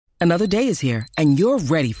Another day is here, and you're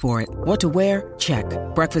ready for it. What to wear? Check.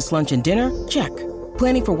 Breakfast, lunch, and dinner? Check.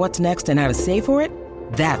 Planning for what's next and how to save for it?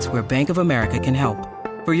 That's where Bank of America can help.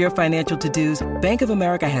 For your financial to-dos, Bank of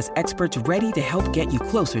America has experts ready to help get you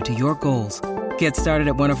closer to your goals. Get started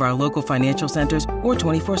at one of our local financial centers or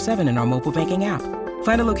 24/7 in our mobile banking app.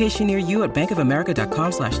 Find a location near you at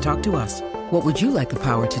bankofamerica.com/talktous. What would you like the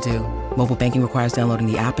power to do? Mobile banking requires downloading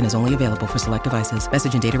the app and is only available for select devices.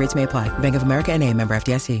 Message and data rates may apply. Bank of America N.A., member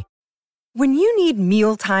FDIC. When you need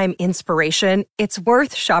mealtime inspiration, it's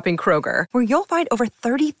worth shopping Kroger, where you'll find over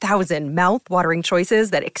 30,000 mouth-watering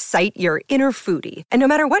choices that excite your inner foodie. And no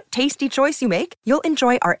matter what tasty choice you make, you'll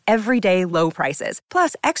enjoy our everyday low prices,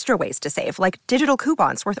 plus extra ways to save, like digital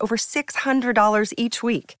coupons worth over $600 each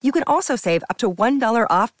week. You can also save up to $1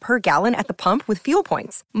 off per gallon at the pump with fuel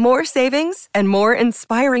points. More savings and more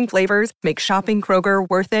inspiring flavors make shopping Kroger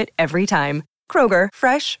worth it every time. Kroger,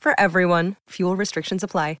 fresh for everyone. Fuel restrictions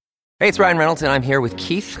apply. Hey, it's Ryan Reynolds, and I'm here with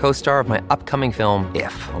Keith, co-star of my upcoming film,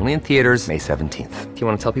 If, only in theaters May 17th. Do you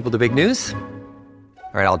want to tell people the big news?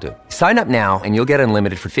 All right, I'll do it. Sign up now and you'll get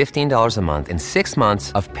unlimited for $15 a month and 6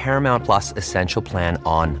 months of Paramount Plus Essential Plan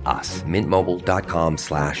on us.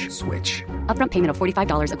 MintMobile.com/switch. Upfront payment of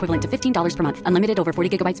 $45 equivalent to $15 per month. Unlimited over 40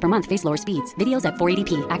 gigabytes per month. Face lower speeds. Videos at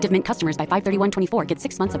 480p. Active Mint customers by 531.24 get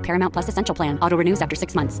 6 months of Paramount Plus Essential Plan. Auto renews after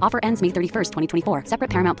 6 months. Offer ends May 31st, 2024. Separate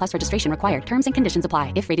Paramount Plus registration required. Terms and conditions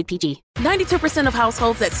apply if rated PG. 92% of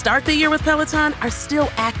households that start the year with Peloton are still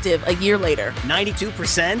active a year later.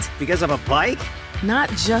 92% because of a bike?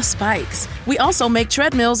 Not just bikes. We also make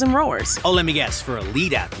treadmills and rowers. Oh, let me guess, for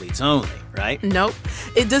elite athletes only, right? Nope.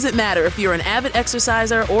 It doesn't matter if you're an avid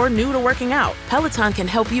exerciser or new to working out. Peloton can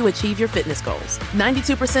help you achieve your fitness goals.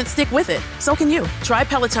 92% stick with it. So can you. Try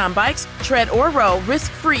Peloton bikes, tread or row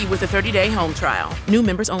risk-free with a 30-day home trial. New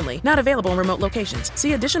members only. Not available in remote locations.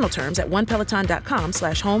 See additional terms at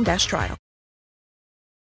onepeloton.com/home-trial.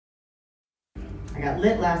 I got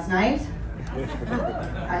lit last night.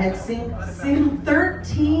 I had seen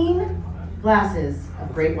 13 glasses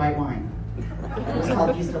of great white wine. It was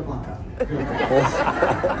called Gusto Blanco. Really great.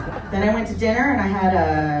 Then I went to dinner and I had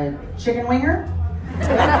a chicken winger,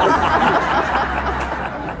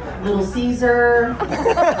 Little Caesar,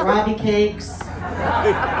 Robbie cakes,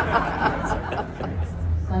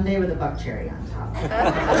 sundae with a buck cherry on top.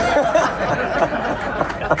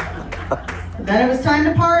 Then it was time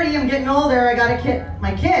to party. I'm getting older. I gotta kick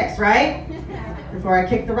my kicks, right? Before I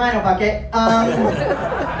kick the rhino bucket. Time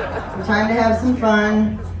to have some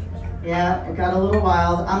fun. Yeah, it got a little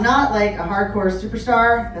wild. I'm not like a hardcore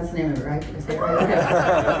superstar. That's the name of it, right? Did I say it right? Okay.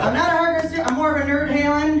 I'm not a hardcore superstar. I'm more of a nerd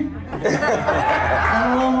Halen.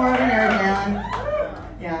 I'm a little more of a nerd Halen.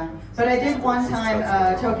 Yeah. But I did one time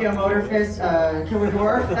Tokyo Motor Fist, Killer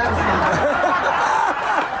Dwarf. That was fun.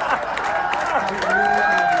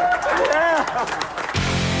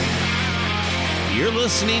 You're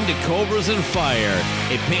listening to Cobras and Fire,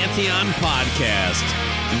 a Pantheon podcast.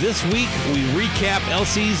 This week, we recap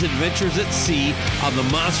Elsie's adventures at sea on the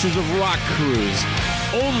Monsters of Rock cruise.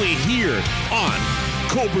 Only here on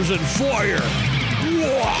Cobras and Fire.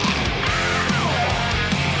 Whoa.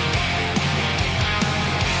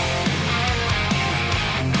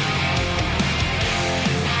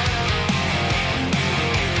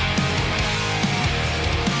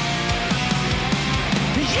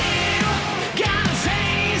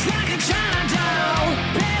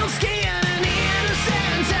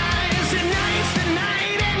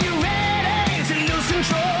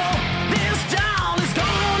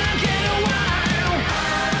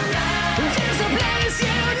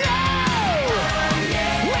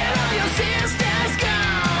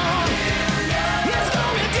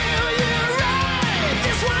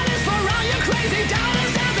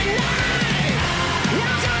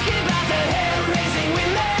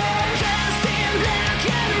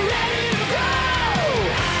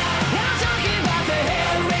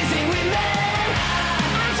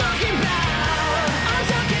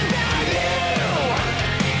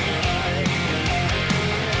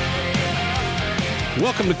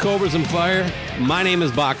 Welcome to Cobras and Fire. My name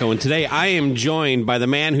is Baco, and today I am joined by the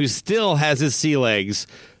man who still has his sea legs,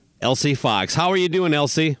 Elsie Fox. How are you doing,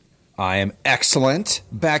 Elsie? I am excellent.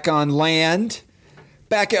 Back on land,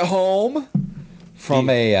 back at home from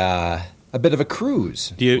a bit of a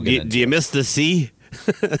cruise. Do you miss the sea?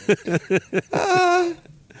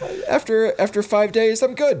 After 5 days,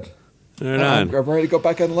 I'm good. I'm ready to go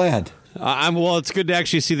back on land. Well, it's good to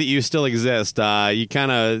actually see that you still exist. You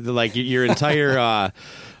kind of like your entire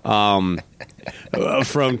from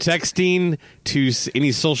texting to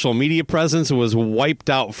any social media presence was wiped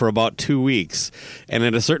out for about 2 weeks. And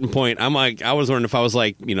at a certain point, I was wondering if I was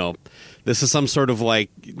like, this is some sort of like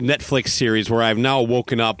Netflix series where I've now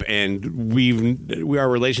woken up and our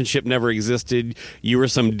relationship never existed. You were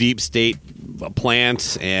some deep state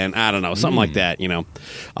plant, and I don't know, something like that,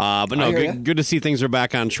 But no, good to see things are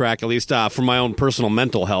back on track, at least for my own personal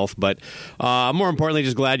mental health. But more importantly,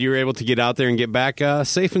 just glad you were able to get out there and get back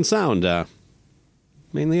safe and sound.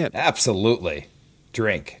 Mainly it. Absolutely.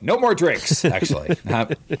 Drink. No more drinks, actually.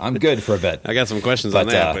 I'm good for a bit. I got some questions on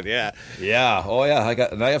that, but yeah. Yeah. Oh, yeah.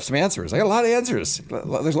 I have some answers. I got a lot of answers.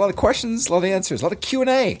 There's a lot of questions, a lot of answers, a lot of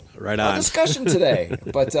Q&A. Right on. A lot of discussion today.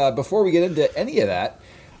 But before we get into any of that,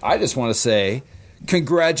 I just want to say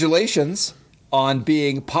congratulations on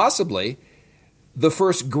being possibly the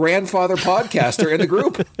first grandfather podcaster in the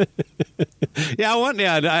group.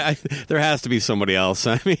 Yeah, there has to be somebody else.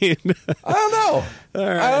 I mean, I don't know. All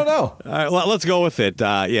right. I don't know. All right, well, let's go with it.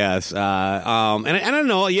 Yes. And I don't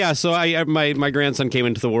know. Yeah. So my grandson came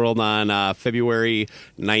into the world on February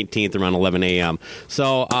 19th around 11 a.m.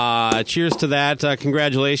 So cheers to that.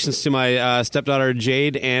 Congratulations to my stepdaughter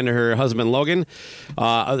Jade and her husband Logan,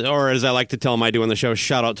 or as I like to tell my doing the show,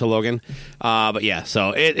 shout out to Logan. But yeah,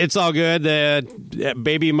 so it's all good. The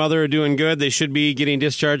baby and mother are doing good. They should be getting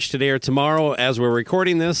discharged today or tomorrow as we're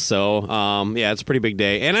recording this. So yeah, it's a pretty big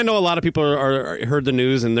day. And I know a lot of people are heard the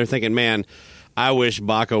news and they're thinking, man, I wish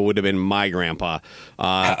Baco would have been my grandpa.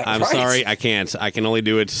 I'm sorry, I can't. I can only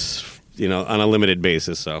do it, on a limited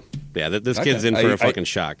basis. So yeah, this kid's in for a fucking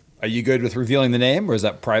shock. Are you good with revealing the name, or is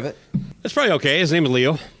that private? It's probably okay. His name is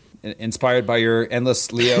Leo. Inspired by your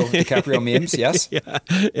endless Leo DiCaprio memes, yes? Yeah,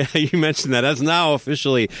 you mentioned that. That's now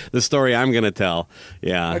officially the story I'm going to tell.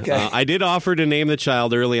 Yeah. Okay. I did offer to name the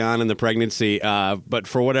child early on in the pregnancy, but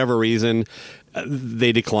for whatever reason,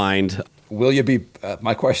 they declined. Will you be?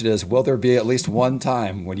 My question is: will there be at least one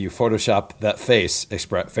time when you Photoshop that facial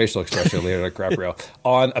expression of Leo DiCaprio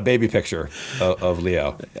on a baby picture of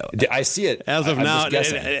Leo? I see it. As of now,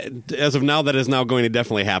 that is now going to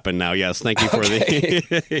definitely happen. Now, yes. Thank you for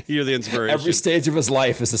you're the inspiration. Every stage of his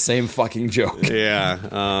life is the same fucking joke.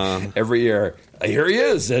 Yeah. Every year, here he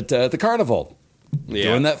is at the carnival,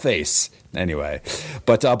 doing that face. Anyway,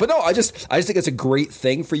 but no, I just think it's a great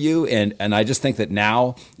thing for you, and I just think that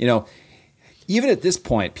now, even at this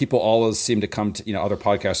point, people always seem to come to, other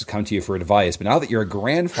podcasters come to you for advice. But now that you're a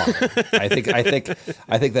grandfather, I think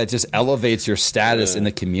that just elevates your status in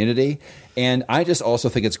the community. And I just also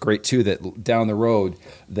think it's great too that down the road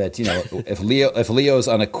that, if Leo's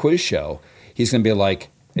on a quiz show, he's going to be like,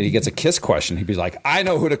 and he gets a Kiss question, he'd be like, I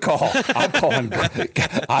know who to call. I'm calling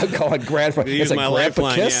grandfather. It's like my Grandpa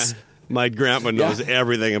lifeline, Kiss. Yeah. My grandpa knows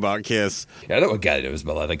everything about Kiss. Yeah, I don't know what guy knows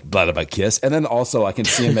about Kiss. And then also I can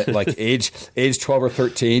see him at like age 12 or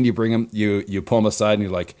 13. You bring him, you pull him aside, and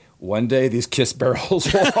you're like, one day these Kiss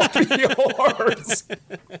barrels will all be yours.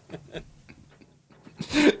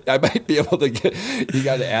 I might be able to you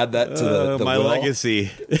got to add that to the my will.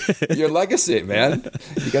 Legacy. Your legacy, man.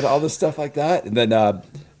 You got all this stuff like that. And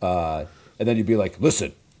then you'd be like,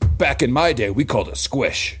 listen, back in my day, we called it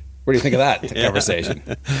squish. What do you think of that conversation?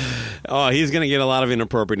 Oh, he's going to get a lot of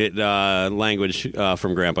inappropriate language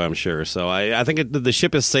from Grandpa, I'm sure. So I think the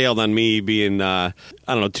ship has sailed on me being,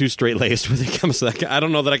 too straight-laced when it comes to that. I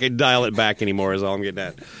don't know that I can dial it back anymore is all I'm getting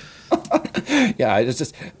at. Yeah, it's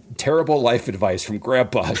just terrible life advice from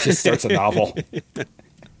Grandpa. It just starts a novel.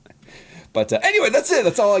 But anyway, that's it.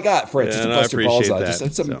 That's all I got for it. Just to bust your balls out.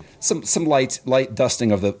 Just some light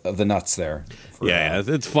dusting of the nuts there.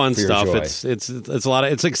 It's fun stuff. It's a lot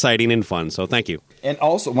of, it's exciting and fun. So thank you. And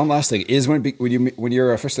also one last thing is when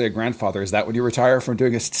you're officially a grandfather, is that when you retire from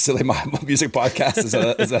doing a silly music podcast? Is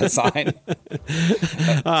that a sign?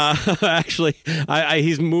 Actually,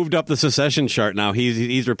 he's moved up the secession chart now.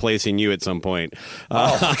 He's replacing you at some point.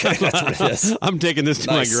 Okay, that's what it is. I'm taking this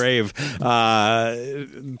to my grave.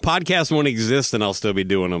 Podcasts won't exist, and I'll still be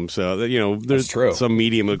doing them. So there's some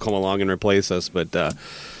medium will come along and replace us. But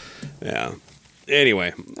yeah.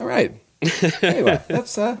 Anyway, all right. Anyway,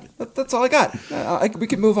 that's all I got. We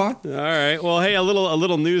can move on. All right. Well, hey, a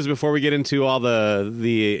little news before we get into all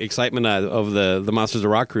the excitement of the Monsters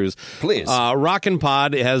of Rock cruise. Please. Rockin'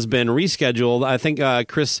 Pod has been rescheduled. I think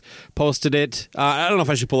Chris posted it. I don't know if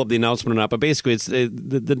I should pull up the announcement or not, but basically, it's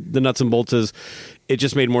the nuts and bolts is. It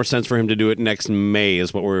just made more sense for him to do it next May,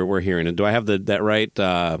 is what we're hearing. And do I have that right?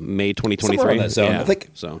 May 2023. Somewhere in that zone. Yeah. I think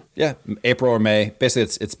so. Yeah, April or May. Basically,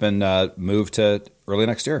 it's been moved to early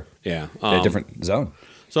next year. Yeah, a different zone.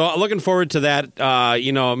 So looking forward to that. I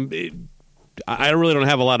really don't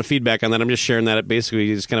have a lot of feedback on that. I'm just sharing that. It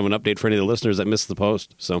basically is kind of an update for any of the listeners that missed the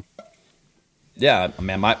post. So. Yeah,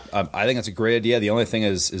 man, I think it's a great idea. The only thing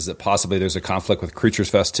is that possibly there's a conflict with Creatures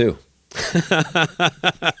Fest too.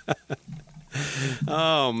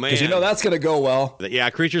 Oh, man. Because that's going to go well. Yeah,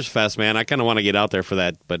 Creatures Fest, man. I kind of want to get out there for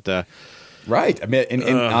that, but... Right. I mean,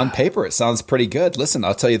 on paper, it sounds pretty good. Listen,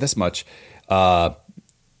 I'll tell you this much.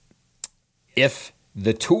 If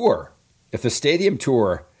the stadium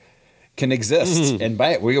tour can exist, and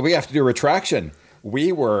by it, we have to do a retraction.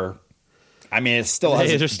 It's still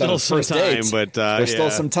there's still some time, but there's still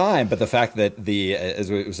some time. But the fact that as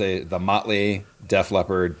we say, the Motley, Def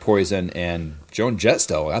Leppard, Poison, and Joan Jett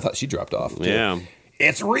still, I thought she dropped off. Too. Yeah,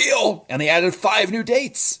 it's real, and they added 5 new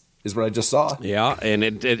dates. Is what I just saw. Yeah, and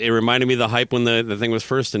it reminded me of the hype when the thing was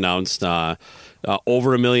first announced. Over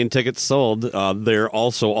 1 million tickets sold. They're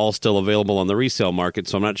also all still available on the resale market,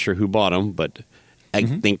 so I'm not sure who bought them, but I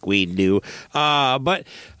think we do. Look,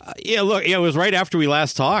 it was right after we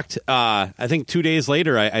last talked. I think 2 days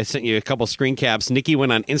later, I sent you a couple screen caps. Nikki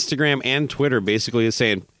went on Instagram and Twitter basically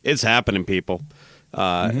saying, it's happening, people.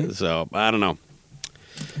 So, I don't know.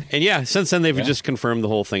 And yeah, since then they've just confirmed the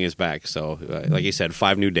whole thing is back. So, like you said,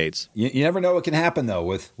 5 new dates. You never know what can happen though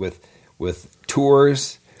with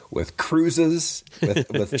tours, with cruises,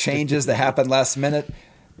 with changes that happen last minute.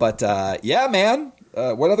 But yeah, man.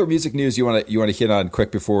 What other music news you want to hit on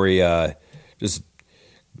quick before we just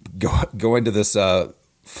go into this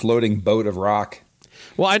floating boat of rock?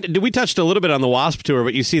 Well, we touched a little bit on the Wasp tour,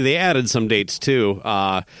 but you see they added some dates too.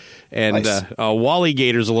 Nice. Wally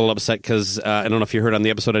Gator's a little upset because I don't know if you heard on the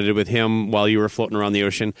episode I did with him while you were floating around the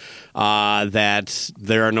ocean that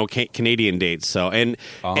there are no Canadian dates. So and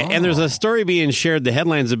there's a story being shared. The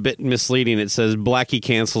headline's a bit misleading. It says Blackie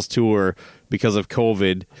cancels tour because of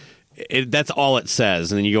COVID. That's all it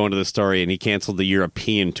says. And then you go into the story, and he canceled the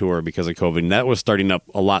European tour because of COVID. And that was starting up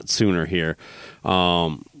a lot sooner here.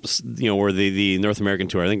 Where the North American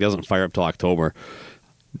tour, I think, doesn't fire up till October.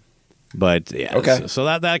 But yeah, okay. So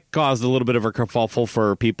that caused a little bit of a kerfuffle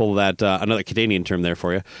for people that another Canadian term there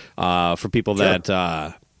for you, for people that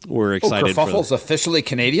were excited. Kerfuffle's officially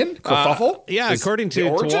Canadian. Kerfuffle, yeah, according to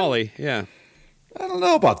Wally, yeah. I don't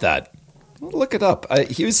know about that. I'll look it up.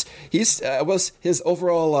 He's was his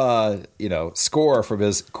overall score from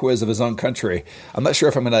his quiz of his own country. I'm not sure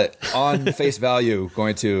if I'm going to on face value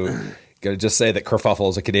going to just say that kerfuffle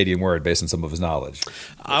is a Canadian word based on some of his knowledge.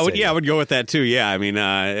 I would go with that too. Yeah, I mean,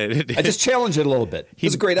 I just challenge it a little bit. It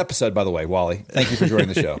was a great episode, by the way, Wally. Thank you for joining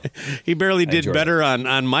the show. He barely did better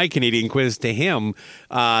on my Canadian quiz to him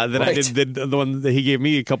than I did the one that he gave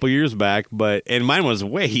me a couple years back. And mine was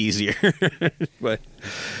way easier. But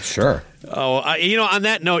sure. Oh, on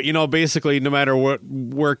that note, basically, no matter what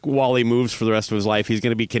where Wally moves for the rest of his life, he's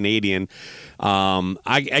going to be Canadian.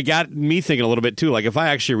 I got me thinking a little bit too. Like if I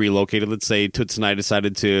actually relocated, let's say Toots and I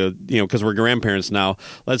decided to, because we're grandparents now,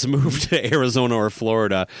 let's move to Arizona or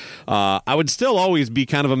Florida. I would still always be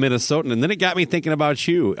kind of a Minnesotan, and then it got me thinking about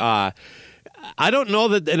you. I don't know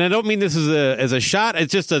that, and I don't mean this as a shot.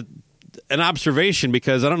 It's just an observation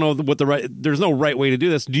because I don't know what there's no right way to do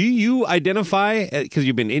this. Do you identify, because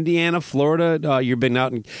you've been Indiana, Florida, you've been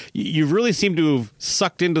out and you really seem to have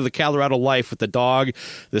sucked into the Colorado life with the dog,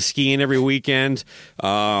 the skiing every weekend,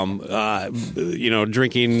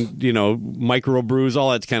 drinking, micro brews,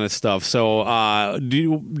 all that kind of stuff. So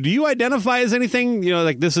do you identify as anything,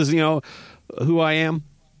 like this is, who I am?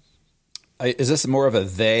 Is this more of a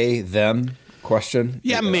they, them question?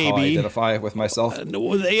 Yeah, maybe. How I identify with myself?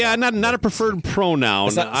 Not a preferred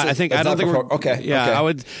pronoun. I don't think. Okay. Yeah,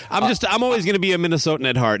 okay. I'm always going to be a Minnesotan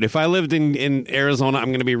at heart. If I lived in Arizona, I'm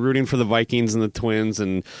going to be rooting for the Vikings and the Twins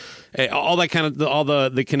and all that kind of all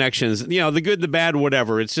the connections. The good, the bad,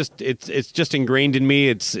 whatever. It's just ingrained in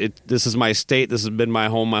me. This is my state. This has been my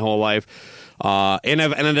home my whole life. And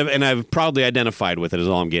I've proudly identified with it. Is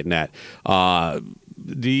all I'm getting at.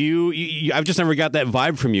 I've just never got that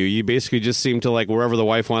vibe from you. You basically just seem to like wherever the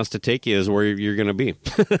wife wants to take you is where you're going to be.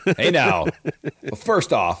 Hey, now, well,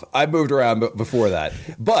 first off, I moved around before that.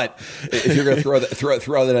 But if you're going to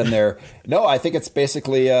throw that in there, no, I think it's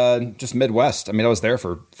basically just Midwest. I mean, I was there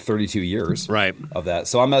for 32 years, right? Of that,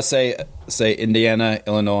 so I'm going to say Indiana,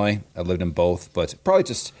 Illinois. I lived in both, but probably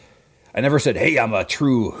just I never said, hey, I'm a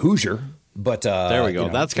true Hoosier. But there we go.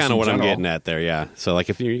 That's kind of what I'm getting at there. Yeah. So like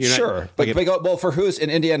if you're not, sure, but for who's in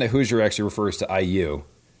Indiana, Hoosier actually refers to IU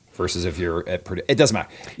versus if you're at Purdue. It doesn't matter.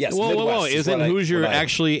 Yes. Well, isn't Hoosier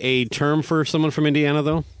actually a term for someone from Indiana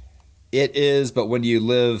though? It is, but when you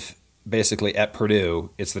live basically at Purdue,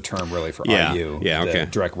 it's the term really for IU. Yeah. Okay. The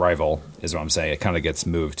direct rival is what I'm saying. It kind of gets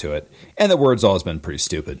moved to it, and the word's always been pretty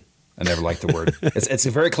stupid. I never liked the word. It's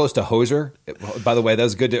very close to hoser. By the way, that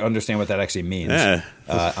was good to understand what that actually means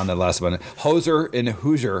on the last one. Hoser and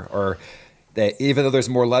Hoosier are, that even though there's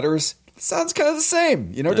more letters, it sounds kind of the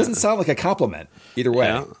same. You know, it doesn't sound like a compliment either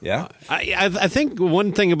way. Yeah. I think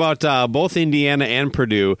one thing about both Indiana and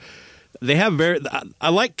Purdue, they have I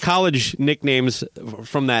like college nicknames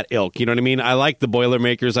from that ilk. You know what I mean? I like the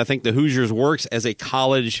Boilermakers. I think the Hoosiers works as a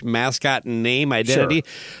college mascot name identity.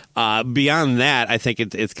 Sure. Beyond that, I think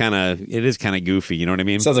it is kind of goofy. You know what I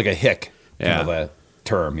mean? Sounds like a hick kind of a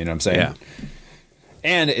term. You know what I'm saying? Yeah.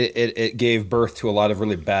 And it gave birth to a lot of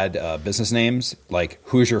really bad business names, like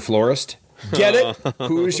Hoosier Florist. Get it?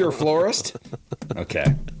 Hoosier Florist? Okay.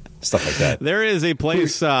 Stuff like that. There is a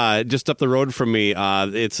place just up the road from me.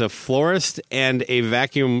 It's a florist and a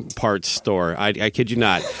vacuum parts store. I kid you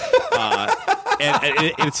not. And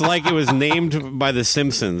it's like it was named by The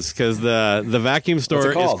Simpsons because the vacuum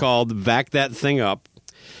store is called Vac That Thing Up,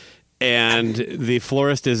 and the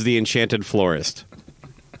florist is the Enchanted Florist.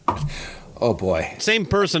 Oh boy! Same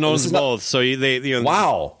person owns both, so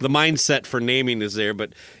wow. The mindset for naming is there.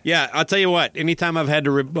 But yeah, I'll tell you what. Anytime I've had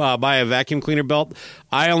to buy a vacuum cleaner belt,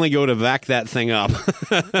 I only go to Vac That Thing Up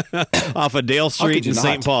off of Dale Street in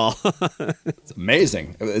St. Paul. It's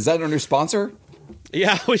amazing. Is that our new sponsor?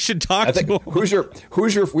 Yeah, we should talk. I think to Hoosier.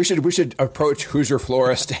 We should approach Hoosier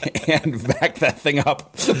Florist and Vac That Thing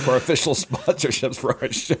Up for official sponsorships for our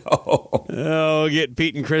show. Oh, get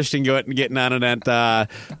Pete and Christian getting on that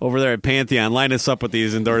over there at Pantheon. Line us up with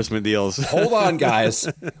these endorsement deals. Hold on, guys.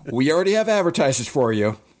 We already have advertisers for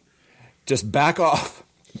you. Just back off.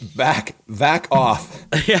 Back off.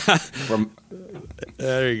 Yeah.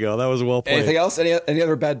 There you go. That was well played. Anything else? Any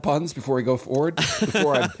other bad puns before we go forward?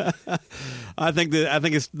 I think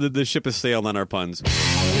it's the ship has sailed on our puns.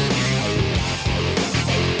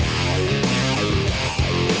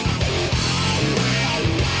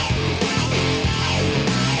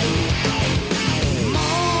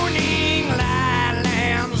 Morning light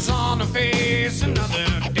lands on the face, another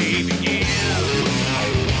day begins.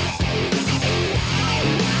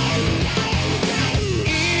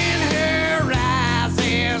 In her eyes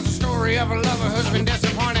is the story of a lover who's been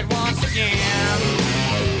disappointed once again.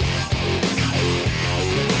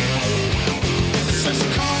 So she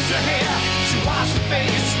combs her hair, she washes her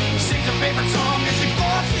face, sings her favorite song as she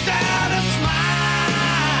forces out a smile.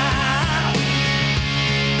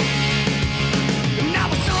 Now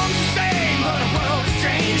the song's the same, but the world has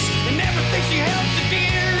changed, and everything she held so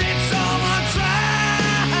dear, it's all on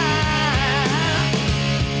trial.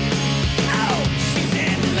 Oh, she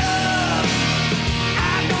said, love,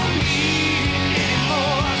 I don't need it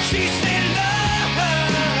anymore. She said, love,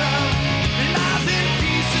 lies in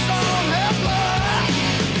pieces on her floor.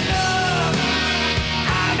 Love,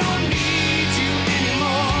 I don't need you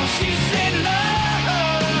anymore. She said, love,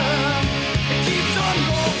 it keeps on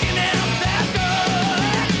walking out that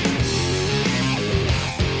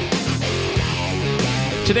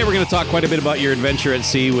door. Today we're going to talk quite a bit about your adventure at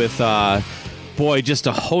sea with, just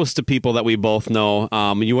a host of people that we both know.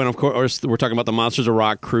 You went, of course, we're talking about the Monsters of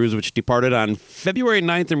Rock cruise, which departed on February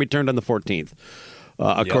 9th and returned on the 14th.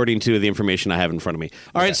 According to the information I have in front of me.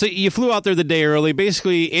 All right, so you flew out there the day early.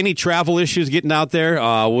 Basically, any travel issues getting out there?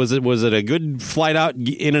 Was it a good flight out,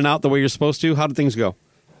 in and out the way you're supposed to? How did things go?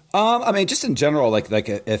 I mean, just in general, like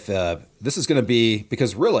if this is going to be,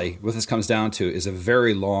 because really what this comes down to is a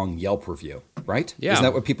very long Yelp review, right? Yeah. Isn't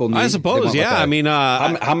that what people need? I suppose, yeah. I mean,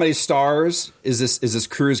 how many stars is this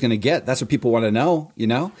cruise going to get? That's what people want to know, you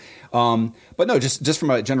know? But no, just from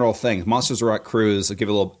a general thing, Monsters of Rock cruise, I'll give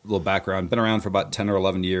you a little background, been around for about 10 or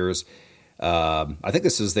 11 years. I think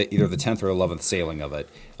this is either the 10th or 11th sailing of it.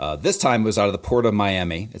 This time it was out of the port of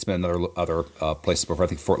Miami. It's been other places before, I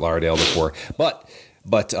think Fort Lauderdale before. But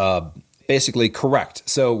basically correct.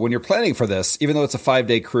 So when you're planning for this, even though it's a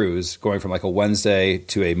 5-day cruise, going from like a Wednesday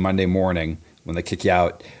to a Monday morning when they kick you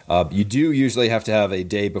out, you do usually have to have a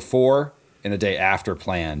day before and a day after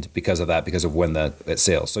planned because of when it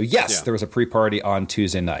sails. So yes, There was a pre-party on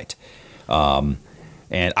Tuesday night.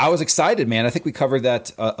 And I was excited, man. I think we covered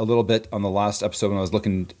that a little bit on the last episode when I was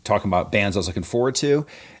talking about bands I was looking forward to.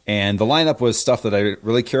 And the lineup was stuff that I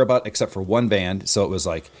really care about except for one band. So it was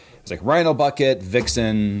like Rhino Bucket,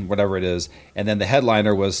 Vixen, whatever it is. And then the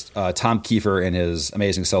headliner was Tom Kiefer and his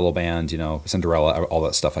amazing solo band, you know, Cinderella, all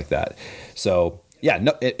that stuff like that. So, yeah,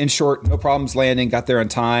 in short, no problems landing, got there on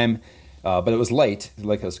time. But it was late,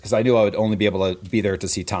 because I knew I would only be able to be there to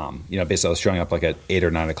see Tom. You know, basically I was showing up like at 8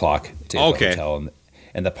 or 9 o'clock to the hotel.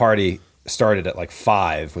 And the party started at like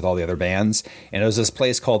 5 with all the other bands. And it was this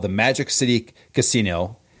place called the Magic City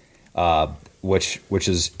Casino, which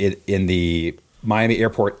is in the Miami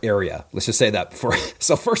airport area. Let's just say that before.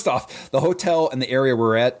 So first off, the hotel and the area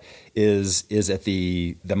we're at is at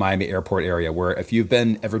the Miami airport area, where if you've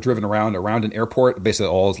ever driven around an airport, basically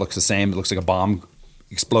all looks the same. It looks like a bomb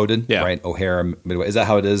exploded, right? O'Hare, Midway. Is that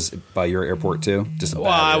how it is by your airport too? Just a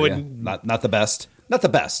bad area? Not the best. Not the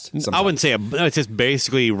best. Sometimes. I wouldn't say it's just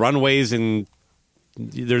basically runways and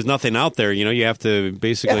there's nothing out there. You have to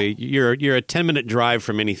basically you're a 10-minute drive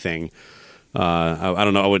from anything. I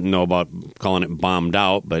don't know. I wouldn't know about calling it bombed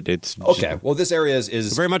out, but it's okay. Well, this area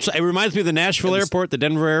is very much. It reminds me of the Nashville airport, the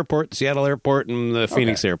Denver airport, the Seattle airport, and the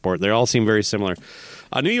Phoenix airport. They all seem very similar.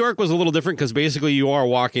 New York was a little different because basically you are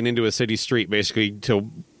walking into a city street, basically to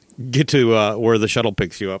get to where the shuttle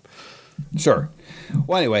picks you up. Sure.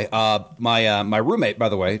 Well, anyway, my roommate, by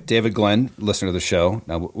the way, David Glenn, listener to the show.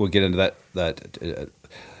 Now we'll get into that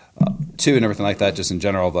too, and everything like that, just in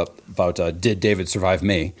general about did David survive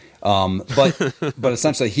me? But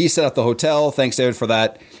essentially, he set up the hotel. Thanks, David, for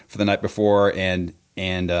that for the night before, and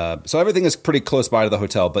so everything is pretty close by to the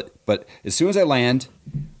hotel. But as soon as I land,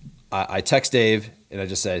 I text Dave and I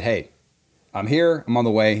just said, "Hey, I'm here. I'm on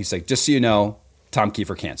the way." He's like, "Just so you know, Tom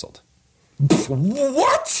Kiefer canceled."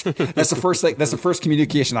 What? That's the first thing. That's the first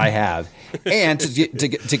communication I have, and to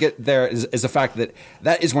get there is the fact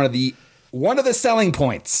that is one of the selling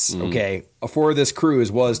points. Okay, for this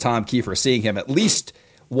cruise was Tom Kiefer. Seeing him at least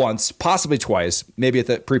once, possibly twice, maybe at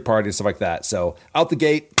the pre-party and stuff like that. So out the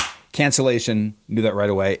gate, cancellation. Knew that right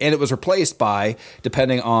away, and it was replaced by,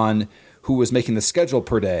 depending on who was making the schedule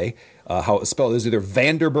per day, how it's spelled, is either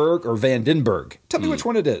Vanderberg or Vandenberg. Tell me which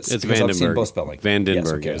one it is. It's because Vandenberg. I've seen both spelling.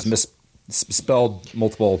 Vandenberg. Yes, okay. It's spelled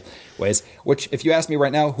multiple ways, which if you ask me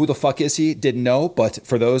right now, who the fuck is he? Didn't know. But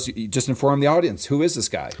for those, just inform the audience. Who is this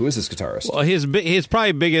guy? Who is this guitarist? Well, his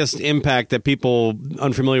probably biggest impact that people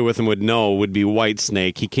unfamiliar with him would know would be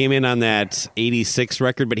Whitesnake. He came in on that 86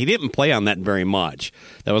 record, but he didn't play on that very much.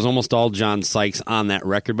 That was almost all John Sykes on that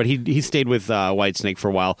record, but he stayed with Whitesnake for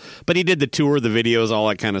a while. But he did the tour, the videos, all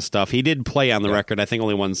that kind of stuff. He did play on the record. I think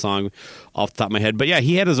only one song off the top of my head. But yeah,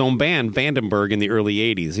 he had his own band, Vandenberg, in the early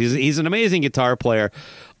 80s. He's an amazing guitar player.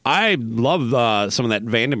 I love some of that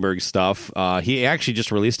Vandenberg stuff. He actually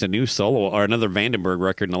just released a new solo or another Vandenberg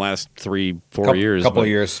record in the last 3-4 years. Couple of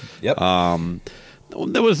years. Yep.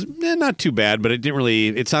 That was not too bad, but it didn't really.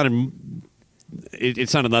 It sounded. It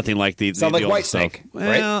sounded nothing like the. Sounded like Whitesnake,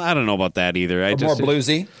 right? Well, I don't know about that either. More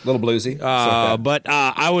bluesy, a little bluesy. But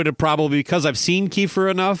I would have probably, because I've seen Kiefer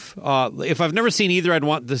enough. If I've never seen either, I'd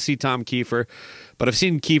want to see Tom Kiefer. But I've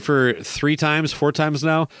seen Kiefer 4 times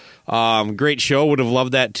now. Great show. Would have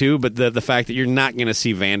loved that too. But the fact that you're not going to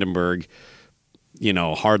see Vandenberg,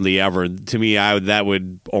 hardly ever. To me, that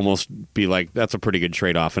would almost be like, that's a pretty good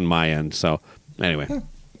trade-off in my end. So anyway,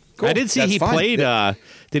 cool. I did see That's he fine. played.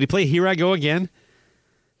 Did he play Here I Go Again?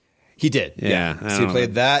 He did. Yeah. So he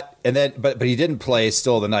played that, and then but he didn't play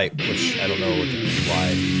Still of the Night, which I don't know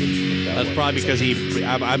why. That's probably because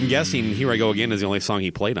I'm guessing Here I Go Again is the only song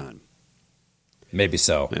he played on. Maybe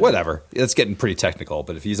so. Yeah. Whatever. It's getting pretty technical,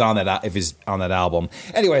 but if he's on that album,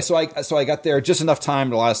 anyway. So I got there just enough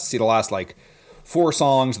time to see the last like 4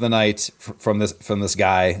 songs of the night from this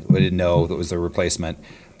guy who I didn't know that was the replacement.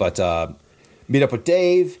 But meet up with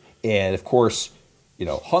Dave, and of course,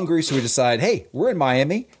 hungry. So we decide, hey, we're in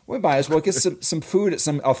Miami. We might as well get some food at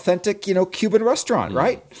some authentic, Cuban restaurant,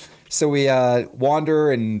 right? So we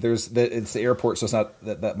wander, and it's the airport, so it's not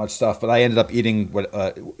that much stuff. But I ended up eating what?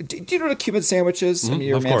 Do you know what a Cuban sandwich is? I mean,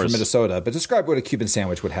 you're a man from Minnesota, but describe what a Cuban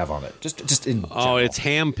sandwich would have on it. Just in general. It's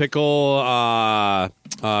ham, pickle,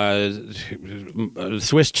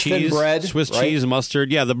 Swiss cheese, thin bread, Swiss cheese, mustard.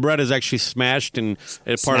 Yeah, the bread is actually smashed and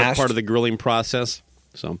part of the grilling process.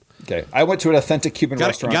 So okay, I went to an authentic Cuban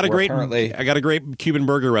restaurant. I got a great Cuban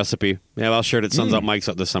burger recipe. Yeah, I'll share it at Suns Up Mike's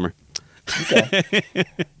up this summer. Okay.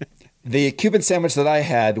 The Cuban sandwich that I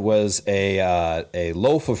had was a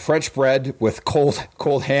loaf of French bread with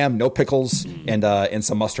cold ham, no pickles, and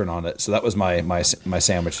some mustard on it. So that was my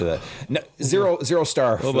sandwich to that. No, zero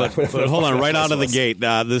star. But hold on, right out of the gate,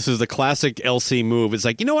 this is the classic LC move. It's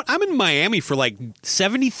like, you know what? I'm in Miami for like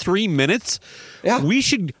 73 minutes. Yeah, we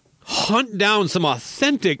should hunt down some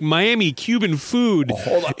authentic Miami Cuban food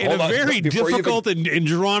in a very difficult and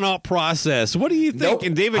drawn-out process. What do you think? Nope.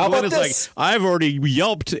 And David Glenn is like, I've already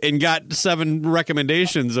Yelped and got 7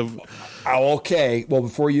 recommendations of... Oh, okay. Well,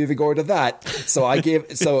 before you even go into that, so I gave...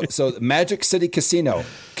 So Magic City Casino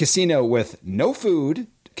with no food...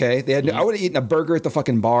 Okay, they had. I would have eaten a burger at the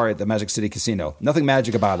fucking bar at the Magic City Casino. Nothing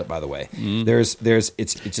magic about it, by the way. It's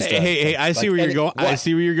just. Hey! I see where you're going. I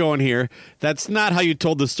see where you're going here. That's not how you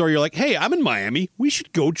told the story. You're like, hey, I'm in Miami. We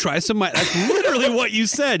should go try some. That's literally what you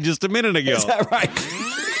said just a minute ago. Is that right?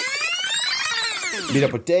 Meet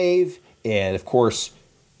up with Dave, and of course,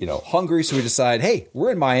 hungry, so we decide, hey,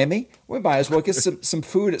 we're in Miami. We might as well get some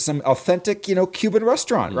food at some authentic, Cuban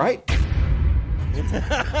restaurant, right?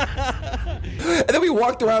 And then we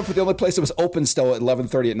walked around for the only place that was open still at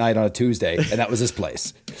 11:30 at night on a Tuesday, and that was this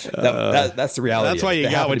place. That's the reality. That's why you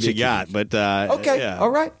got what you got. But okay, yeah. all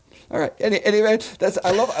right. Anyway,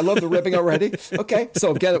 I love the ribbing already. Okay,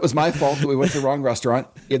 so again, it was my fault that we went to the wrong restaurant,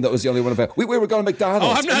 even though it was the only one of it. We were going to McDonald's.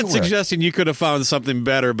 Oh, I'm not anywhere. suggesting you could have found something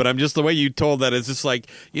better, but I'm just the way you told that. It's just like,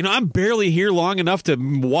 I'm barely here long enough to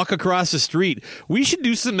walk across the street. We should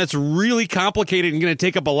do something that's really complicated and going to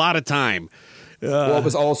take up a lot of time. Well, it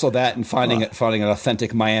was also that and finding an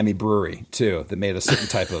authentic Miami brewery too that made a certain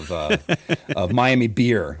type of Miami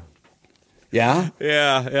beer. Yeah?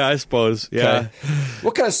 Yeah, I suppose. Yeah. Okay.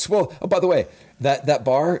 What kind of swell? Oh, by the way, that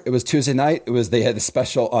bar, it was Tuesday night. They had the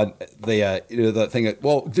special on the thing.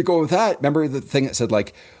 Well, to go with that, remember the thing that said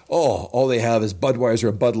like, oh, all they have is Budweiser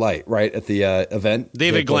and Bud Light, right, at the event?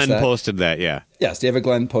 David Glenn posted that, yeah. Yes, David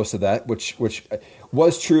Glenn posted that, which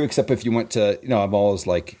was true, except if you went to, I'm always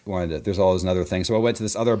like, there's always another thing. So I went to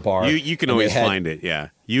this other bar. You can always find it, yeah.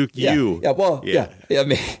 Yeah, I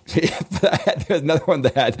mean, but there's another one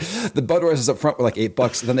that had the Budweisers up front were like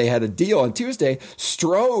 $8. Then they had a deal on Tuesday,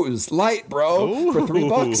 Stroh's Light, bro, for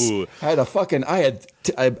 $3.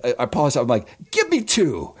 I paused. I'm like, give me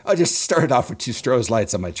 2. I just started off with 2 Stroh's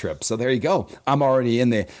Lights on my trip. So there you go. I'm already in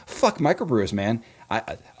the fuck microbrewers, man.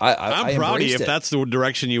 I'm proud of you if that's the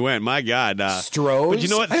direction you went. My God, Stroh's. But you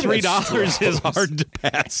know what? $3 is hard to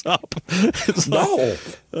pass up. No,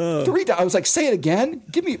 $3. I was like, say it again.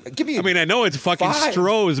 Give me. I mean, I know it's fucking 5.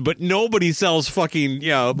 Stroh's, but nobody sells fucking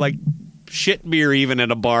like shit beer even at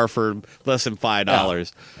a bar for less than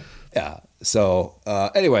 $5. Yeah. So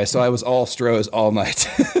anyway, I was all Stroh's all night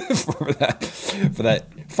for that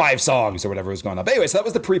 5 songs or whatever was going on. But anyway, so that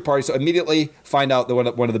was the pre-party. So immediately find out that one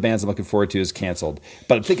of the bands I'm looking forward to is canceled.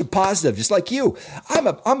 But I'm thinking positive, just like you.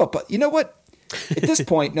 You know what? At this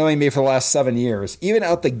point, knowing me for the last 7 years, even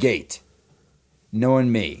out the gate,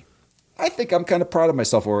 knowing me, I think I'm kind of proud of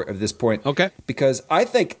myself at this point. Okay. Because I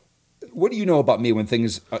think, what do you know about me when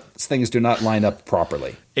things do not line up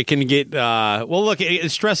properly? It can get look,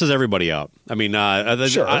 it stresses everybody out. I mean,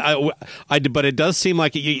 sure. But it does seem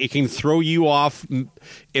like it can throw you off in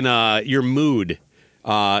your mood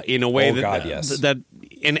in a way that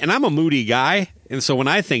and I'm a moody guy, and so when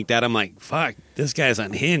I think that, I'm like, fuck, this guy's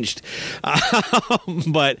unhinged.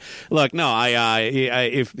 But look, no,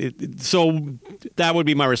 so that would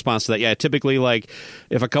be my response to that. Yeah, typically, like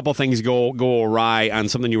if a couple things go awry on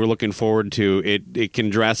something you were looking forward to, it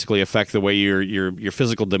can drastically affect the way your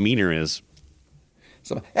physical demeanor is.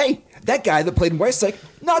 So, hey, that guy that played in Whitesnake,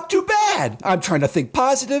 not too bad. I'm trying to think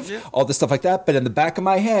positive, all this stuff like that. But in the back of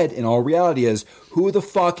my head, in all reality, is who the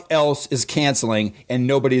fuck else is canceling and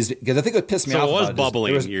nobody's, because I think what pissed me off. So it was about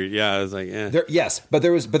bubbling. I was like, yeah. Yes, but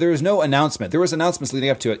there was no announcement. There was announcements leading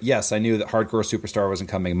up to it. Yes, I knew that Hardcore Superstar wasn't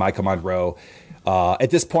coming. Michael Monroe. At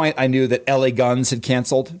this point, I knew that LA Guns had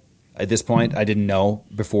canceled. At this point, I didn't know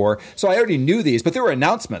before. So I already knew these, but there were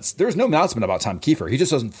announcements. There was no announcement about Tom Kiefer. He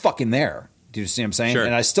just wasn't fucking there. Do you see what I'm saying? Sure.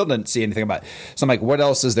 And I still didn't see anything about it. So I'm like, what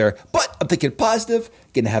else is there? But I'm thinking positive,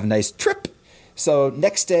 going to have a nice trip. So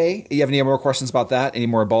next day, you have any more questions about that? Any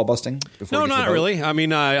more ball busting? No, not really. I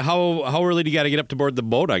mean, how early do you got to get up to board the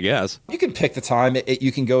boat, I guess? You can pick the time.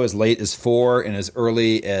 You can go as late as 4 and as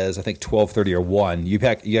early as, I think, 12:30 or 1. You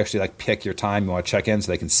actually pick your time you want to check in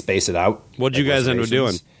so they can space it out. What did you guys end up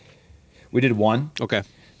doing? We did 1. Okay.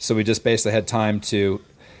 So we just basically had time to...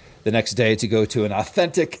 the next day to go to an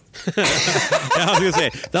authentic. I was going to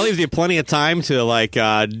say, that leaves you plenty of time to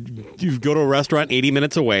you go to a restaurant 80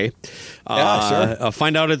 minutes away. Sure.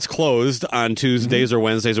 Find out it's closed on Tuesdays or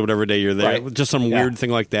Wednesdays or whatever day you're there. Right. Just some weird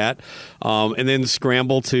thing like that. And then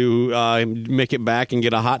scramble to make it back and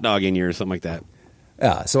get a hot dog in you or something like that.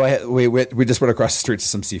 Yeah, so we just went across the street to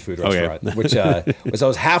some seafood restaurant, which I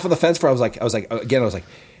was half on the fence for. I was like,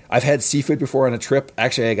 I've had seafood before on a trip.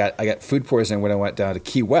 Actually, I got food poisoning when I went down to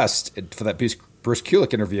Key West for that Bruce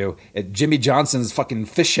Kulick interview at Jimmy Johnson's fucking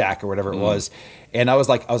fish shack or whatever it was. And I was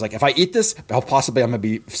like, if I eat this, possibly I'm gonna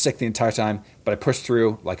be sick the entire time. But I pushed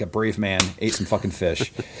through like a brave man, ate some fucking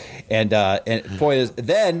fish. And the point is,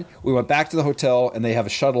 then we went back to the hotel, and they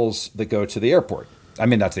have shuttles that go to the airport. I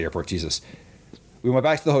mean, not to the airport, Jesus. We went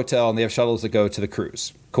back to the hotel, and they have shuttles that go to the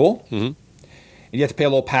cruise. Cool? Mm-hmm. And you have to pay a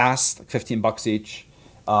little pass, like $15 each.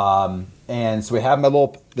 And so we have my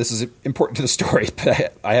little, this is important to the story,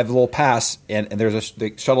 but I have the little pass, and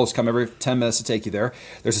the shuttles come every 10 minutes to take you there.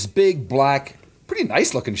 There's this big black pretty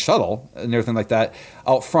nice looking shuttle and everything like that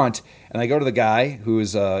out front. And I go to the guy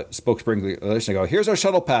who's spoke English, and I go, "Here's our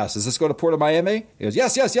shuttle pass. Does this go to Port of Miami?" He goes,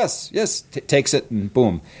 "Yes. Takes it, and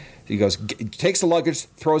boom. He goes, takes the luggage,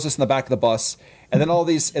 throws us in the back of the bus, and then all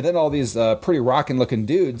these pretty rockin' looking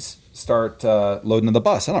dudes start loading in the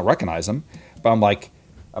bus. I don't recognize them, but I'm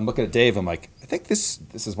looking at Dave. I'm like, I think this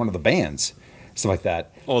is one of the bands. Stuff like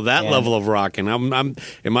that. Oh, that level of rocking. I'm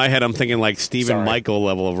in my head. I'm thinking like Stephen Michael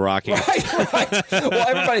level of rocking. Right. Well,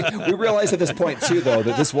 everybody, we realized at this point too, though,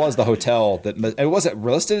 that this was the hotel that it wasn't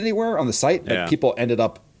listed anywhere on the site, but people ended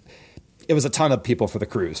up. It was a ton of people for the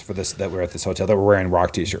cruise for this that were at this hotel that were wearing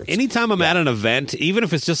rock T-shirts. Anytime I'm at an event, even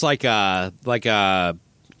if it's just like a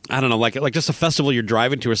I don't know, like just a festival you're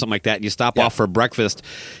driving to or something like that, and you stop off for breakfast,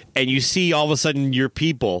 and you see all of a sudden your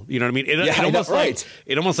people. You know what I mean?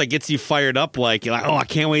 It almost like gets you fired up. Like you're like, oh, I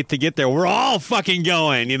can't wait to get there. We're all fucking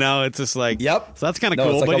going. You know, it's just like, yep. So that's kind of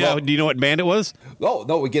cool. But do you know what band it was? Oh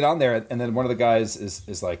no, we get on there, and then one of the guys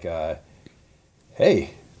is like, hey,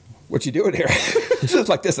 what you doing here? Just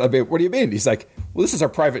like this. I mean, what do you mean? He's like, well, this is our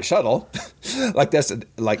private shuttle, like this,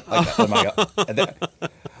 like oh my God. And then,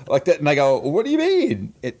 like that, and I go, what do you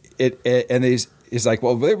mean? And he's like,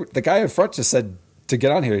 well, the guy in front just said to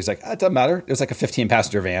get on here. He's like, it doesn't matter. It was like a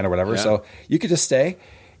 15-passenger van or whatever, so you could just stay.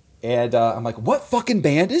 And I'm like, what fucking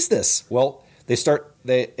band is this? Well,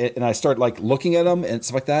 and I start like looking at them and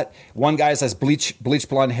stuff like that. One guy has bleach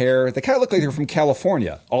blonde hair. They kind of look like they're from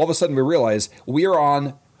California. All of a sudden, we realize we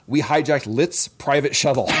hijacked Lit's private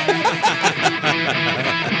shuttle.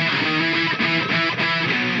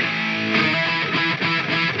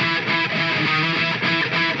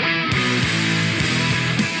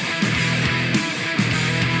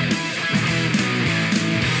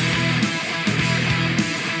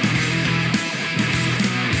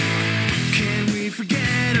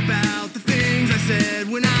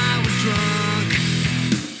 When I was drunk,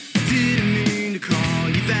 didn't mean to call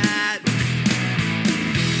you that.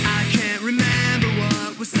 I can't remember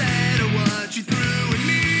what was said or what you threw at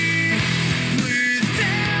me. Please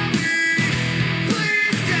tell me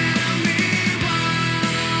why.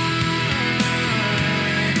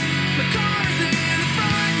 My car's in the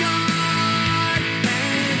front yard,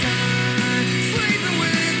 and I'm sleeping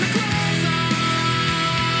with my clothes on.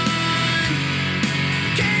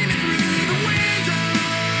 Came in through the window.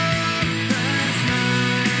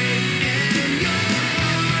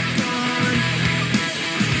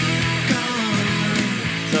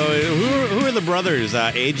 So who are the brothers?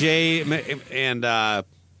 AJ and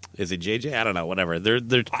is it JJ? I don't know. Whatever.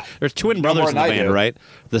 They're twin brothers in the band, right?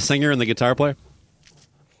 The singer and the guitar player.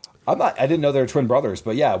 I didn't know they were twin brothers,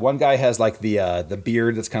 but yeah, one guy has like the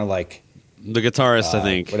beard that's kind of like the guitarist, I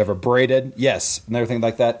think, whatever, braided, yes, and everything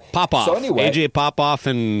like that. Popoff. So anyway, AJ Popoff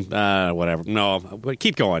and whatever. No, but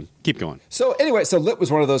keep going. So anyway, Lit was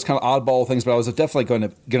one of those kind of oddball things, but I was definitely going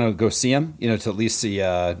to go see him, to at least see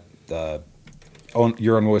the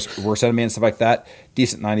Your Own Worst Enemy and stuff like that.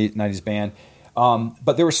 Decent 90s band.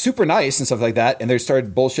 But they were super nice and stuff like that, and they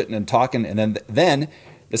started bullshitting and talking, and then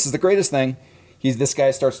this is the greatest thing. This guy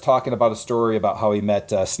starts talking about a story about how he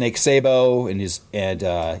met Snake Sabo, and he's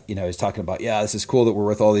talking about, this is cool that we're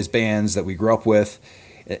with all these bands that we grew up with,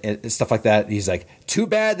 and stuff like that. And he's like, too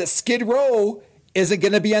bad that Skid Row isn't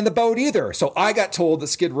going to be on the boat either. So I got told that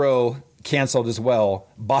Skid Row canceled as well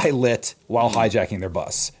by Lit while hijacking their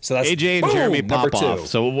bus. So that's AJ and Jeremy Popoff.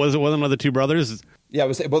 So was it one of the two brothers? Yeah, it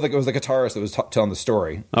was the guitarist that was telling the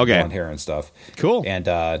story. Okay, blonde hair and stuff. Cool. And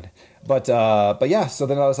but yeah. So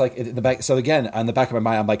then I was like, in the back. So again, on the back of my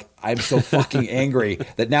mind, I'm like, I'm so fucking angry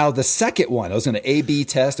that now the second one, I was going to A/B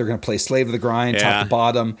test. They're going to play Slave to the Grind, top to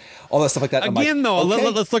bottom, all that stuff like that. Again, though, okay.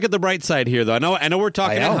 Let's look at the bright side here, though. I know we're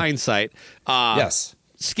talking in hindsight. Yes.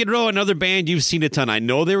 Skid Row, another band you've seen a ton. I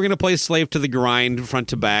know they were going to play Slave to the Grind front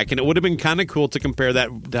to back, and it would have been kind of cool to compare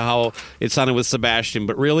that to how it sounded with Sebastian.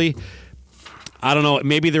 But really, I don't know.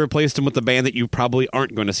 Maybe they replaced him with the band that you probably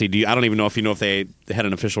aren't going to see. I don't even know if they had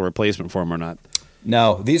an official replacement for him or not.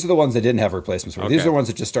 No, these are the ones that didn't have replacements for. Okay. These are the ones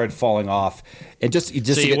that just started falling off. And just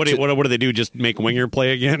so what do they do? Just make Winger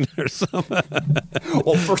play again or something?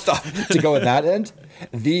 Well, first off, to go at that end,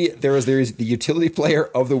 there is the utility player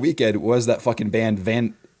of the weekend was that fucking band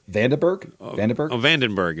Vandenberg.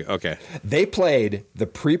 Vandenberg. Okay. They played the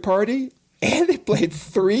pre-party and they played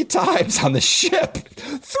 3 times on the ship.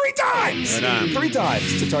 3 times. Right on. 3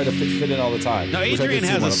 times to try to fit in all the time. Now Adrian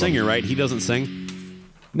has a singer, right? He doesn't sing.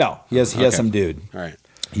 No, he has some dude. All right.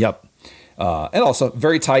 Yep. And also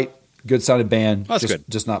very tight, good sounding band. That's good.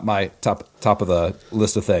 Just not my top of the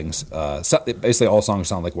list of things. Basically, all songs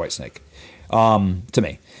sound like Whitesnake to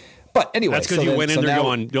me. But anyway, that's because you went in there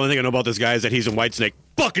going, the only thing I know about this guy is that he's in Whitesnake.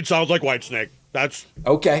 fucking sounds like Whitesnake. That's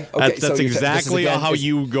okay. That's So exactly how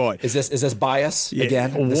you go. Is this bias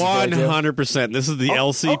again? 100%. This is the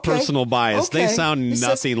LC personal bias. They sound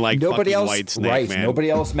nothing like nobody fucking else. Whitesnake, Right. man. Nobody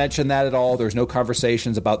else mentioned that at all. There's no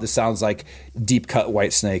conversations about this. Sounds like deep cut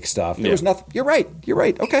Whitesnake stuff. There was nothing. You're right.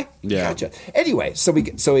 Okay. Yeah. Gotcha. Anyway, so we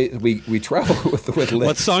travel with Liz.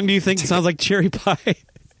 What song do you think sounds like Cherry Pie?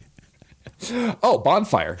 Oh,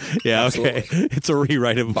 Bonfire. Yeah, Absolutely. okay. It's a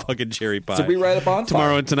rewrite of fucking Cherry Pie. It's a rewrite of Bonfire.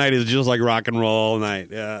 Tomorrow and Tonight is just like Rock and Roll Night.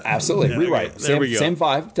 Yeah, absolutely. Yeah, Rewrite. Okay. There we go. Same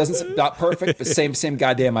vibe. Not perfect, but same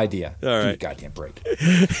goddamn idea. All right. Give me a goddamn break.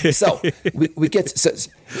 So we get. So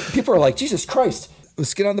people are like, Jesus Christ,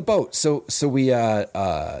 let's get on the boat. So we get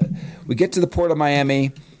to the port of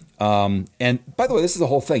Miami, and by the way, this is the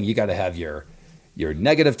whole thing. You got to have your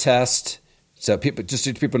negative test. So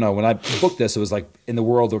people know, when I booked this, it was like in the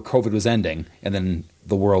world where COVID was ending, and then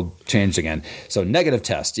the world changed again. So negative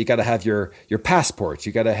test, you got to have your passport,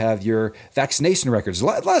 you got to have your vaccination records. A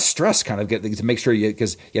lot of stress kind of to make sure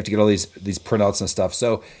because you have to get all these printouts and stuff.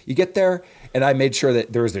 So you get there, and I made sure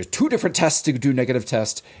that there's 2 different tests to do negative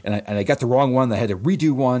test, and I got the wrong one. I had to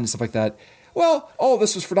redo one and stuff like that. Well, all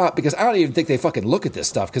this was for naught because I don't even think they fucking look at this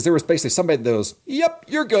stuff because there was basically somebody that goes, "Yep,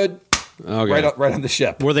 you're good." Okay. Right on the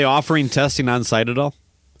ship. Were they offering testing on site at all?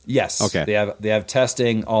 Yes. Okay. They have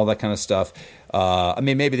testing, all that kind of stuff. I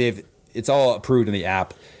mean, maybe it's all approved in the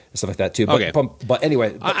app and stuff like that too. But, Okay. but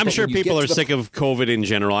anyway, I'm sure people are sick of COVID in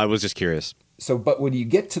general. I was just curious. So, but when you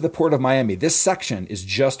get to the port of Miami, this section is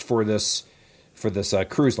just for this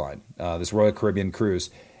cruise line, this Royal Caribbean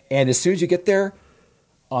cruise. And as soon as you get there,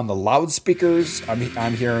 on the loudspeakers,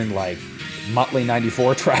 I'm hearing like Motley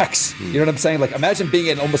 94 tracks. You know what I'm saying? Like, imagine being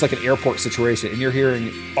in almost like an airport situation, and you're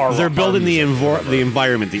hearing. They're building the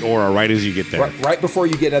environment, the aura, right as you get there. Right before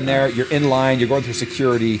you get in there, you're in line. You're going through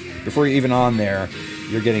security. Before you're even on there,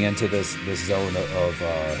 you're getting into this zone of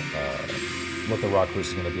what the rock cruise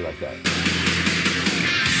is going to be like that.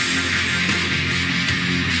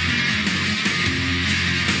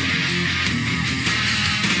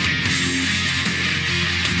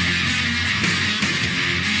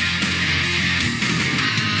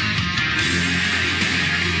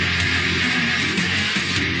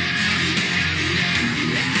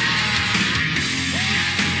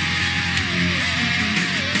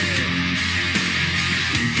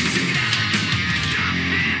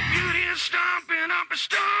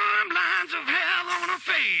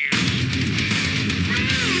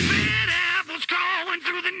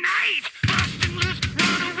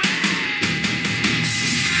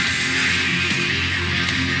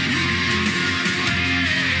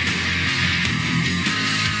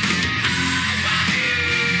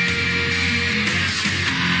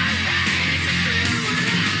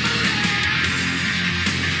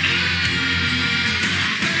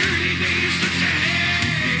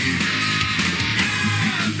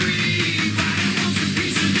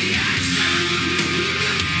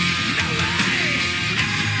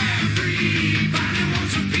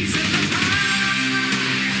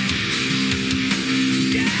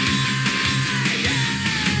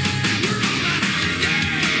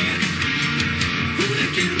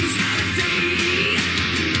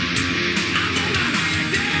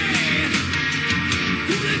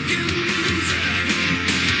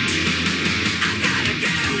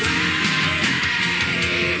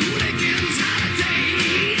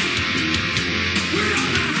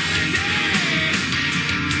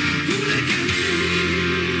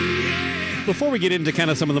 Before we get into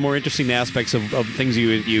kind of some of the more interesting aspects of things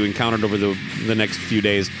you encountered over the next few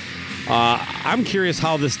days, I'm curious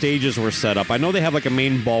how the stages were set up. I know they have like a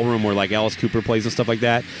main ballroom where like Alice Cooper plays and stuff like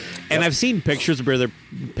that. And I've seen pictures where they're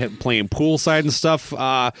playing poolside and stuff.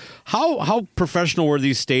 How professional were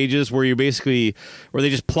these stages where they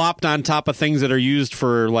just plopped on top of things that are used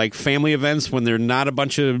for like family events when they're not a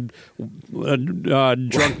bunch of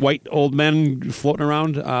drunk white old men floating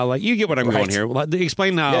around? Like, you get what I'm going here.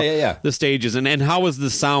 Explain how the stages and how was the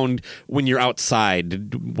sound when you're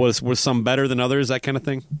outside? Was some better than others, that kind of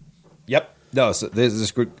thing? Yep. No, so this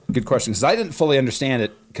is a good question because I didn't fully understand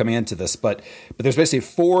it coming into this, but there's basically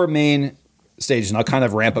 4 main stages, and I'll kind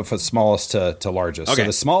of ramp up from smallest to largest. Okay. So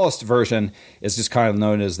the smallest version is just kind of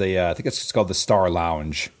known as I think it's called the Star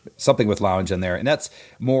Lounge, something with lounge in there, and that's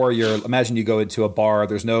more imagine you go into a bar.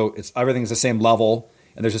 Everything's the same level,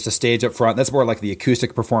 and there's just a stage up front. That's more like the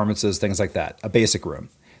acoustic performances, things like that. A basic room.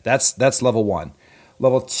 That's level 1.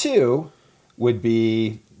 Level 2 would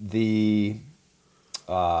be the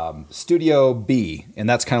Studio B, and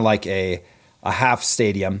that's kind of like a half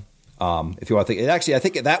stadium. If you want to think, I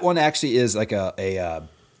think that one actually is like a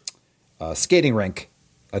skating rink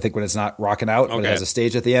I think when it's not rocking out, but it Okay. has a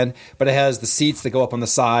stage at the end. But it has the seats that go up on the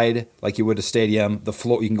side like you would a stadium. The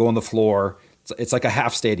floor, you can go on the floor. It's like a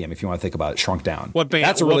half stadium if you want to think about it, shrunk down. What band?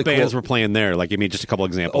 That's a really what bands cool. were playing there? Like, give me just a couple Oh,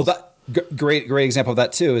 examples. great example of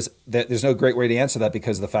that too is that there's no great way to answer that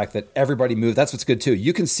because of the fact that everybody moved. That's what's good too.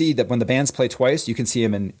 You can see that when the bands play twice, you can see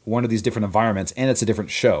them in one of these different environments, and it's a different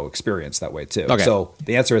show experience that way too. Okay. So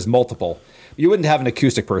the answer is multiple. You wouldn't have an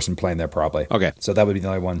acoustic person playing there probably. Okay. So that would be the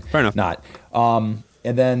only one. Fair enough. Not. And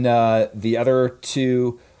then the other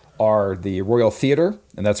two are the Royal Theater,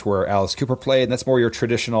 and that's where Alice Cooper played, and that's more your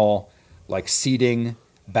traditional like seating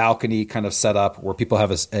balcony kind of setup where people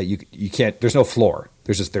have you can't. There's no floor.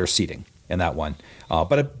 There's seating in that one.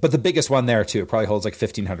 But the biggest one there too, it probably holds like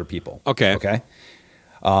 1,500 people. Okay. Okay.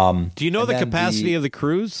 Do you know the capacity of the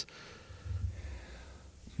cruise?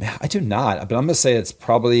 I do not, but I'm going to say it's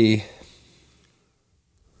probably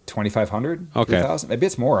 2,500, Okay. 3,000. Maybe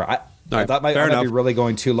it's more. right, That might fair be enough. really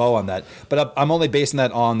going too low on that. But I'm only basing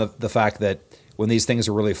that on the fact that when these things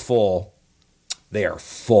are really full, they are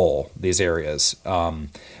full, these areas.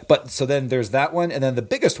 But so then there's that one. And then the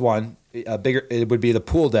biggest one, it would be the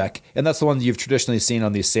pool deck. And that's the one that you've traditionally seen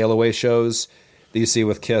on these sail away shows that you see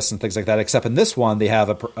with Kiss and things like that. Except in this one, they have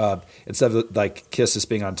instead of like Kiss just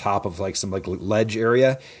being on top of like some like ledge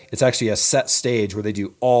area, it's actually a set stage where they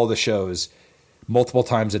do all the shows multiple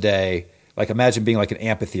times a day. Like imagine being like an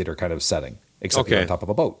amphitheater kind of setting, except you're Okay. on top of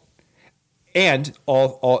a boat. And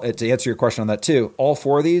all to answer your question on that too, all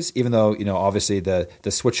four of these, even though obviously the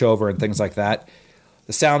switchover and things like that,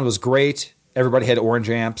 the sound was great. Everybody had orange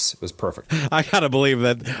amps. It was perfect. I gotta believe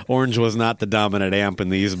that orange was not the dominant amp in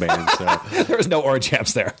these bands. So. There was no orange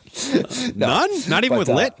amps there. No. None? Not even But, with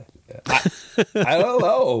lit? I don't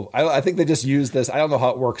know. I think they just used this. I don't know how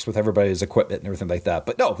it works with everybody's equipment and everything like that.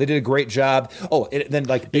 But no, they did a great job. Oh, then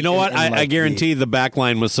like You know what? and I like guarantee the back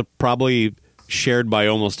line was probably shared by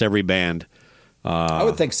almost every band. I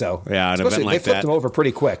would think so. Yeah, an especially event like they flipped that. them over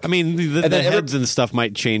pretty quick. I mean, the And then heads and stuff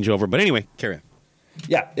might change over. But anyway, carry on.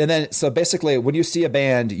 Yeah, and then so basically, when you see a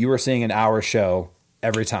band, you are seeing an hour show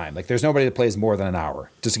every time. Like, there's nobody that plays more than an hour.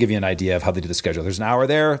 Just to give you an idea of how they do the schedule. There's an hour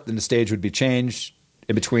there, then the stage would be changed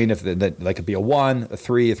in between. If like could be a 1, a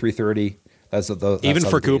 3, a 3:30. That's Even how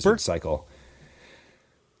for the days Cooper? would cycle.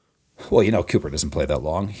 Well, Cooper doesn't play that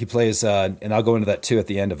long. He plays, and I'll go into that too at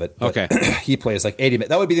the end of it. But Okay. he plays like 80 minutes.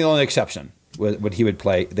 That would be the only exception. What he would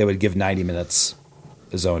play, they would give 90 minutes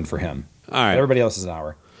a zone for him. All right. Everybody else is an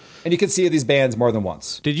hour. And you can see these bands more than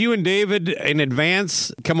once. Did you and David in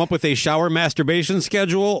advance come up with a shower masturbation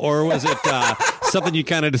schedule, or was it something you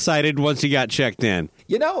kind of decided once you got checked in?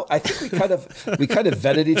 I think we kind of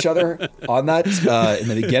vetted each other on that in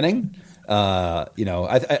the beginning.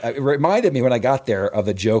 It reminded me when I got there of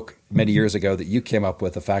a joke many years ago that you came up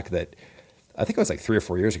with, the fact that I think it was like 3 or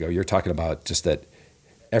 4 years ago. You were talking about just that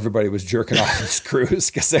everybody was jerking off this cruise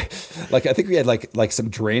because I think we had like some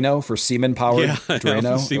Drano for semen powered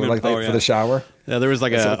Drano semen or power, for the shower. Yeah, there was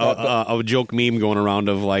like a joke meme going around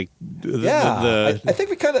of like I think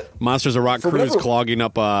we kind of Monsters of Rock for cruise whatever- clogging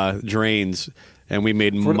up drains, and we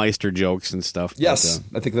made Meister jokes and stuff. Yes,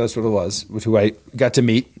 But, I think that's what it was, who I got to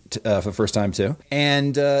meet for the first time too.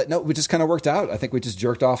 And no, we just kind of worked out. I think we just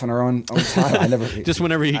jerked off on our own time. I never just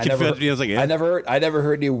whenever you could fit. I was like, yeah. I never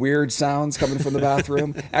heard any weird sounds coming from the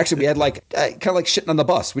bathroom. Actually, we had like kind of like shitting on the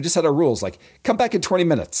bus. We just had our rules, like come back in 20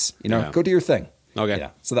 minutes. Go do your thing. Okay. Yeah.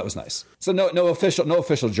 So that was nice. So no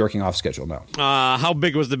official jerking off schedule. No. How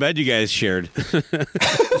big was the bed you guys shared?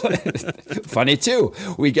 Funny too.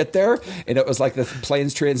 We get there and it was like the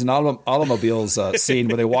planes, trains, and automobiles scene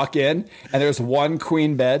where they walk in and there's one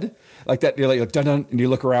queen bed like that. You're like dun dun, and you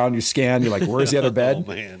look around, you scan, you're like, where's the other bed?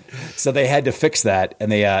 Oh man! So they had to fix that,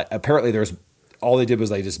 and they apparently all they did was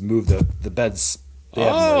they just moved the beds. They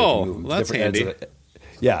had them move them to that's different ends of handy. it.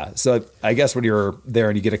 Yeah, so I guess when you're there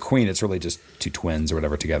and you get a queen, it's really just two twins or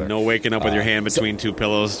whatever together. No waking up with your hand between two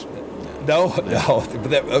pillows. No, but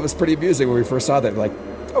that was pretty amusing when we first saw that. Like,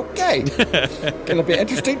 okay, gonna be an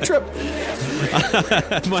interesting trip.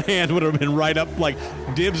 My hand would have been right up, like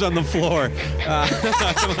dibs on the floor.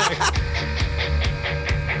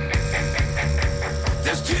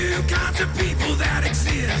 There's two kinds of people that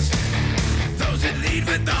exist. Those that lead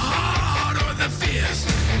with the heart or the fist.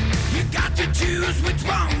 You got to choose which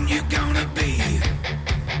one you're gonna be.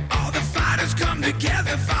 All the fighters come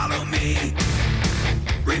together, follow me.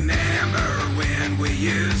 Remember when we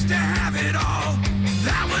used to have it all?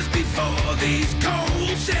 That was before these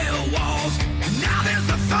cold shell walls. Now there's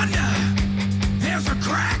the thunder, there's a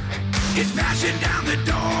crack. It's bashing down the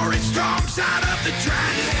door, it's strong side of the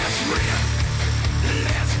track. Let's rip,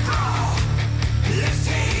 let's brawl. Let's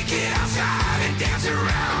take it outside and dance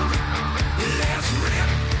around. Let's rip.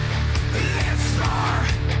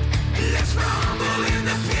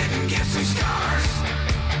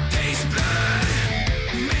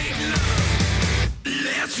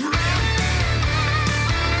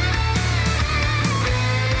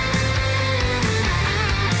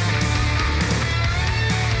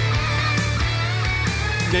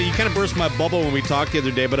 kind of burst my bubble when we talked the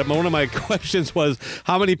other day, but one of my questions was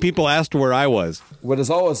how many people asked where I was. What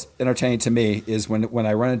is always entertaining to me is when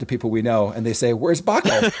I run into people we know and they say, "Where's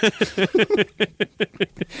Baco?"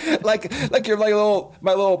 like you're like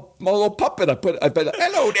my little puppet. I put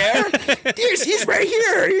hello there. He's right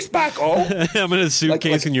here. He's Baco. I'm in a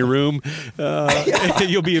suitcase in your room.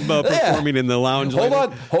 You'll be performing in the lounge.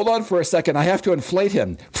 Hold on for a second. I have to inflate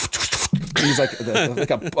him. He's like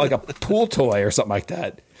a pool toy or something like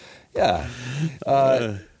that. Yeah.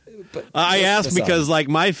 But I asked because, like,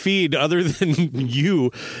 my feed, other than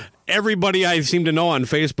you, everybody I seem to know on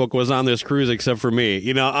Facebook was on this cruise except for me.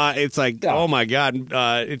 You know, it's like, oh my God, and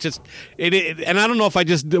I don't know if I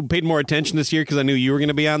just paid more attention this year because I knew you were going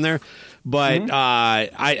to be on there, but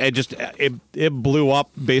it blew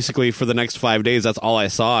up basically for the next 5 days. That's all I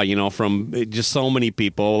saw, you know, from just so many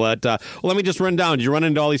people. That let me just run down. Did you run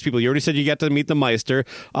into all these people? You already said you got to meet the Meister.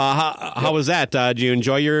 How was that? Did you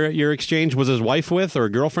enjoy your exchange? Was his wife with or a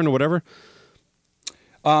girlfriend or whatever?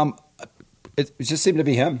 It just seemed to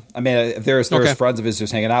be him. I mean, there was friends of his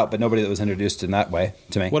just hanging out, but nobody that was introduced in that way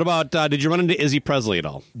to me. What about, did you run into Izzy Presley at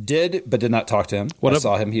all? Did, but did not talk to him. I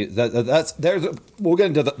saw him. We'll get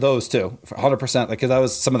into those too, 100%. Because that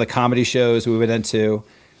was some of the comedy shows we went into.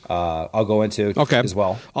 I'll go into as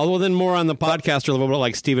well. Although then more on the podcast are a little bit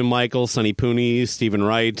like Stephen Michael, Sonny Pooney, Stephen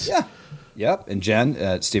Wright. Yeah. Yep. And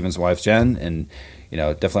Jen, Stephen's wife, Jen. And, you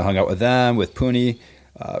know, definitely hung out with them, with Pooney.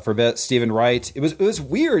 For a bit, Stephen Wright. It was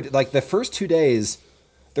weird. Like the first 2 days,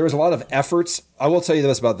 there was a lot of efforts. I will tell you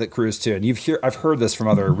this about the cruise too, and I've heard this from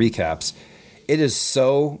other recaps. It is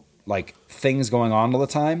so like things going on all the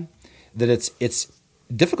time that it's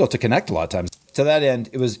difficult to connect a lot of times. To that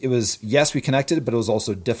end, it was yes, we connected, but it was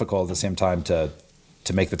also difficult at the same time to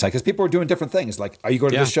make the time because people were doing different things. Like, are you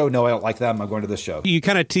going to this show? No, I don't like them. I'm going to this show. You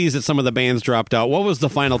kind of teased that some of the bands dropped out. What was the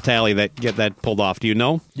final tally that pulled off? Do you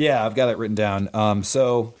know? Yeah, I've got it written down.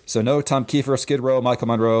 So no Tom Kiefer, Skid Row, Michael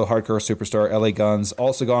Monroe, Hardcore Superstar, LA Guns.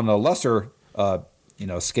 Also gone on a lesser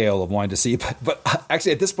scale of wanting to see. But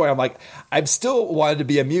actually, at this point, I'm like, I'm still wanted to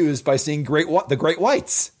be amused by seeing the Great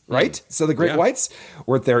Whites. Right? So the Great Whites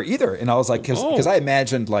weren't there either. And I was like, because I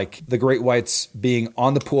imagined like the Great Whites being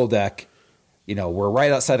on the pool deck. You know, we're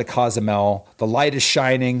right outside of Cozumel. The light is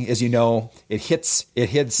shining, as you know. It hits,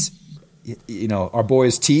 you know, our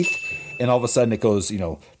boy's teeth. And all of a sudden it goes, you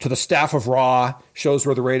know, to the staff of Ra, shows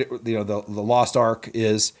where the Lost Ark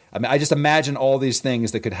is. I mean, I just imagine all these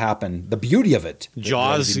things that could happen. The beauty of it.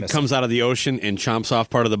 Jaws comes out of the ocean and chomps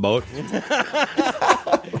off part of the boat.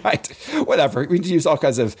 Right. Whatever. We use all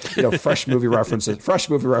kinds of, you know, fresh movie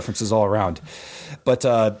references all around. But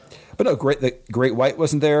no, the Great White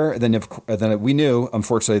wasn't there. And then we knew,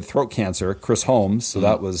 unfortunately, throat cancer, Chris Holmes. So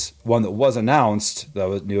that was one that was announced. That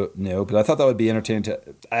was new. But I thought that would be entertaining.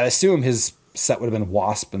 I assume his set would have been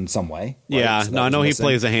Wasp in some way. Right? Yeah. So no, I know he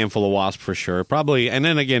plays a handful of Wasp for sure. Probably. And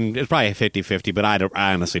then again, it's probably 50-50, but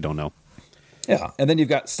I honestly don't know. Yeah. And then you've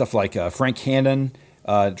got stuff like Frank Hannon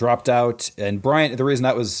dropped out. And Brian, the reason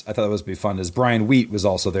I thought that would be fun is Brian Wheat was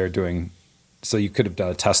also there doing, so you could have done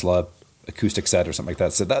a Tesla acoustic set or something like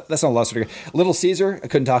that. So that's not a lesser degree. Little Caesar, I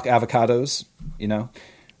couldn't talk avocados, you know.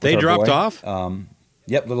 They dropped off?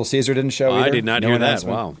 Yep, Little Caesar didn't show either. I did not hear that.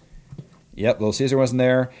 Wow. Yep, Little Caesar wasn't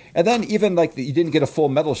there. And then even like you didn't get a full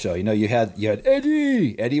metal show. You know, you had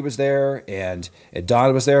Eddie. Eddie was there and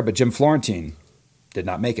Don was there, but Jim Florentine did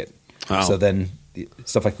not make it. Oh. So then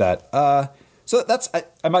stuff like that. So that's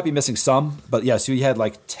I might be missing some, but yeah, so you had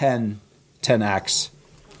like 10 acts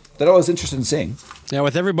that I was interested in seeing. Yeah,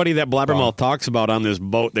 with everybody that Blabbermouth talks about on this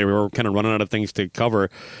boat, they were kind of running out of things to cover.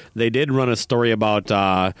 They did run a story about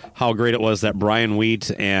how great it was that Brian Wheat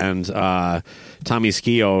and Tommy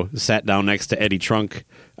Schio sat down next to Eddie Trunk.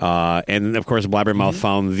 And, of course, Blabbermouth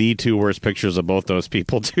found the two worst pictures of both those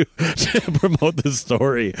people to promote the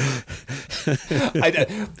story.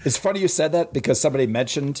 It's funny you said that because somebody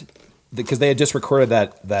mentioned, because they had just recorded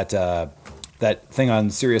that thing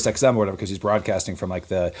on Sirius XM or whatever, because he's broadcasting from like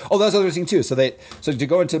that's other thing too. So to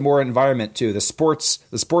go into more environment too, the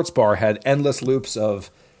sports bar had endless loops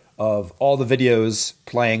of all the videos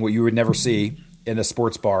playing what you would never see in a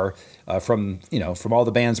sports bar from all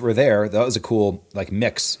the bands that were there. That was a cool like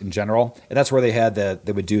mix in general, and that's where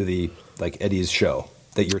they would do the like Eddie's show.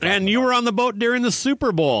 That you're and you were on the boat during the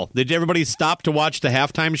Super Bowl. Did everybody stop to watch the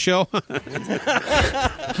halftime show?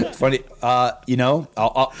 Funny,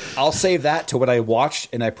 I'll save that to what I watched,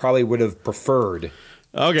 and I probably would have preferred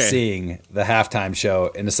seeing the halftime show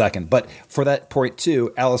in a second. But for that point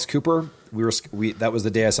too, Alice Cooper, that was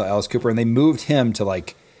the day I saw Alice Cooper, and they moved him to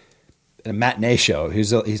like a matinee show.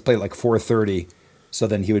 He's played like 4:30, so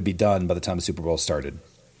then he would be done by the time the Super Bowl started.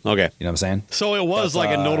 Okay. You know what I'm saying? So it was like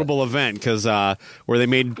a notable event because where they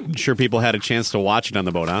made sure people had a chance to watch it on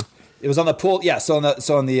the boat, huh? It was on the pool. Yeah. So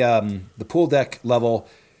on the pool deck level,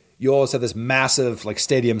 you always have this massive like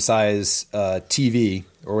stadium size TV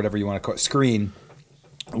or whatever you want to call it, screen,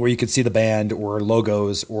 where you could see the band or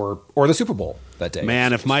logos or the Super Bowl that day.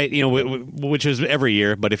 Man, if my, which is every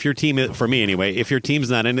year, but if your team, for me anyway, if your team's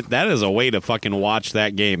not in it, that is a way to fucking watch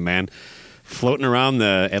that game, man. Floating around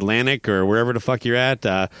the Atlantic or wherever the fuck you're at,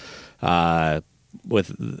 on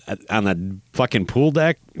the fucking pool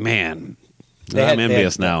deck, man. I'm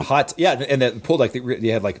envious now. And the pool deck,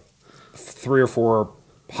 you had like 3 or 4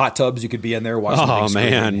 hot tubs you could be in there watching. Oh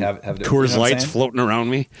man, have Coors Lights floating around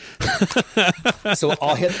me. So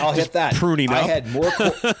I'll hit that. Pruning up.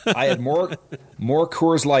 I had more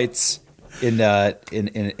Coors Lights in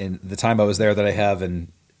the time I was there that I have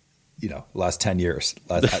in last 10 years.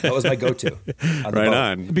 That was my go-to. Right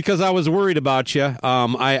on. Because I was worried about you.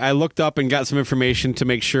 I looked up and got some information to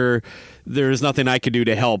make sure there's nothing I could do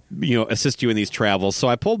to help, assist you in these travels. So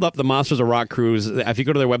I pulled up the Monsters of Rock Cruise. If you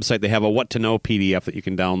go to their website, they have a What to Know PDF that you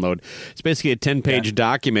can download. It's basically a 10-page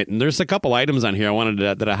document, and there's a couple items on here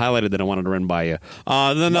that I highlighted that I wanted to run by you.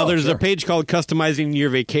 There's a page called Customizing Your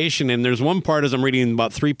Vacation, and there's one part as I'm reading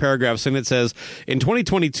about 3 paragraphs, and it says, in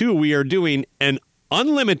 2022, we are doing an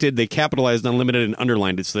unlimited, they capitalized unlimited and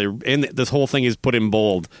underlined it. So and this whole thing is put in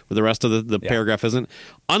bold, where the rest of the paragraph isn't.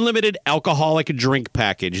 Unlimited alcoholic drink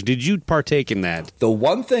package. Did you partake in that? The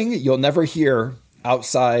one thing you'll never hear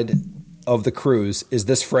outside of the cruise is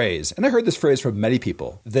this phrase. And I heard this phrase from many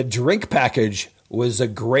people. The drink package was a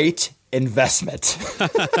great investment.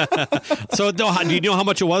 So do you know how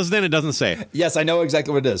much it was then? It doesn't say. Yes, I know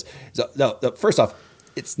exactly what it is. So, no, first off,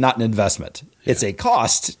 it's not an investment. It's a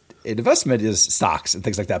cost. An investment is stocks and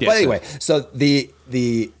things like that. Yes, but anyway, so the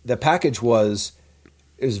package was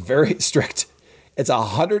very strict. It's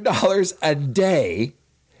 $100 a day.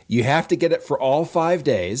 You have to get it for all 5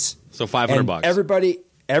 days. So $500.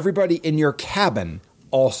 Everybody in your cabin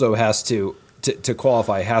also has to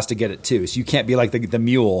qualify, has to get it too. So you can't be like the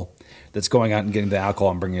mule that's going out and getting the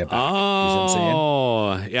alcohol and bringing it back. Oh, you know what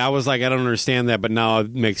I'm saying? Yeah. I was like, I don't understand that, but now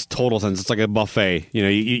it makes total sense. It's like a buffet.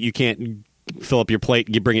 You can't fill up your plate,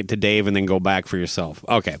 you bring it to Dave, and then go back for yourself.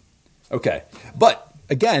 Okay. But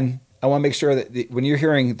again, I want to make sure that when you're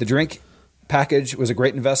hearing the drink package was a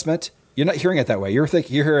great investment, you're not hearing it that way. You're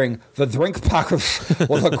hearing the drink package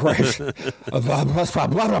was a great blah,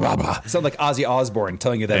 blah, blah, blah. Sound like Ozzy Osbourne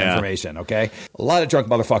telling you that information. Okay, a lot of drunk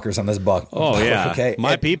motherfuckers on this book. Oh yeah, okay,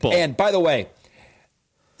 people. And by the way,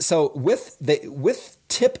 so with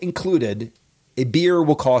tip included, a beer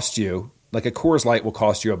will cost you, like a Coors Light will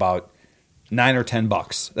cost you about $9 or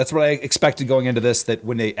 $10. That's what I expected going into this, that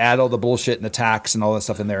when they add all the bullshit and the tax and all that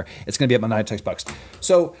stuff in there, it's going to be about $9 or $10.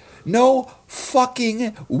 So no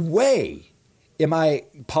fucking way am I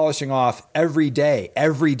polishing off every day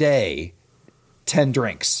 10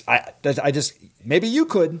 drinks. I just, maybe you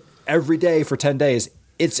could every day for 10 days.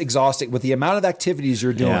 It's exhausting with the amount of activities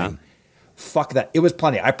you're doing. Yeah. Fuck that. It was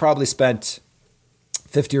plenty. I probably spent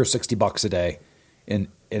 $50 or $60 a day in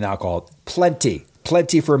alcohol. Plenty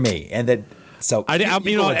for me. And then, so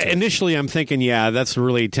initially I'm thinking, that's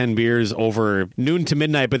really 10 beers over noon to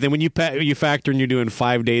midnight. But then when you factor and you're doing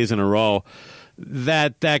 5 days in a row,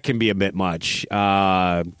 that can be a bit much.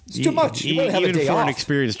 It's too much. You have even a day for off. An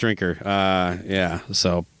experienced drinker.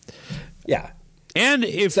 So yeah. And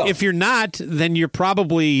if you're not, then you're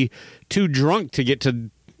probably too drunk to get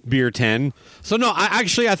to beer 10. So no, I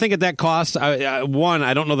think at that cost, I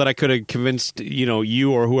don't know that I could have convinced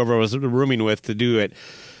you or whoever I was rooming with to do it.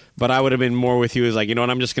 But I would have been more with you as like, you know what,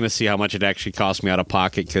 I'm just going to see how much it actually cost me out of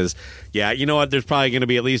pocket because, you know what, there's probably going to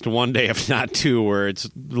be at least one day, if not 2, where it's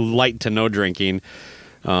light to no drinking.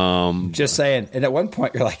 Just saying. And at one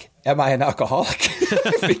point, you're like, am I an alcoholic?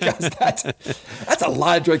 Because that's a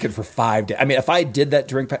lot of drinking for 5 days. I mean, if I did that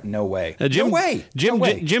drink, no way. No way.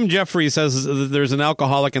 Jim Jeffrey says there's an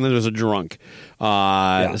alcoholic and then there's a drunk.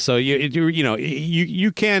 So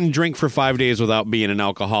you can drink for 5 days without being an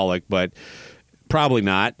alcoholic, but probably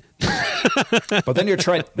not. But then you're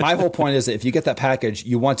trying. My whole point is that if you get that package,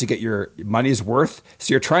 you want to get your money's worth.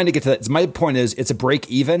 So you're trying to get to that. My point is it's a break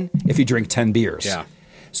even if you drink 10 beers. Yeah.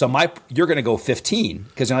 So you're going to go 15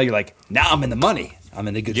 because now you're like, now I'm in the money. I'm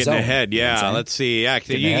in the good Getting zone. ahead, yeah. Let's see. Yeah,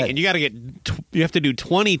 and you got to you have to do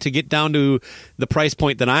 20 to get down to the price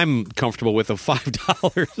point that I'm comfortable with of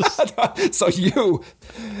 $5. So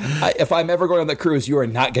if I'm ever going on the cruise, you are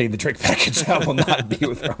not getting the drink package. I will not be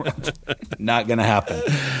with her. Not going to happen.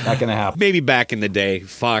 Not going to happen. Maybe back in the day.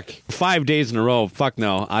 Fuck. 5 days in a row. Fuck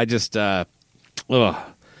no. I just, ugh.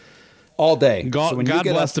 all day. God, So when you God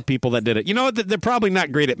get bless up- the people that did it. You know what? They're probably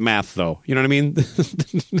not great at math, though. You know what I mean?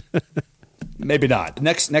 Maybe not.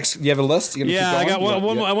 Next, you have a list? You gonna Yeah, keep I got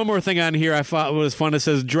going? one more thing on here I thought was fun. It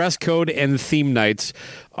says dress code and theme nights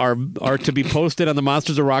are to be posted on the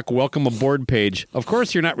Monsters of Rock Welcome Aboard page. Of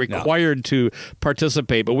course, you're not required to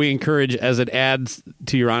participate, but we encourage as it adds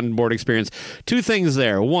to your onboard experience. Two things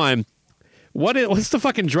there. One, what's the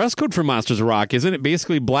fucking dress code for Monsters of Rock? Isn't it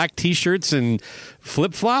basically black T-shirts and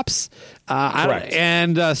flip-flops? Correct.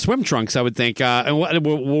 And swim trunks, I would think. And what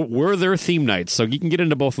were their theme nights? So you can get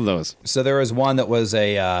into both of those. So there was one that was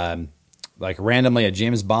randomly a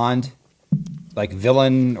James Bond,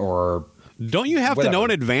 villain or. Don't you have to know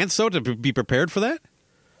in advance, though, to be prepared for that?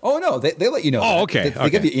 Oh no, they let you know. Oh, that. okay. They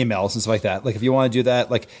give you emails and stuff like that. Like if you want to do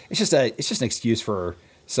that, it's just an excuse for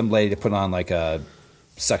some lady to put on a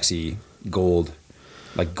sexy gold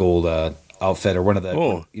outfit or one of the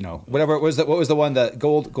whatever it was. What was the one, that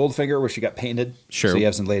Goldfinger where she got painted? Sure. So you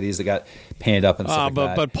have some ladies that got painted up and stuff like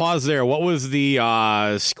that. But pause there. What was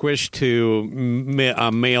the squish to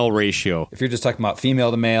male ratio? If you're just talking about female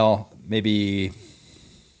to male, maybe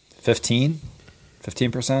 15%,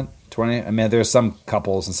 20. I mean, there's some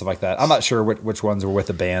couples and stuff like that. I'm not sure which ones were with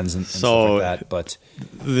the bands and stuff like that, but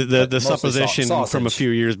the supposition from a few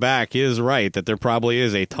years back is right that there probably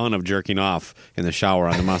is a ton of jerking off in the shower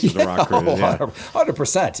on the Monsters of Rock cruise.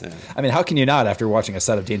 100%. Yeah. I mean, how can you not after watching a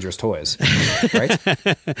set of Dangerous Toys, right?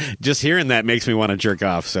 Just hearing that makes me want to jerk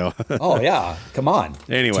off. So. Oh yeah, come on.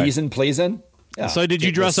 Anyway, teasing, pleasing. Yeah. So did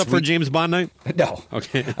you dress up for James Bond night? No.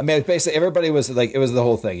 Okay. I mean, basically everybody was it was the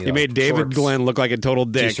whole thing. You made David shorts, Glenn look like a total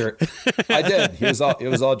dick. T-shirt. I did. He was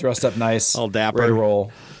all dressed up nice, all dapper, ready to roll.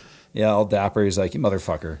 Yeah, all dapper. He's like, you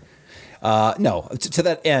motherfucker. No, to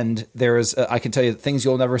that end, there is. I can tell you things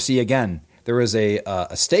you'll never see again. There was a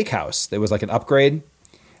steakhouse. There was like an upgrade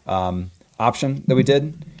option that we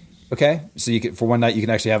did. Okay, so you could, for one night you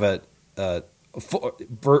can actually have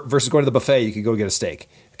versus going to the buffet, you could go get a steak.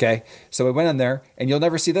 Okay, so we went in there, and you'll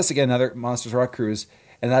never see this again, another Monsters Rock cruise,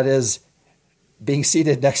 and that is being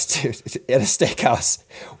seated next to at a steakhouse,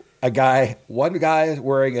 one guy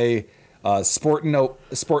wearing a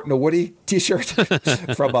Sportin' a Woody T-shirt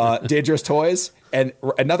from Dangerous Toys, and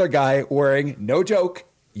another guy wearing, no joke,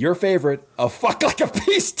 your favorite, a Fuck Like a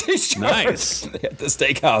Beast T-shirt. Nice. At the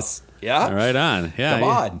steakhouse. Yeah. Right on. Yeah. Come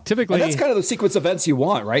on. Typically, and that's kind of the sequence of events you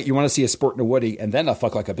want, right? You want to see a Sportin' a Woody and then a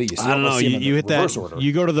Fuck Like a Beast. I don't know. You hit that. Order.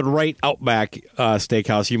 You go to the right Outback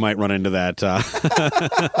steakhouse, you might run into that.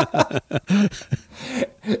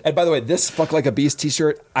 And by the way, this Fuck Like a Beast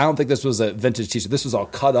T-shirt, I don't think this was a vintage T-shirt. This was all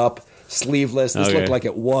cut up, sleeveless. This looked like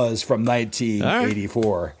it was from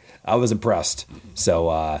 1984. Right. I was impressed.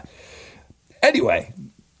 So anyway.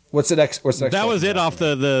 What's the next? That was it off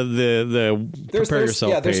the prepare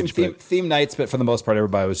yourself page. There's some theme nights, but for the most part,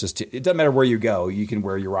 everybody was just. It doesn't matter where you go. You can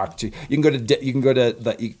wear your rock. You can go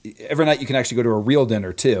to every night. You can actually go to a real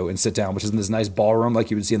dinner too and sit down, which is in this nice ballroom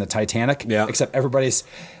like you would see in the Titanic. Yeah. Except everybody's.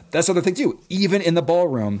 That's the other thing too. Even in the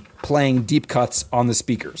ballroom, playing deep cuts on the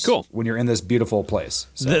speakers. Cool. When you're in this beautiful place.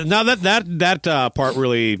 So. Now that part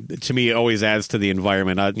really, to me, always adds to the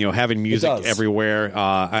environment. Having music everywhere.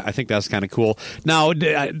 I think that's kind of cool. Now,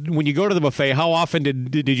 when you go to the buffet, how often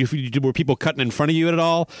were people cutting in front of you at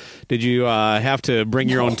all? Did you have to bring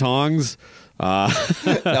your own tongs?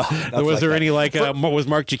 Was there any was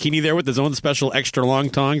Mark Giacchini there with his own special extra long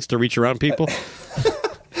tongs to reach around people?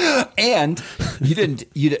 And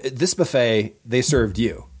this buffet, they served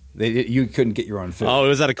you. You couldn't get your own food. Oh,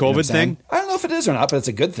 was that a COVID thing? I don't know if it is or not, but it's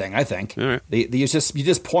a good thing, I think. All right. You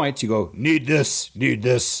just point, you go, need this,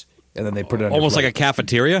 and then they put it on almost like a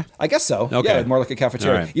cafeteria? I guess so. Okay. Yeah, more like a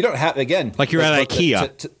cafeteria. Right. You don't have, again. Like you're at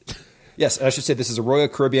IKEA. Yes, I should say this is a Royal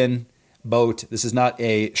Caribbean boat. This is not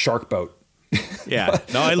a shark boat. Yeah.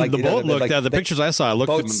 No, the boat looked, the pictures I saw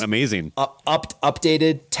looked amazing.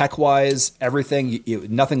 Updated, tech-wise, everything.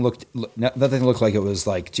 Nothing looked like it was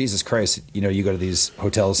like, Jesus Christ, you go to these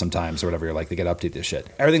hotels sometimes or whatever, you're like, they got to update this shit.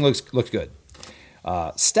 Everything looked good.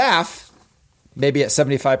 Staff, maybe at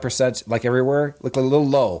 75%, like everywhere, looked a little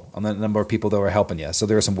low on the number of people that were helping you. So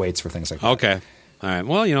there are some waits for things like that. Okay. All right.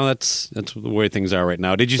 Well, that's the way things are right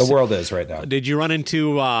now. The world is right now. Did you run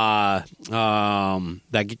into that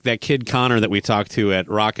kid Connor that we talked to at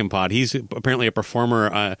Rockin' Pod? He's apparently a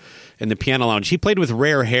performer in the Piano Lounge. He played with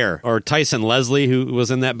Rare Hair, or Tyson Leslie, who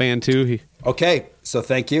was in that band too. Okay, so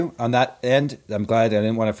thank you on that end. I'm glad I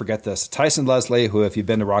didn't want to forget this. Tyson Leslie, who, if you've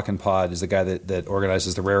been to Rockin' Pod, is the guy that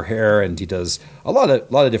organizes the Rare Hair, and he does a lot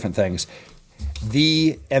of different things.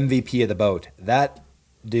 The MVP of the boat. That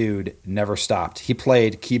dude never stopped. He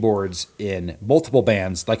played keyboards in multiple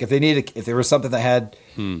bands. Like if there was something that had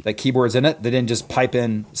like keyboards in it, they didn't just pipe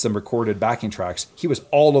in some recorded backing tracks. He was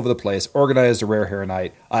all over the place, organized a Rare Hair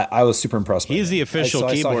Night. I was super impressed by him. He's the official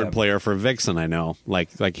keyboard player for Vixen, I know.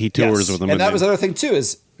 Like he tours with them. And that was the other thing too,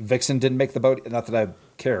 is Vixen didn't make the boat. Not that I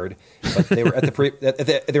cared, but they were at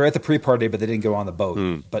the pre-party, but they didn't go on the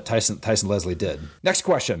boat. But Tyson Leslie did. Next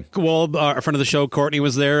question. Well, our friend of the show, Courtney,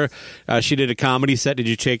 was there. She did a comedy set. Did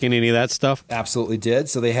you check in any of that stuff? Absolutely did.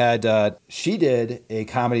 So they had. She did a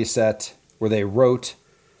comedy set where they wrote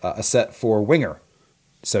a set for Winger.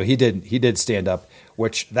 So he did stand up,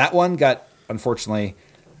 which that one unfortunately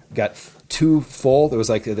got too full. There was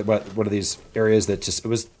like one of these areas that just it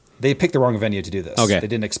was. They picked the wrong venue to do this. Okay. They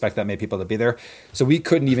didn't expect that many people to be there. So we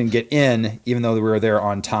couldn't even get in, even though we were there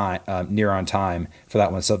on time, near on time for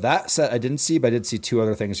that one. So that set I didn't see, but I did see two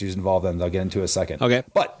other things she's involved in that I'll get into in a second. Okay.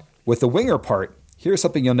 But with the Winger part, here's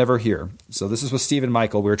something you'll never hear. So this is with Steve and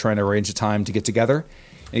Michael. We were trying to arrange a time to get together.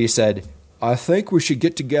 And he said, I think we should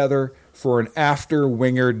get together for an after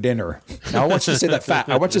Winger dinner. Now I want you to say that fast.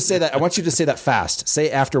 I want you to say that fast.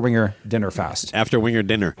 Say after Winger dinner fast. After Winger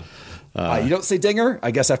dinner. You don't say dinger?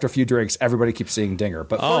 I guess after a few drinks, everybody keeps saying dinger.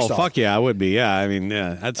 But first off, fuck yeah, I would be. Yeah, I mean,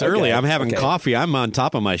 yeah, that's early. I'm having coffee. I'm on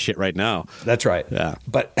top of my shit right now. That's right. Yeah.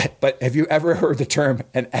 But have you ever heard the term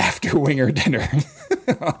an after Winger dinner?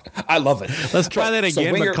 I love it. Let's try that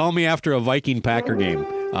again, but call me after a Viking Packer game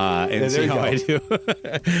and see how I do.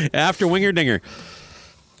 After Winger dinger.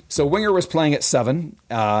 So Winger was playing at 7,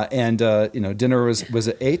 and dinner was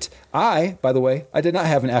at 8. By the way, I did not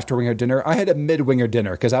have an after Winger dinner. I had a mid Winger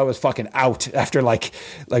dinner because I was fucking out after like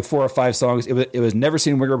 4 or 5 songs. It was never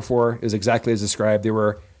seen Winger before. It was exactly as described. They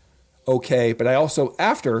were okay, but I also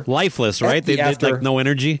lifeless, right? They did like no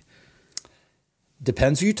energy.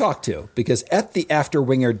 Depends who you talk to, because at the after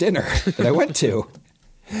Winger dinner that I went to,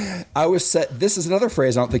 I was set. This is another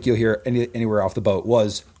phrase I don't think you'll hear anywhere off the boat.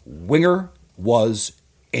 Was Winger was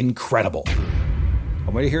incredible.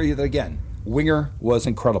 I'm going to hear you that again. Winger was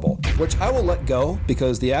incredible, which I will let go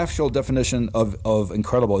because the actual definition of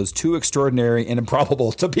incredible is too extraordinary and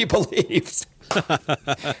improbable to be believed.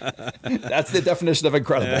 That's the definition of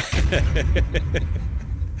incredible.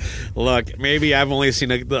 Look, maybe I've only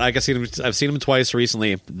seen I've seen them twice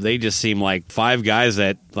recently. They just seem like 5 guys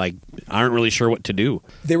that like aren't really sure what to do.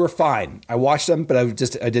 They were fine. I watched them, but I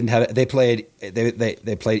didn't have it. They played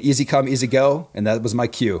Easy Come, Easy Go, and that was my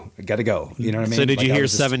cue. I got to go. You know what I mean? So did you hear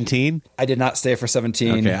 17? I did not stay for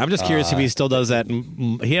 17. Okay, I'm just curious if he still does that.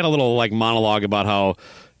 He had a little like monologue about how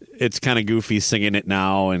it's kind of goofy singing it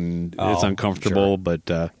now and it's uncomfortable. Sure.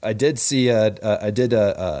 But I did see I did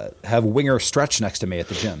have Winger Stretch next to me at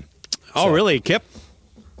the gym. Oh, really, Kip?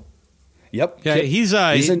 Yep. Yeah, Kip, he's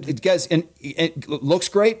looks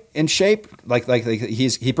great in shape.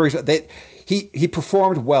 He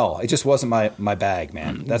performed well. It just wasn't my bag,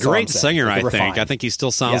 man. That's great singer. I think. I think he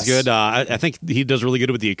still sounds good. I think he does really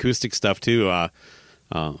good with the acoustic stuff too.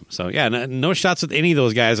 So yeah, no shots with any of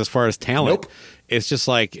those guys as far as talent. Nope. It's just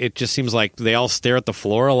like it just seems like they all stare at the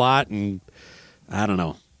floor a lot, and I don't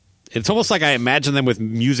know. It's almost like I imagine them with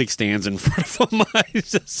music stands in front of them.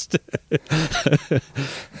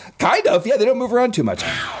 Kind of, yeah. They don't move around too much.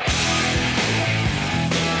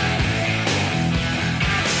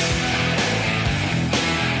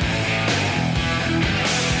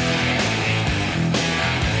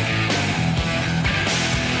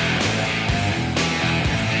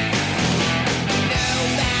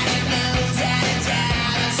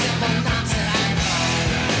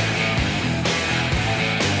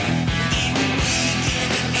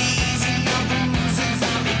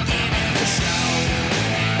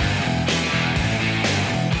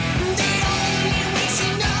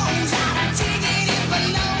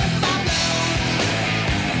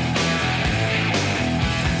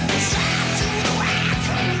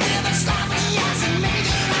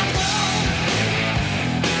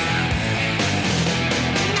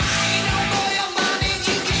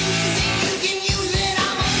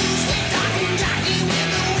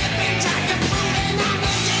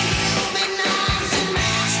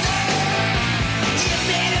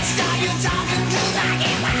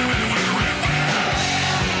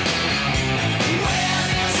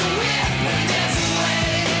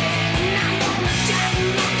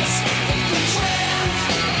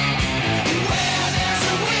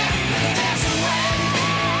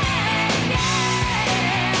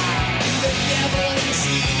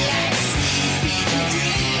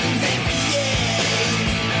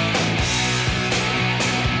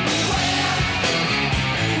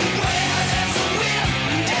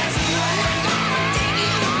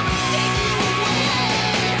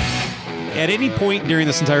 at any point during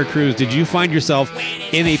this entire cruise, did you find yourself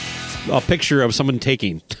in a picture of someone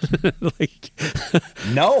taking?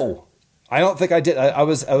 No, I don't think I did. It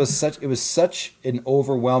was such an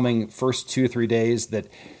overwhelming first 2 or 3 days that,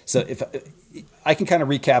 so if I can kind of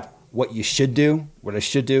recap what I should do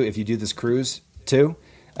if you do this cruise too.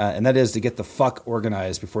 And that is to get the fuck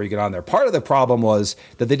organized before you get on there. Part of the problem was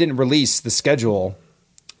that they didn't release the schedule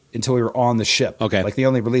until we were on the ship. Okay. Like they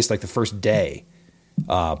only released like the first day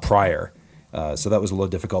prior. So that was a little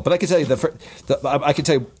difficult. But I can tell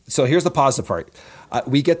you so here's the positive part.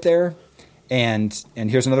 We get there and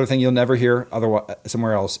here's another thing you'll never hear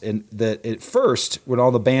somewhere else. And that at first, when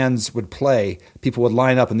all the bands would play, people would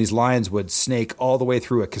line up and these lines would snake all the way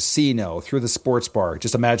through a casino, through the sports bar.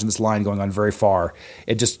 Just imagine this line going on very far.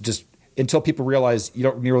 It just until people realize you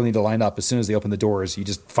don't really need to line up. As soon as they open the doors, you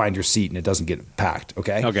just find your seat and it doesn't get packed.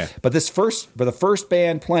 Okay. Okay. But the first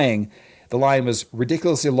band playing, the line was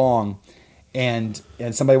ridiculously long, and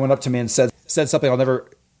somebody went up to me and said something I'll never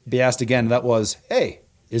be asked again. That was, "Hey,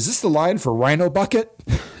 is this the line for Rhino Bucket?"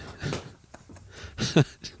 When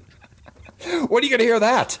are you going to hear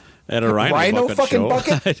that? At a Rhino Bucket fucking show?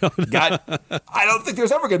 Bucket? I don't think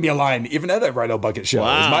there's ever going to be a line, even at a Rhino Bucket show.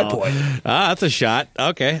 Wow. Is my point. That's a shot.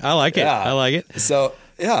 Okay, I like it. Yeah. I like it. So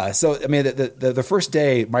I mean, the first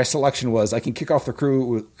day, my selection was I can kick off the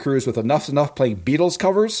cruise with enough playing Beatles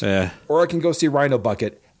covers, or I can go see Rhino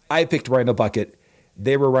Bucket. I picked Rhino Bucket.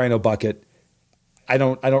 They were Rhino Bucket. I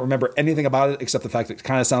don't remember anything about it except the fact that it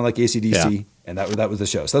kind of sounded like AC/DC, and that was the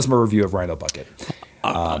show. So that's my review of Rhino Bucket.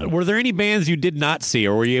 Were there any bands you did not see,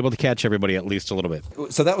 or were you able to catch everybody at least a little bit?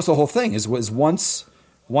 So that was the whole thing. Was once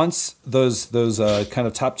those kind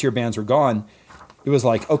of top tier bands were gone, it was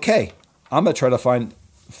like, okay, I'm gonna try to find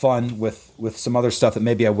fun with some other stuff that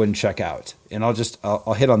maybe I wouldn't check out, and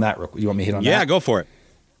I'll hit on that real quick. You want me to hit on that? Yeah, go for it.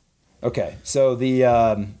 Okay, so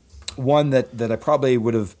the one that I probably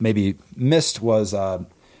would have maybe missed was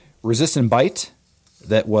Resist and Bite.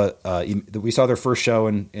 That we saw their first show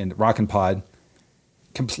in Rockin' Pod.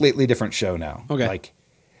 Completely different show now. Okay. Like,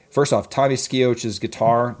 first off, Tommy Skioch's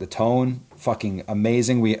guitar, the tone, fucking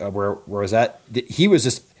amazing. Where was that? He was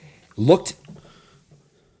just looked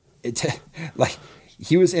like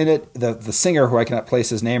he was in it. The singer, who I cannot place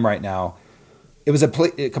his name right now, it was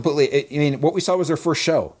completely. I mean, what we saw was their first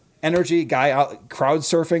show. Energy guy out crowd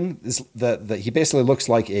surfing. He basically looks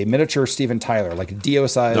like a miniature Steven Tyler, like a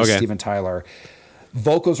Dio-sized Steven Tyler.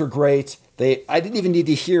 Vocals are great. I didn't even need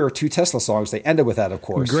to hear 2 Tesla songs. They ended with that, of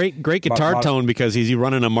course. Great guitar tone because he's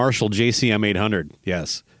running a Marshall JCM 800.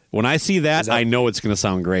 Yes. When I see that, I know it's going to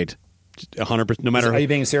sound great. 100%. No matter. Are you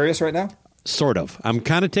being serious right now? Sort of. I'm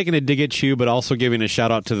kind of taking a dig at you, but also giving a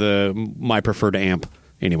shout out to my preferred amp.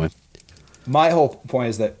 Anyway. My whole point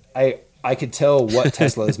is that I could tell what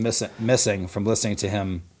Tesla is missing from listening to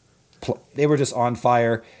him. They were just on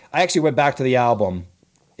fire. I actually went back to the album.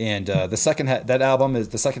 And the second half of the album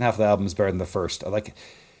is better than the first.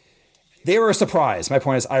 They were a surprise. My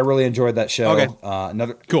point is, I really enjoyed that show. Okay.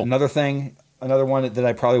 Another one that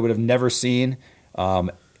I probably would have never seen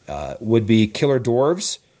would be Killer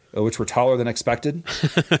Dwarves, which were taller than expected.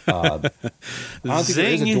 I don't think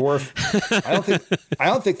there is a dwarf. I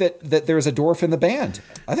don't think that there is a dwarf in the band.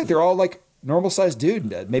 I think they're all like normal sized dude.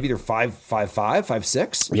 Maybe they're 5'5",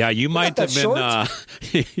 5'6". Yeah, you might have been.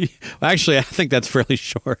 Actually, I think that's fairly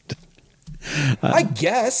short. I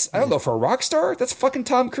guess. I don't know, for a rock star, that's fucking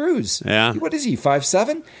Tom Cruise. Yeah. What is he?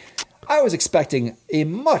 5'7"? I was expecting a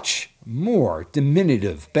much more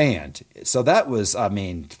diminutive band. So that was, I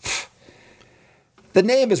mean, the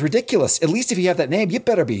name is ridiculous. At least if you have that name, you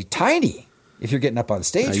better be tiny if you're getting up on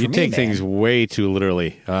stage. You take things way too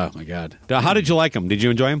literally. Oh my God. How did you like him? Did you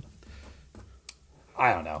enjoy him?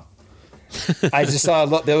 I don't know. I just saw.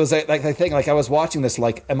 There was like a thing. Like I was watching this.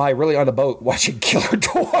 Like, am I really on a boat watching Killer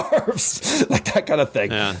Dwarves? Like that kind of thing.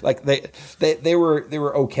 Yeah. Like they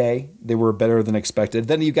were okay. They were better than expected.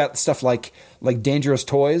 Then you got stuff like Dangerous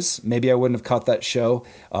Toys. Maybe I wouldn't have caught that show.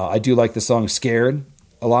 I do like the song Scared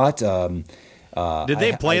a lot. Did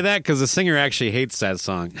they play that? Because the singer actually hates that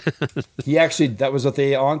song. That was what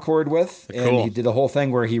they encored with. Cool. And he did a whole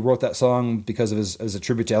thing where he wrote that song because of as a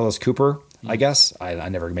tribute to Alice Cooper, I guess. I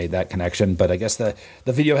never made that connection, but I guess the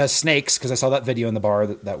video has snakes because I saw that video in the bar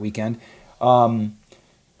that weekend. But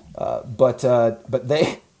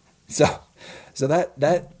they, so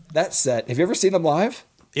that set, have you ever seen them live?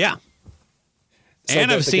 Yeah. So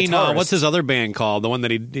and I've seen, guitarist, what's his other band called? The one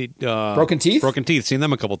that he Broken Teeth? Broken Teeth. Seen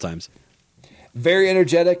them a couple times. Very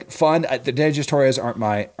energetic, fun. The Dangerous Toys aren't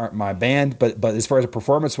my band, but as far as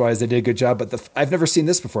performance wise, they did a good job. But I've never seen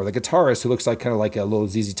this before. The guitarist, who looks like kind of like a little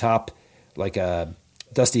ZZ Top, like a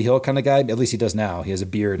Dusty Hill kind of guy. At least he does now. He has a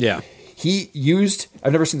beard. Yeah.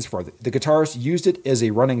 I've never seen this before. The guitarist used it as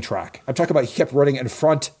a running track. I'm talking about he kept running in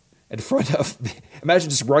front of, imagine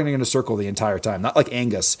just running in a circle the entire time. Not like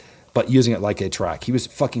Angus, but using it like a track. He was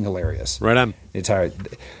fucking hilarious. Right on.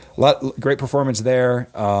 Great performance there.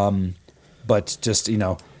 But just,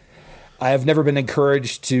 I have never been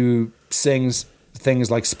encouraged to sing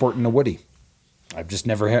things like Sportin' a Woody. I've just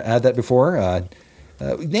never had that before.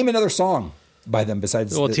 Name another song by them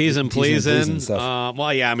besides Teasin' Pleasin' stuff.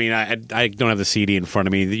 Well, yeah, I mean, I don't have the CD in front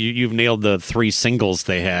of me. You've nailed the 3 singles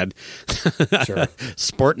they had. Sure.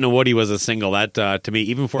 Sportin' a Woody was a single. That, to me,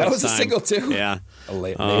 even for that its was time, a single, too. Yeah.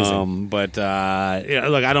 Amazing. But,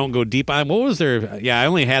 look, I don't go deep on what was their... Yeah, I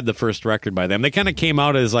only had the first record by them. They kind of came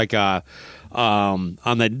out as like on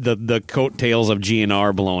the coattails of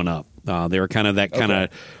GNR blowing up. They were kind of that kind of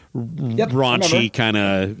raunchy kind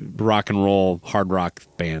of rock and roll hard rock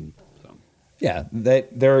band. Yeah, they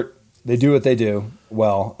do what they do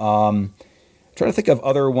well. Trying to think of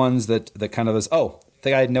other ones that kind of is. Oh, I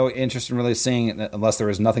think I had no interest in really seeing unless there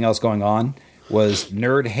was nothing else going on. Was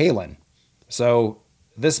Nerd Halen. So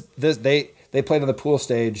this they played on the Pool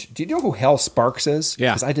stage. Do you know who Hal Sparks is?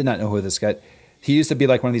 Yeah, because I did not know who this guy. He used to be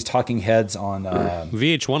like one of these talking heads on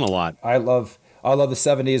VH1 a lot. I love the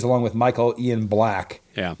 70s along with Michael Ian Black.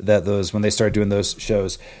 Yeah, when they started doing those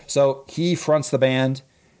shows. So he fronts the band.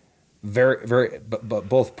 Very, very, but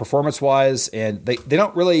both performance-wise, and they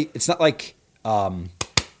don't really. It's not like, God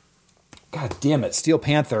damn it, Steel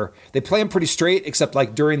Panther. They play them pretty straight, except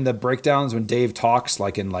like during the breakdowns when Dave talks,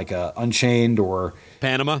 like in like Unchained or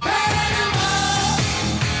Panama.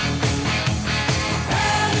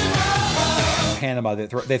 Panama.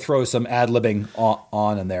 They throw some ad-libbing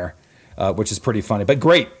on in there, which is pretty funny, but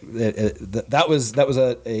great. That was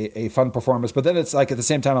a fun performance. But then it's like at the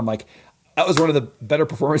same time, I'm like, that was one of the better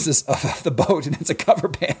performances of The Boat, and it's a cover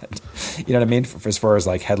band. You know what I mean? As far as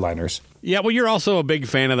like headliners. Yeah, well, you're also a big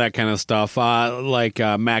fan of that kind of stuff, like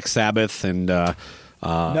Mac Sabbath and no,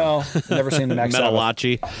 I've never seen the Mac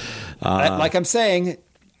Metalachi. Like I'm saying,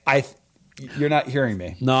 you're not hearing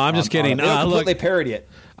me. No, I'm just kidding. They don't completely parody it.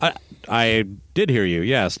 I did hear you.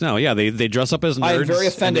 Yes. No. Yeah. They dress up as nerds. I'm very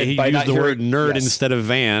offended and by use not the word hearing, nerd yes. instead of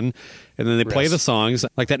van, and then they play the songs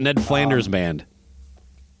like that Ned Flanders band.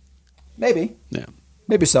 Maybe. Yeah.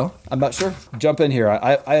 Maybe so. I'm not sure. Jump in here.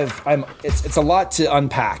 It's a lot to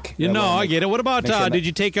unpack. I get it. What about? Did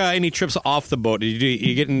you take any trips off the boat? Did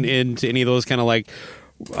you get into any of those kind of like?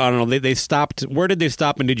 I don't know. They stopped. Where did they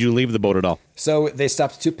stop? And did you leave the boat at all? So they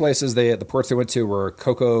stopped at 2 places. The ports they went to were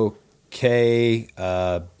Coco Cay.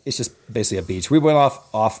 It's just basically a beach. We went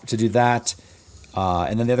off to do that,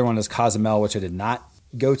 and then the other one is Cozumel, which I did not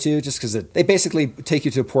go to, just because they basically take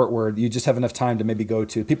you to a port where you just have enough time to maybe go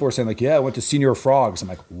to. People were saying like, yeah, I went to Senor Frogs. I'm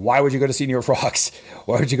like, why would you go to Senor Frogs?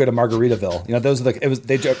 Why would you go to Margaritaville? Those are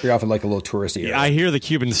they drop you off in like a little touristy area. Yeah, I hear the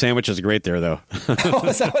Cuban sandwich is great there, though. Oh,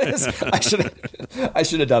 is that what it is? I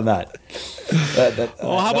should have done that.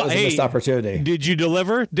 How about was a missed opportunity? Did you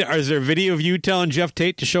deliver? Is there a video of you telling Jeff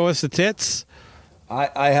Tate to show us the tits?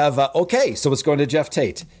 I have. Okay, so it's going to Jeff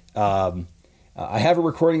Tate. I have a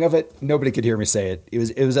recording of it. Nobody could hear me say it.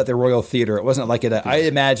 It was at the Royal Theatre. It wasn't like I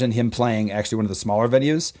imagine him playing actually one of the smaller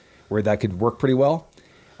venues where that could work pretty well.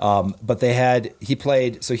 But he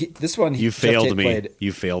played. So this one, you failed me.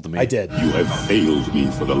 You failed me. I did. You have failed me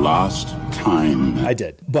for the last time. I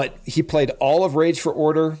did. But he played all of Rage for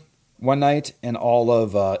Order one night and all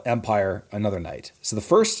of Empire another night. So the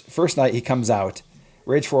first night he comes out,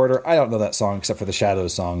 Rage for Order. I don't know that song except for the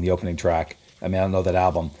Shadows song, the opening track. I mean, I don't know that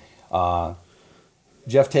album.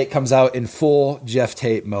 Jeff Tate comes out in full Jeff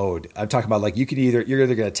Tate mode. I'm talking about like you're either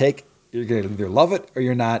going to either love it or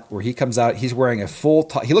you're not. Where he comes out, he's wearing a full.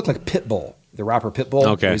 He looked like Pitbull, the rapper Pitbull.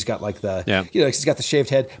 Okay, he's got like he's got the shaved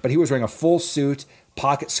head, but he was wearing a full suit,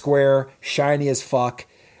 pocket square, shiny as fuck,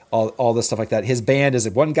 all this stuff like that. His band is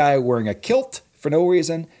one guy wearing a kilt for no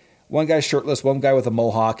reason, one guy shirtless, one guy with a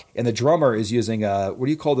mohawk, and the drummer is using what do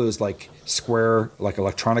you call those like square like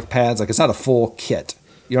electronic pads? Like it's not a full kit.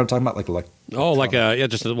 You know what I'm talking about?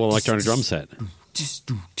 Just an electronic drum set.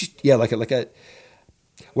 Yeah, like a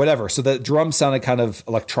whatever. So the drum sounded kind of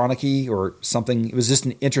electronic-y or something. It was just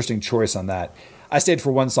an interesting choice on that. I stayed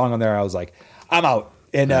for one song on there. I was like, I'm out.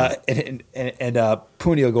 And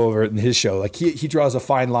Poonie will go over it in his show. Like he draws a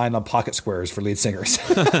fine line on pocket squares for lead singers.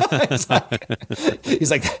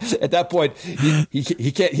 He's like at that point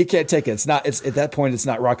he can't take it. It's at that point it's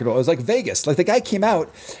not rock and roll. It was like Vegas. Like the guy came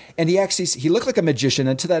out and he looked like a magician.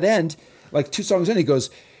 And to that end, like 2 songs in, he goes,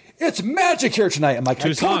 it's magic here tonight. I'm like, Two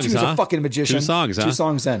I told songs, you he was huh? a fucking magician. 2 songs, huh? 2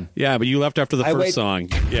 songs in. Yeah, but you left after the I first wait- song.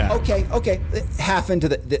 Yeah. Okay. Half into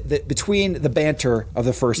the between the banter of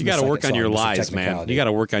the first. You got to work on your lies, man. You got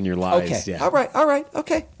to work on your lies. Okay. Yeah. All right.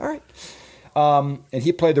 Okay. All right. And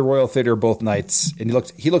he played the Royal Theatre both nights, and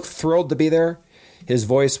he looked thrilled to be there. His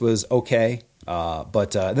voice was okay,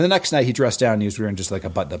 but then the next night he dressed down and he was wearing just like a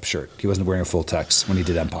button-up shirt. He wasn't wearing a full tux when he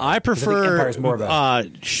did Empire. I prefer Empire's more of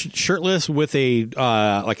a shirtless with a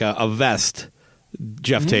like a vest.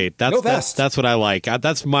 Jeff Tate. That's No vest. That's what I like.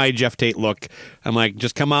 That's my Jeff Tate look. I'm like,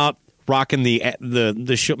 just come out rocking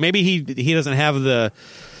the show. Maybe he doesn't have the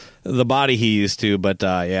body he used to, but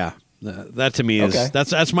yeah. That to me is Okay.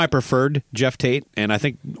 that's my preferred Jeff Tate, and I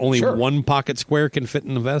think only Sure. one pocket square can fit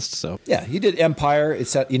in the vest. So Yeah, he did Empire.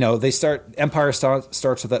 It's that Empire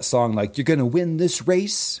starts with that song like "You're gonna win this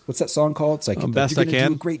race." What's that song called? It's like Best You're I gonna Can.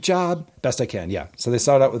 Do a great job, best I can. Yeah. So they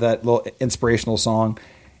started out with that little inspirational song,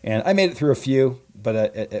 and I made it through a few, but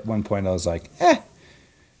at one point I was like, the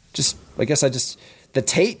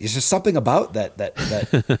Tate is just something about that.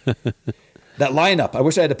 That lineup. I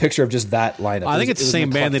wish I had a picture of just that lineup. I think it's the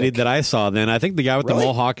same band that I saw. Then I think the guy with Really? the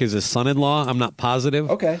mohawk is his son-in-law. I'm not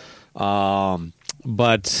positive. Okay.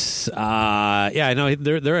 But yeah, I know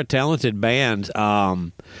they're a talented band.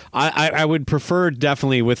 I would prefer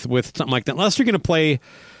definitely with something like that, unless you're going to play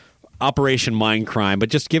Operation Mindcrime, but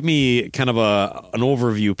just give me kind of an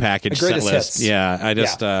overview package set greatest list. hits. Yeah,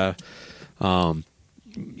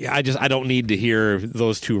 I don't need to hear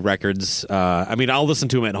those 2 records. I mean, I'll listen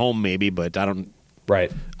to them at home maybe, but I don't.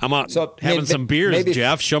 Right. I'm out So having some beers, maybe-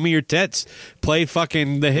 Jeff. Show me your tits. Play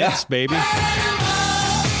fucking the hits, baby.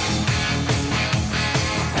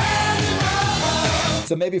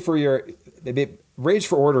 So maybe Rage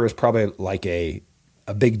for Order is probably like a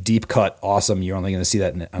big deep cut, awesome. You're only going to see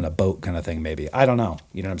that on a boat kind of thing. Maybe I don't know.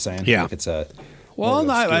 You know what I'm saying? Yeah. Like it's a Well,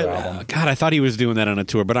 more no, obscure album. God, I thought he was doing that on a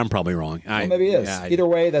tour, but I'm probably wrong. Well, maybe it is. Yeah, Either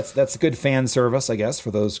way, that's good fan service, I guess,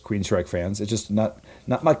 for those Queensryche fans. It's just not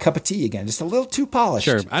my cup of tea again. Just a little too polished.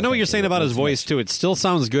 Sure, I know what you're saying about his voice too. It still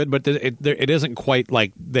sounds good, but it isn't quite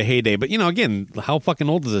like the heyday. But again, how fucking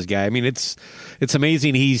old is this guy? I mean, it's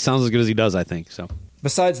amazing. He sounds as good as he does. I think so.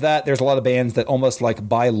 Besides that, there's a lot of bands that almost like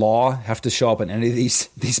by law have to show up in any of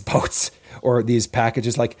these boats or these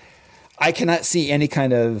packages. Like, I cannot see any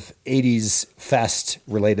kind of 80s fest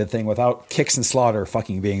related thing without Kix and Slaughter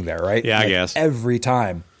fucking being there, right? Yeah, I Like, guess. every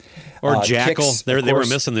time. Or Jackal. Kix, They of were course.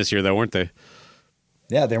 missing this year, though, weren't they?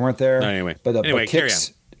 Yeah, they weren't there. Anyway, but carry on.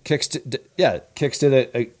 Kix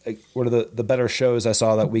did one of the better shows I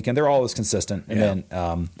saw that weekend. They're always consistent, and then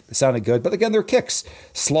it sounded good. But again, they're Kix.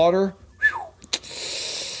 Slaughter.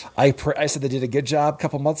 I said they did a good job a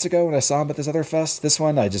couple months ago when I saw them at this other fest. This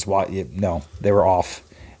one, I just no, they were off,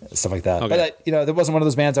 stuff like that. Okay. But there wasn't one of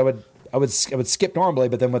those bands I would skip normally.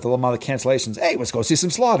 But then with a little amount of cancellations, hey, let's go see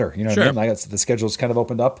some Slaughter. You know what I mean? Like the schedule's kind of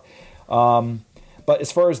opened up. But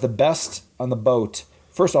as far as the best on the boat,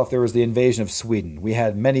 first off, there was the invasion of Sweden. We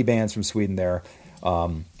had many bands from Sweden there.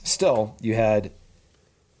 Still, you had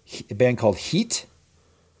a band called Heat,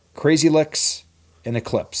 Crazy Licks, and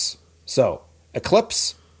Eclipse. So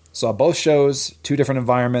Eclipse saw both shows, 2 different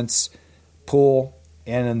environments, pool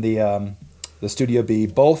and in the Studio B,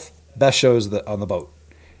 both best shows on the boat.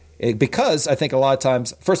 Because I think a lot of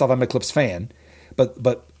times, first off, I'm an Eclipse fan,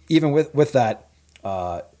 but even with that,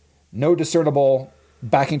 no discernible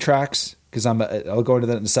backing tracks, because I'll go into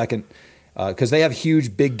that in a second, because they have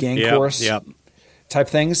huge big gang chorus type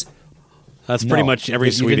things. That's pretty much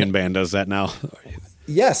every Sweden band does that now.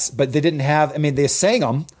 Yes, but they didn't have. I mean, they sang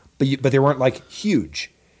them, but they weren't like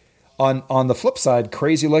huge. On the flip side,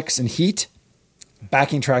 Crazy Licks and Heat,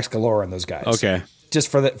 backing tracks galore on those guys. Okay, just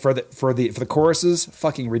for the choruses,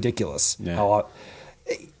 fucking ridiculous. Yeah.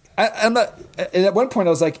 I'm not. And at one point, I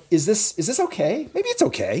was like, "Is this okay? Maybe it's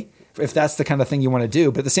okay if that's the kind of thing you want to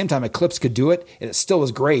do." But at the same time, Eclipse could do it, and it still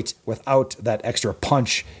was great without that extra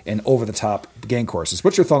punch and over the top gang choruses.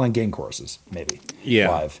 What's your thought on gang choruses? Maybe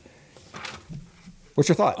live. What's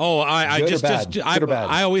your thought? Oh, I Good or bad?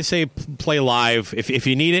 I always say play live if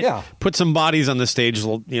you need it. Put some bodies on the stage.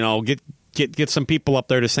 Get some people up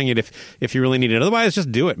there to sing it if you really need it. Otherwise,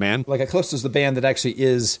 just do it, man. Like Eclipse is the band that actually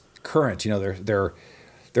is current.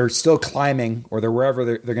 They're still climbing, or they're wherever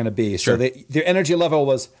they're going to be. Sure. So their energy level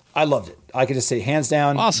was, I loved it. I could just say hands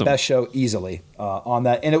down, awesome. Best show easily on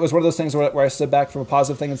that. And it was one of those things where I stood back from a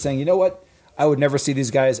positive thing and saying, you know what, I would never see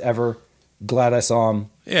these guys ever. Glad I saw them.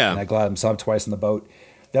 Yeah, and I glad I saw them twice on the boat.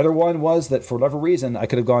 The other one was that for whatever reason, I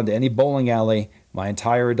could have gone to any bowling alley my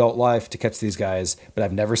entire adult life to catch these guys, but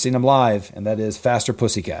I've never seen them live, and that is Faster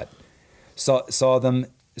Pussycat. Saw them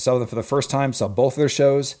for the first time, saw both of their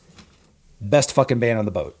shows. Best fucking band on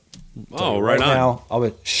the boat. Oh, right on. Now, I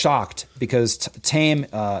was shocked because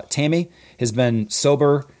Tammy has been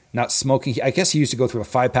sober, not smoking. I guess he used to go through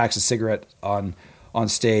 5 packs of cigarette on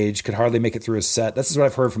stage, could hardly make it through his set. This is what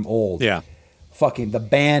I've heard from Old. Yeah. Fucking the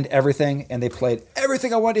band, everything, and they played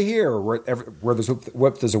everything I wanted to hear. Where there's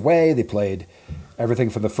Whip, There's a Way. They played everything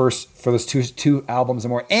for those two albums and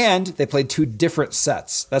more, and they played 2 different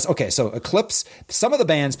sets. That's okay. So Eclipse, some of the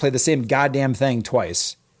bands played the same goddamn thing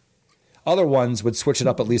twice. Other ones would switch it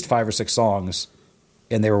up at least 5 or 6 songs,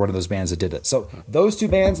 and they were one of those bands that did it. So those 2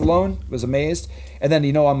 bands alone was amazed. And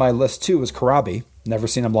then on my list too was Karabi. Never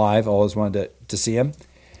seen him live. Always wanted to see him.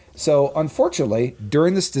 So unfortunately,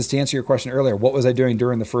 during this, to answer your question earlier, what was I doing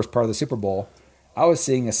during the first part of the Super Bowl? I was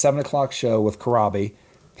seeing a 7:00 show with Karabi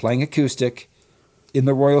playing acoustic in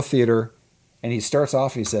the Royal Theater, and he starts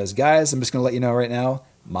off and he says, "Guys, I'm just going to let you know right now,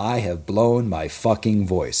 I have blown my fucking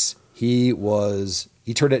voice." He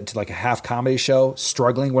turned it into like a half comedy show,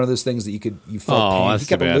 struggling, one of those things that you felt pain. He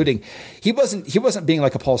kept alluding. He wasn't being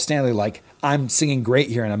like a Paul Stanley, like I'm singing great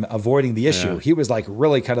here and I'm avoiding the issue. Yeah. He was like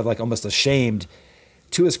really kind of like almost ashamed.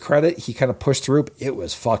 To his credit, he kind of pushed through. It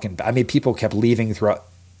was fucking bad. I mean, people kept leaving throughout.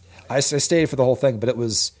 I stayed for the whole thing, but it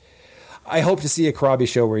was. I hope to see a Karabi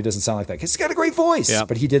show where he doesn't sound like that. He's got a great voice,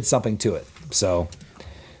 but he did something to it. So,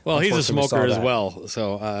 well, he's a smoker as well.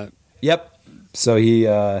 So, yep. So he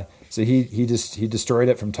destroyed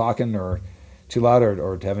it from talking or too loud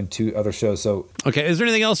or having 2 other shows. So, okay, is there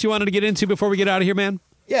anything else you wanted to get into before we get out of here, man?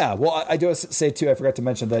 Yeah, well, I do say too. I forgot to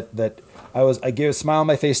mention that I gave a smile on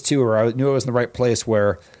my face too, or I knew I was in the right place.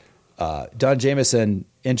 Where Don Jamieson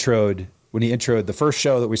when he introed the first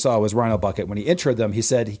show that we saw was Rhino Bucket. When he introed them, he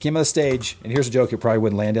said he came on the stage, and here's a joke you probably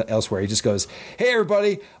wouldn't land elsewhere. He just goes, "Hey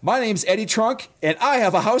everybody, my name's Eddie Trunk, and I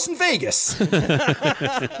have a house in Vegas."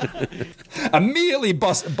 Immediately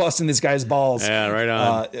busting this guy's balls. Yeah, right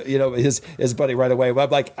on. His buddy right away. But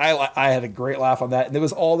like I had a great laugh on that, and there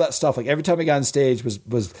was all that stuff. Like every time he got on stage was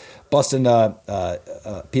busting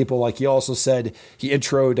people. Like he also said he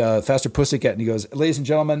introed Faster Pussycat, and he goes, "Ladies and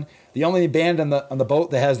gentlemen, the only band on the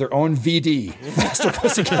boat that has their own VD, Faster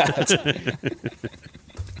Pussycat."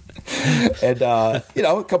 And a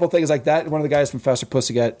couple of things like that. One of the guys from Faster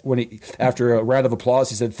Pussycat, after a round of applause,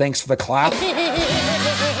 he said, "Thanks for the clap."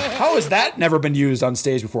 How has that never been used on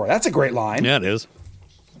stage before? That's a great line. Yeah, it is.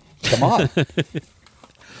 Come on.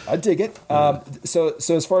 I dig it. So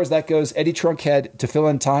as far as that goes, Eddie Trunk had, to fill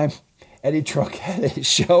in time, Eddie Trunk had a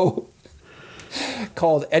show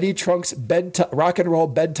called Eddie Trunk's Rock and Roll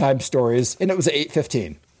Bedtime Stories, and it was at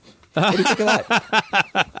 8:15. What do you think of that?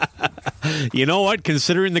 You know what?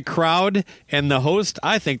 Considering the crowd and the host,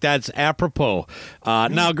 I think that's apropos.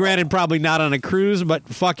 Now, granted, probably not on a cruise, but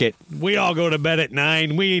fuck it. We all go to bed at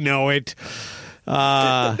 9. We know it.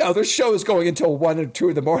 No, their show is going until 1 or 2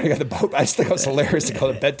 in the morning on the boat. I just think it was hilarious to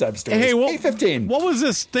call it Bedtime Stories. Hey, 8:15. What was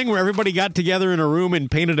this thing where everybody got together in a room and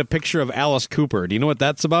painted a picture of Alice Cooper? Do you know what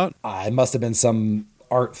that's about? It must have been some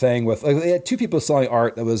art thing with. They had 2 people selling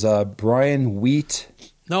art. That was Brian Wheat.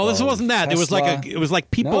 No, this wasn't that. Tesla. It was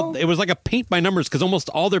like people. No? It was like a paint by numbers because almost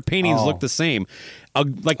all their paintings looked the same.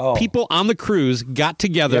 People on the cruise got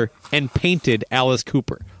together and painted Alice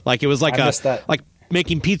Cooper. Like it was like like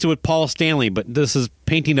making pizza with Paul Stanley, but this is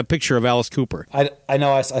painting a picture of Alice Cooper. I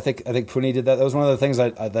know. I think Puni did that. That was one of the things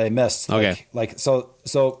that I missed. Okay.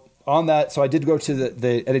 So on that, so I did go to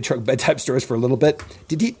the Eddie Trunk Bedtime Stories for a little bit.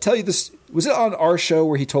 Did he tell you this? Was it on our show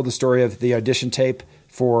where he told the story of the audition tape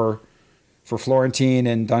for Florentine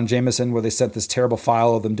and Don Jamieson, where they sent this terrible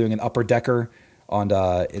file of them doing an upper decker on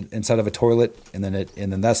inside of a toilet, and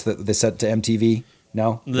then that's they sent to MTV?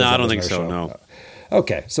 No, I don't think so. Show? No.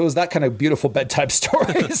 Okay, so it was that kind of beautiful bedtime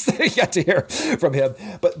stories that you got to hear from him.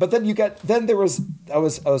 But then I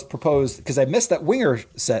was proposed, because I missed that Winger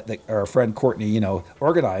set that our friend Courtney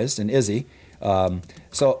organized, and Izzy.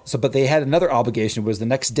 But they had another obligation. Was the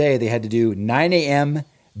next day they had to do 9 a.m.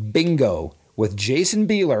 bingo with Jason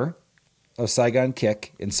Bieler of Saigon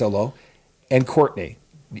Kick in solo and Courtney.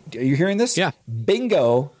 Are you hearing this? Yeah.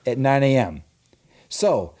 Bingo at 9 a.m.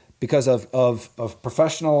 So because of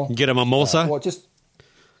professional, get a mimosa. Just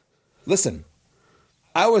listen.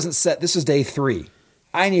 I wasn't set. This was day 3.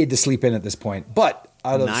 I needed to sleep in at this point, but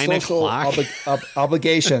out of 9 social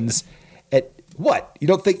obligations, at what you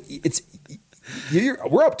don't think it's.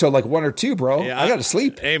 We're up till like 1 or 2, bro. Yeah, I got to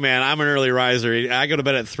sleep. Hey, man, I'm an early riser. I go to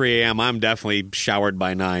bed at 3 a.m. I'm definitely showered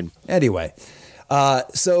by 9. Anyway,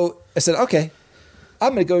 so I said, okay,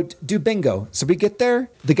 I'm going to go do bingo. So we get there.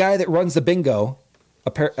 The guy that runs the bingo,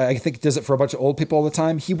 I think does it for a bunch of old people all the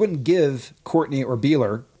time. He wouldn't give Courtney or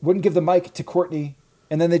Bieler, wouldn't give the mic to Courtney.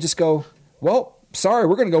 And then they just go, well, sorry,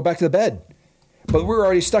 we're going to go back to the bed. But we were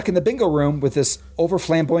already stuck in the bingo room with this over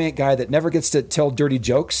flamboyant guy that never gets to tell dirty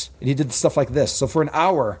jokes. And he did stuff like this. So for an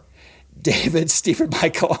hour, David, Steve, and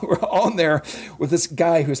Michael were all in there with this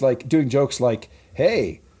guy who's like doing jokes like,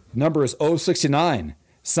 hey, number is 069.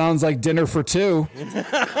 Sounds like dinner for two.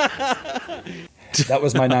 That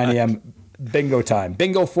was my 9 a.m. bingo time.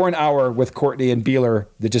 Bingo for an hour with Courtney and Beeler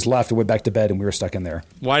that just left and went back to bed, and we were stuck in there.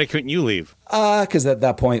 Why couldn't you leave? Because at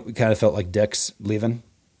that point, we kind of felt like dicks leaving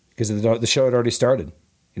because the show had already started.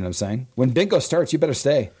 You know what I'm saying? When bingo starts, you better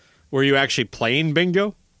stay. Were you actually playing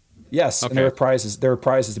bingo? Yes, okay. And there were prizes. There were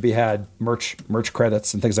prizes to be had, merch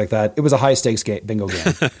credits and things like that. It was a high stakes bingo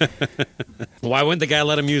game. Why wouldn't the guy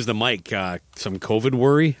let him use the mic? Some COVID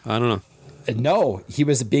worry? I don't know. No, he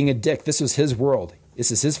was being a dick. This was his world.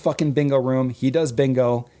 This is his fucking bingo room. He does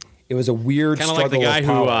bingo. It was a weird kind of struggle like the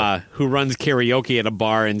guy of power. who runs karaoke at a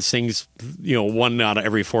bar and sings, 1 out of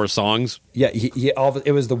every 4 songs. Yeah,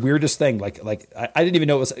 it was the weirdest thing. Like I didn't even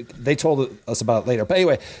know it was. They told us about it later. But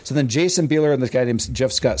anyway, so then Jason Beeler and this guy named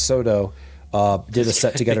Jeff Scott Soto did a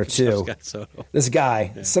set together too. This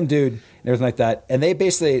guy, some dude, and everything like that. And they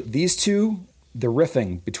basically these two, the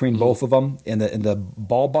riffing between both of them and the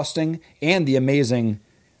ball busting and the amazing,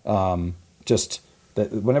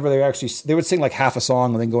 whenever they would sing like half a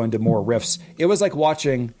song and then go into more riffs. It was like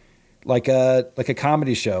watching like a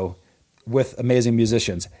comedy show with amazing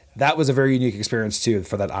musicians. That was a very unique experience too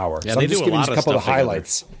for that hour. Yeah, so they I'm just do a giving lot you a of couple of stuff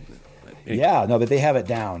highlights. Yeah, no, but they have it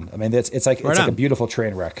down. I mean, it's like a beautiful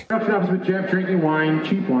train wreck. I was with Jeff drinking wine,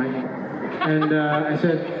 cheap wine, and I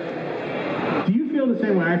said, "Do you feel the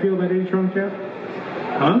same way I feel about Eddie Trunk, Jeff?"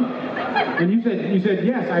 Huh? And you said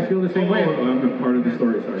yes, I feel the same way. I'm a part of the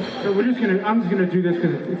story. Sorry. So I'm just gonna do this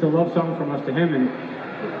because it's a love song from us to him, and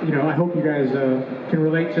I hope you guys can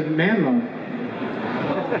relate to the man love.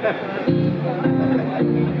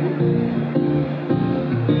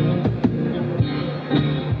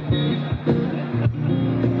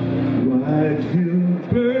 Why do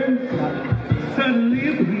birds suddenly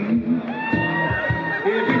appear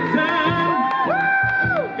every time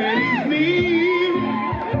Eddie's near?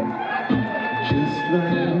 Just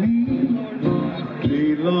like me,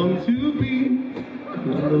 they long to be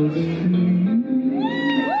close to you.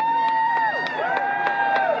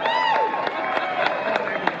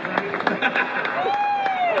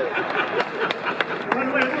 By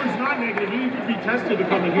the way, everyone's not negative. You need to be tested to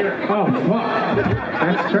come in here. Oh, fuck.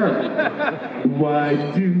 That's terrible. Why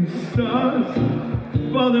do stars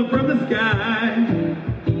falling from the sky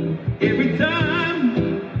every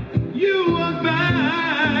time you walk by?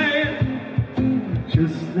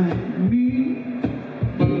 Just like me,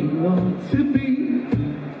 you long to be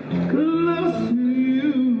close to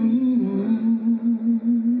you.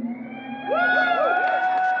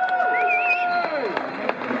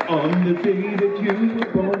 On the day that you were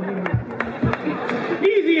born.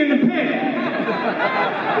 Easy in the pit.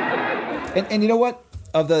 And you know what?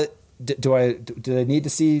 Do I need to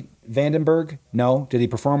see Vandenberg? No. Did he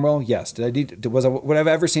perform well? Yes. Would I've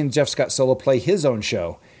ever seen Jeff Scott Solo play his own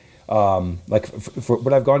show?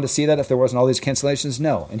 Would I've gone to see that if there wasn't all these cancellations?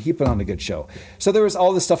 No. And he put on a good show. So there was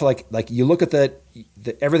all this stuff like you look at the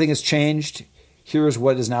everything has changed. Here's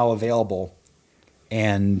what is now available,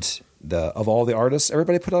 and of all the artists,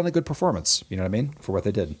 everybody put on a good performance. You know what I mean, for what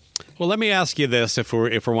they did. Well, let me ask you this: if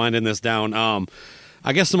we're winding this down,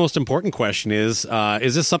 I guess the most important question is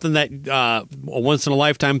this something that a once in a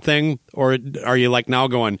lifetime thing, or are you like now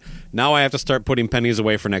going, now I have to start putting pennies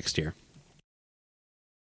away for next year?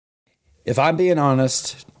 If I'm being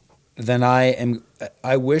honest, then I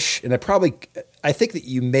wish, and I think that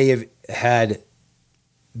you may have had,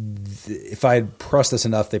 if I had pressed this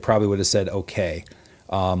enough, they probably would have said, okay.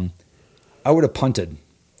 I would have punted.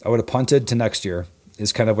 To next year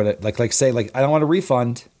is kind of what it, like say, I don't want a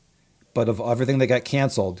refund, but of everything that got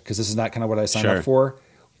canceled, because this is not kind of what I signed up for.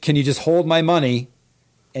 Can you just hold my money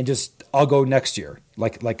and I'll go next year,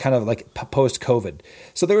 like post COVID.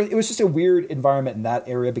 So it was just a weird environment in that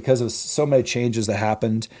area because of so many changes that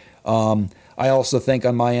happened. I also think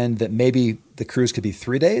on my end that maybe the cruise could be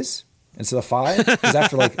 3 days instead of 5. Because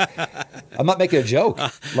after I'm not making a joke.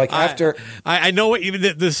 I know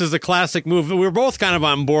this is a classic move. We're both kind of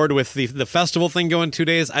on board with the festival thing going 2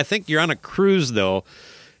 days. I think you're on a cruise though.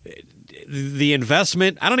 The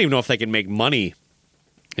investment, I don't even know if they can make money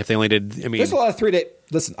if they only did. I mean, there's a lot of 3-day.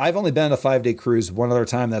 Listen, I've only been on a 5-day cruise one other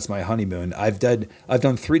time. That's my honeymoon. I've done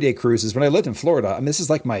 3-day cruises when I lived in Florida. I mean, this is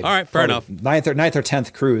like my all right, fair enough. 9th or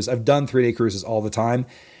 10th cruise. I've done 3-day cruises all the time.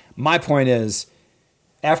 My point is,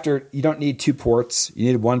 after you don't need 2 ports,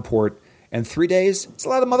 you need 1 port, and 3 days. It's a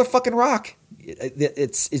lot of motherfucking rock.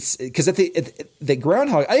 it's because at the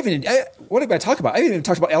Groundhog. What did I talk about? I haven't even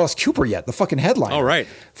talked about Alice Cooper yet. The fucking headline. Oh, right.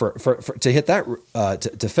 For to hit that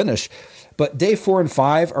to finish. But day 4 and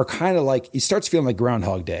 5 are kind of like, he starts feeling like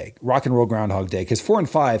Groundhog Day, rock and roll Groundhog Day. Because 4 and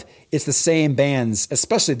 5, it's the same bands,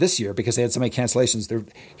 especially this year because they had so many cancellations.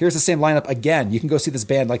 Here's the same lineup again. You can go see this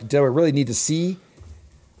band. Like, do I really need to see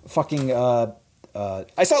fucking? I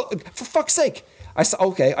saw, for fuck's sake, I saw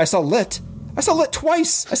Lit. I saw Lit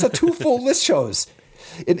twice. I saw 2 full Lit shows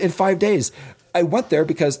in 5 days. I went there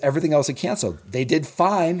because everything else had canceled. They did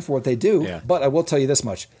fine for what they do. Yeah. But I will tell you this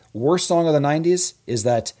much: worst song of the '90s is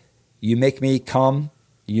that. You make me come,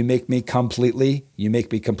 you make me completely, you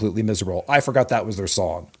make me completely miserable. I forgot that was their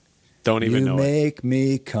song. Don't even know it. You make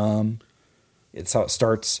me come. It's how it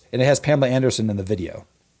starts. And it has Pamela Anderson in the video.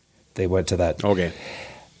 They went to that. Okay.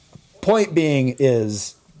 Point being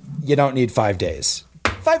is you don't need 5 days.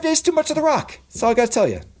 5 days too much of the rock. That's all I got to tell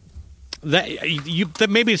you. That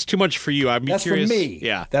maybe it's too much for you. I'm curious. That's for me.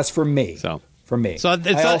 Yeah. That's for me. So. For me. So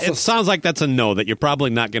it sounds like that's a no, that you're probably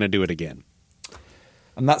not going to do it again.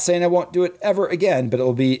 I'm not saying I won't do it ever again, but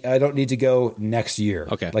I don't need to go next year.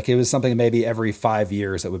 Okay. Like it was something maybe every 5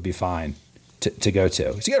 years that would be fine to go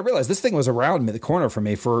to. So you got to realize this thing was around the corner for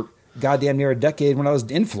me for goddamn near a decade when I was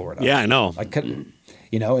in Florida. Yeah, I know. I couldn't,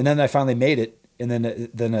 and then I finally made it, and then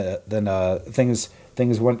things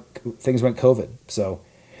went COVID. So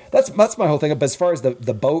that's my whole thing. But as far as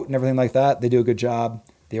the boat and everything like that, they do a good job.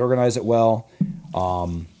 They organize it well.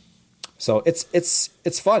 So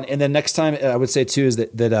it's fun. And then next time I would say too is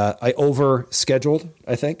that I over scheduled.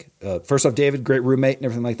 I think first off, David, great roommate and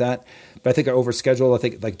everything like that. But I think I over scheduled. I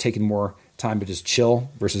think like taking more time to just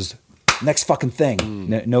chill versus next fucking thing.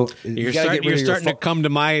 No, you're starting to come to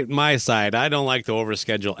my side. I don't like to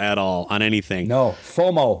overschedule at all on anything. No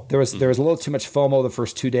FOMO. There was a little too much FOMO the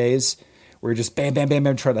first 2 days. Where you're just bam, bam, bam,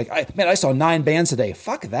 bam. Trying I saw 9 bands today.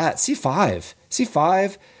 Fuck that. See 5.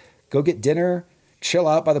 Go get dinner. Chill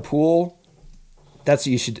out by the pool. That's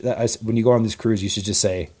what you should. When you go on this cruise, you should just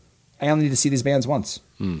say, "I only need to see these bands once."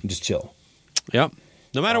 And just chill. Yep.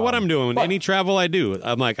 No matter what I'm doing, any travel I do,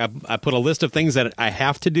 I'm like I put a list of things that I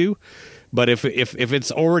have to do. But if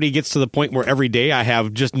it's already gets to the point where every day I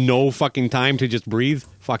have just no fucking time to just breathe,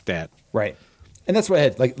 fuck that. Right. And that's what I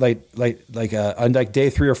had. On like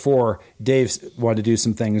day 3 or 4, Dave wanted to do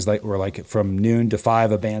some things were like from noon to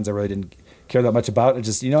 5 of bands I really didn't care that much about. And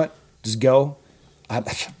just, you know what? Just go.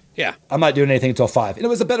 Yeah. I'm not doing anything until 5. And it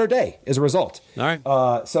was a better day as a result. All right.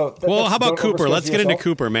 How about Cooper? Let's get into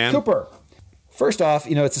Cooper, man. Cooper. First off,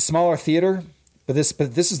 it's a smaller theater, but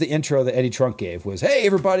this is the intro that Eddie Trunk gave was, "Hey,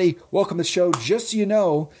 everybody, welcome to the show. Just so you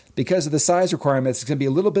know, because of the size requirements, it's going to be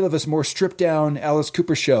a little bit of a more stripped down Alice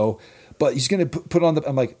Cooper show, but he's going to put on the,"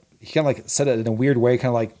 I'm like, he kind of like said it in a weird way, kind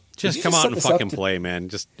of like, just come out and fucking play, man.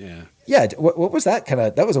 Just, yeah. Yeah. What was that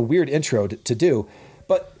that was a weird intro to do.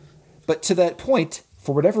 But to that point,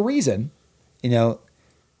 for whatever reason, I'm a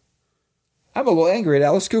little angry at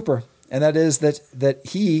Alice Cooper. And that is that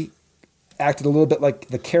he acted a little bit like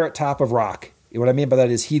the Carrot Top of rock. What I mean by that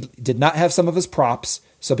is he did not have some of his props.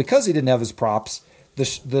 So because he didn't have his props,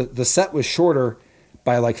 the set was shorter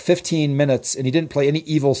by like 15 minutes, and he didn't play any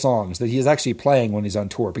evil songs that he is actually playing when he's on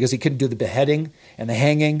tour because he couldn't do the beheading and the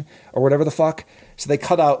hanging or whatever the fuck. So they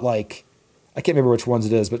cut out I can't remember which ones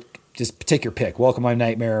it is, but just take your pick. Welcome My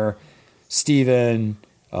Nightmare, Steven,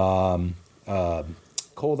 Cold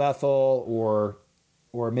Ethel,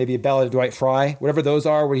 or maybe a Ballad of Dwight Fry, whatever those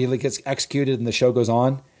are, where he gets executed and the show goes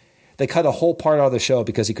on. They cut a whole part out of the show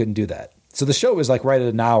because he couldn't do that. So the show was like right at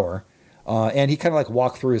an hour, and he kind of like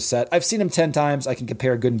walked through his set. I've seen him 10 times. I can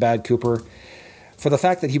compare good and bad Cooper. For the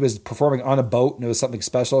fact that he was performing on a boat and it was something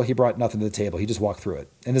special, he brought nothing to the table. He just walked through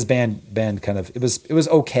it. And his band kind of, it was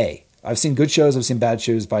okay. I've seen good shows. I've seen bad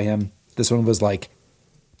shows by him. This one was like,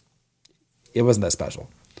 it wasn't that special.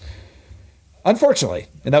 Unfortunately.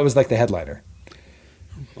 And that was like the headliner.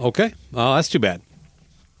 Okay. Oh, that's too bad.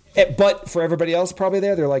 But for everybody else probably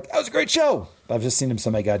there, they're like, that was a great show. I've just seen him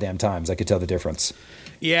so many goddamn times. I could tell the difference.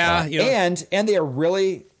 Yeah. And they are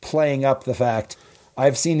really playing up the fact,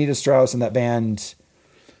 I've seen Nita Strauss in that band,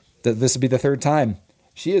 that this would be the 3rd time.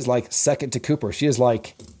 She is like second to Cooper. She is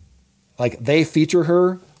like they feature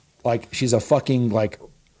her like she's a fucking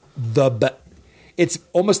it's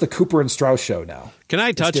almost the Cooper and Strauss show now. Can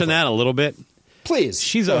I touch on that a little bit? Please.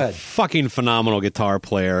 She's a fucking phenomenal guitar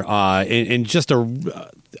player and just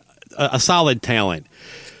a solid talent.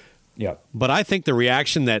 Yeah. But I think the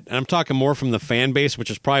reaction and I'm talking more from the fan base, which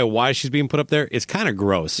is probably why she's being put up there, is kind of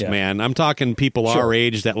gross, man. I'm talking people our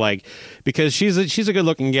age that because she's a good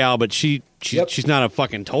looking gal, but she's not a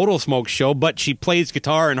fucking total smoke show, but she plays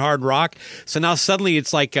guitar and hard rock. So now suddenly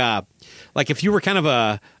it's like like if you were kind of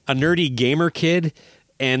a nerdy gamer kid,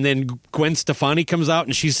 and then Gwen Stefani comes out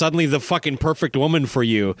and she's suddenly the fucking perfect woman for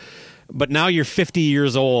you. But now you're 50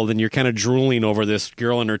 years old and you're kind of drooling over this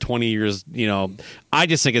girl in her 20 years. I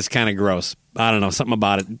just think it's kind of gross. I don't know. Something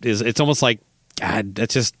about it it's almost like, God,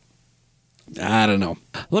 that's just, I don't know.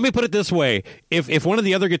 Let me put it this way. If one of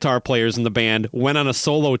the other guitar players in the band went on a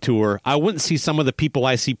solo tour, I wouldn't see some of the people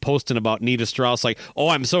I see posting about Nita Strauss like, oh,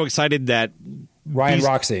 I'm so excited that Ryan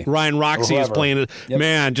Roxy is playing it. Yep.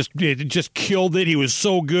 Man, just killed it. He was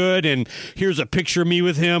so good. And here's a picture of me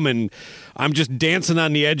with him. And I'm just dancing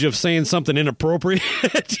on the edge of saying something inappropriate.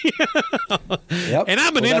 Yep. And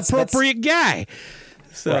I'm an inappropriate guy.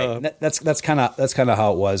 So right. That's kind of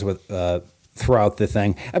how it was with throughout the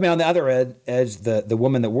thing. I mean, on the other edge, the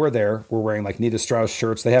women that were there were wearing like Nita Strauss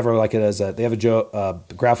shirts. They have her like it as they have a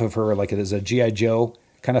graph of her like it as a G.I. Joe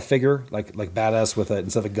kind of figure, like badass with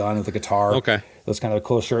instead of a gun with a guitar. Okay, that's kind of a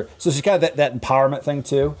cool shirt. So she's kind of that empowerment thing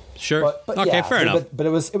too. Sure. But okay, yeah, fair enough. But it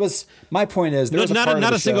was my point is there was not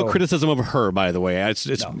a single show, criticism of her, by the way. It's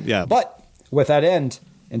no. Yeah. But with that end,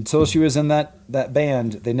 until she was in that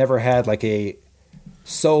band, they never had like a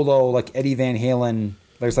solo like Eddie Van Halen.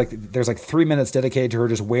 There's like 3 minutes dedicated to her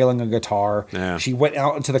just wailing a guitar. Yeah. She went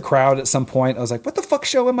out into the crowd at some point. I was like, what the fuck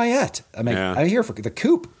show am I at? I mean, I'm here for the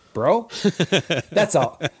Coop, bro. That's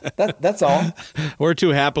all. That's all. We're too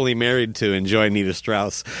happily married to enjoy Nita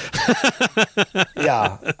Strauss.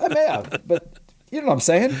 Yeah, I may have, but you know what I'm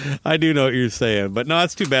saying? I do know what you're saying. But no,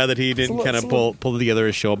 it's too bad that he didn't kind of pull together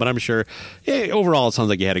a show. But I'm sure, overall, it sounds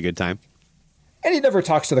like you had a good time. And he never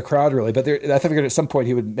talks to the crowd really, but I figured at some point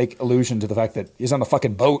he would make allusion to the fact that he's on a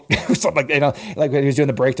fucking boat or something like when he was doing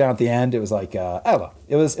the breakdown at the end. It was like I don't know,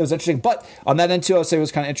 it was interesting. But on that end too, I would say what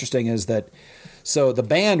was kind of interesting is that so the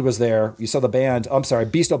band was there. You saw the band. I'm sorry,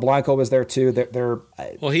 Beasto Blanco was there too. They're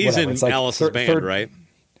well, he's whatever. in It's like Alice's band, right?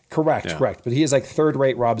 Correct. But he is like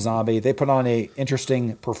third-rate Rob Zombie. They put on a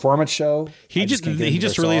interesting performance show. He just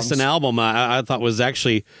released an album I thought was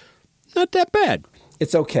actually not that bad.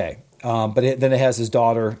 It's okay. But then it has his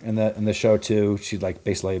daughter in the show too. She like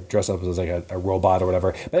basically dressed up as like a robot or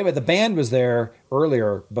whatever. But anyway, the band was there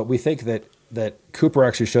earlier, but we think that Cooper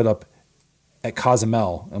actually showed up at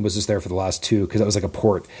Cozumel and was just there for the last two because that was like a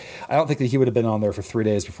port. I don't think that he would have been on there for 3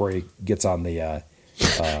 days before he gets on the.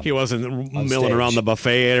 He wasn't milling around the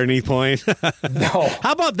buffet at any point. No.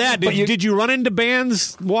 How about that? Did you run into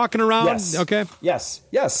bands walking around? Yes. Okay. Yes.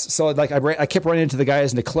 So like I kept running into the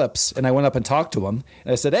guys in Eclipse, and I went up and talked to them,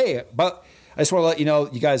 and I said, "Hey, but I just want to let you know,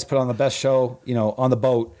 you guys put on the best show, on the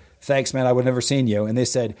boat. Thanks, man. I would have never seen you." And they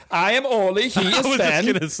said, "I am Oli. He is I was Sven.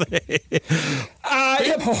 just gonna say,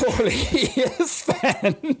 I am Oli. He is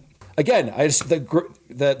Sven." Again,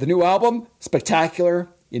 the new album, spectacular.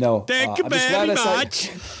 Thank you very much.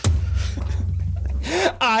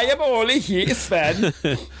 I am Oli. He is Sven.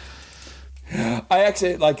 I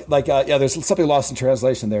actually there's something lost in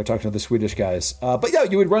translation there talking to the Swedish guys. But yeah,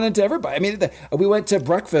 you would run into everybody. I mean, we went to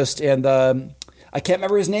breakfast and I can't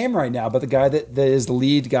remember his name right now, but the guy that is the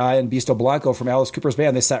lead guy in Beasto Blanco from Alice Cooper's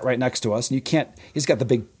band, they sat right next to us, and he's got the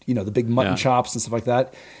big mutton chops and stuff like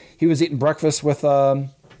that. He was eating breakfast with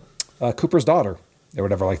Cooper's daughter or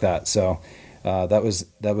whatever like that. So that was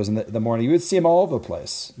in the morning. You would see him all over the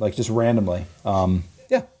place, like just randomly.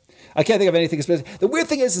 I can't think of anything specific. The weird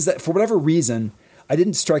thing is that for whatever reason, I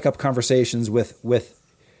didn't strike up conversations with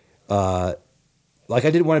I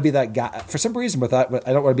didn't want to be that guy. For some reason with that,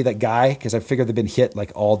 I don't want to be that guy because I figured they've been hit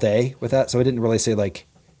like all day with that. So I didn't really say like,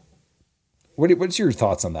 what's your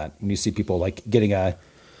thoughts on that when you see people like getting a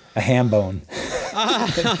ham bone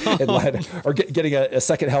or getting a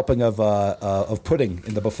second helping of pudding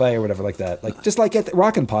in the buffet or whatever like that, like just like at the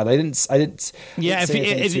Rockin' Pod. I didn't. Yeah,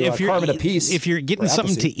 if you're Carmen Apiece, if you're getting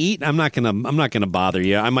something to eat, I'm not gonna bother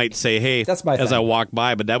you. I might say, hey, that's my as thing. I walk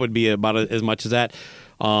by, but that would be about as much as that.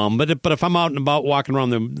 But if I'm out and about walking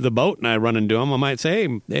around the boat and I run into them, I might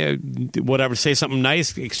say, hey, whatever, say something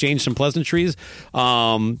nice, exchange some pleasantries,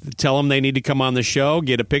 tell them they need to come on the show,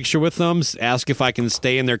 get a picture with them, ask if I can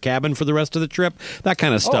stay in their cabin for the rest of the trip, that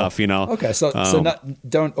kind of stuff, Okay, so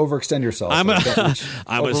don't overextend yourself. I'm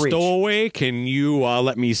a stowaway. Can you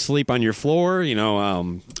let me sleep on your floor?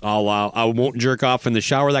 I won't jerk off in the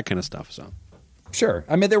shower, that kind of stuff. So sure.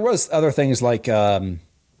 I mean, there was other things like a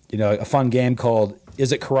fun game called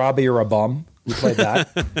Is It Karabi or a Bum? We played that.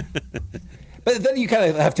 But then you kind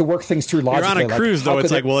of have to work things through logically. You're on a cruise, though.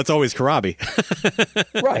 It's like, well, it's always Karabi.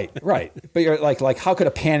 Right. But you're like, how could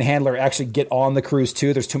a panhandler actually get on the cruise,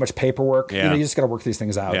 too? There's too much paperwork. Yeah. You just got to work these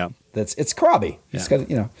things out. Yeah. It's Karabi. You just got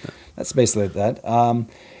to, that's basically that.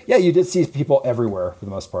 You did see people everywhere for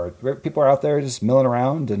the most part. People are out there just milling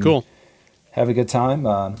around. And, cool. have a good time.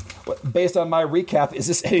 Based on my recap, is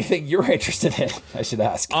this anything you're interested in? I should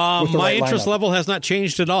ask. My interest level has not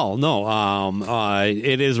changed at all. No,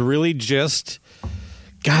 it is really just.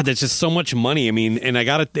 God, that's just so much money. I mean, and I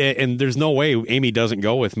got it, and there's no way Amy doesn't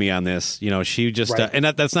go with me on this. You know, she just, Right. and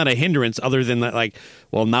that's not a hindrance other than that, like,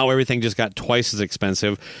 well, now everything just got twice as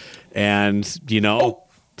expensive. And,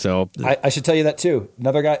 so. I should tell you that too.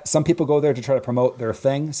 Another guy, some people go there to try to promote their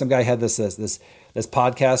thing. Some guy had this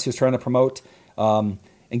podcast he was trying to promote and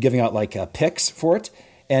giving out like picks for it.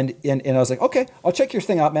 And I was like, okay, I'll check your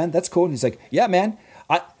thing out, man. That's cool. And he's like, yeah, man,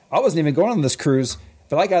 I wasn't even going on this cruise.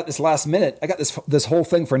 But I got this last minute. I got this whole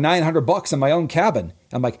thing for $900 in my own cabin.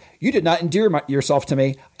 I'm like, you did not endear yourself to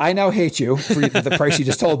me. I now hate you for the price you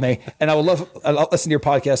just told me, and I'll listen to your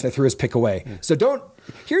podcast. And I threw his pick away. So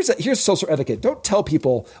here's social etiquette. Don't tell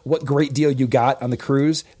people what great deal you got on the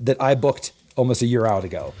cruise that I booked almost a year out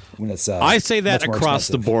ago. When it's I say that much more across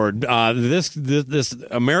expensive. the board. This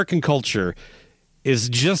American culture is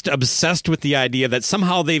just obsessed with the idea that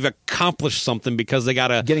somehow they've accomplished something because they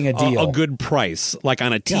got getting a deal, a good price, like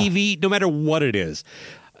on a TV, no matter what it is.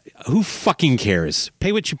 Who fucking cares?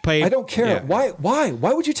 Pay what you pay. I don't care. Yeah. Why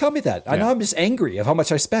would you tell me that? I know I'm just angry of how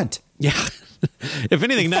much I spent. Yeah. If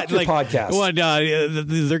anything, Fuck that your like podcast. Well,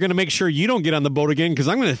 they're going to make sure you don't get on the boat again because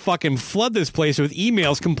I'm going to fucking flood this place with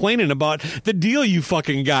emails complaining about the deal you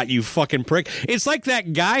fucking got, you fucking prick. It's like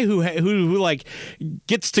that guy who like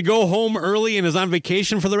gets to go home early and is on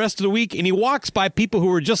vacation for the rest of the week, and he walks by people who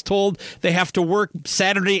were just told they have to work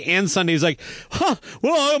Saturday and Sunday. He's like,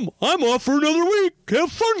 well, I'm off for another week.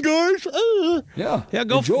 Have fun, guys. Yeah,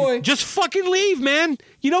 go enjoy. Just fucking leave, man.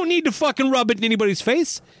 You don't need to fucking rub it in anybody's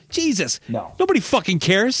face. Jesus. No. Nobody fucking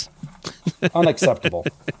cares. Unacceptable.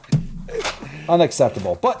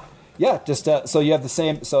 Unacceptable. But yeah, just so you have the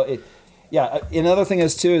same. So another thing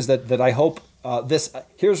is too is that I hope this.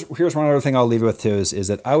 Here's one other thing I'll leave you with too is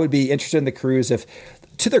that I would be interested in the cruise if,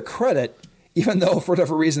 to their credit, even though for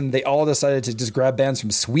whatever reason they all decided to just grab bands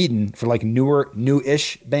from Sweden for like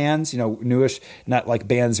newish bands, newish, not like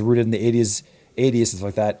bands rooted in the 80s and stuff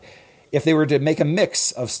like that. If they were to make a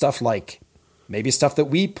mix of stuff like maybe stuff that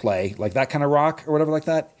we play, like that kind of rock or whatever like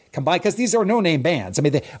that, combined, because these are no-name bands. I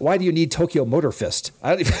mean, why do you need Tokyo Motor Fist? I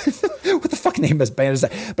don't even what the fuck name of this band is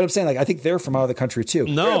that? But I'm saying, like, I think they're from out of the country too.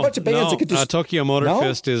 No, there are a bunch of bands that could just Tokyo Motor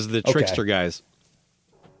Fist is the Trickster guys.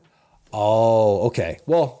 Oh, okay.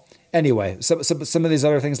 Well, anyway, some of these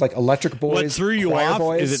other things like Electric Boys. What threw you off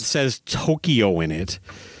Boys. is it says Tokyo in it.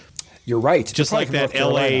 You're right. Just like that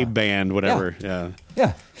LA band, whatever.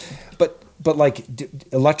 Yeah. But like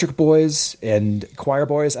Electric Boys and Choir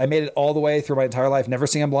Boys, I made it all the way through my entire life, never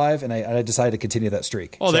seen them live, and I decided to continue that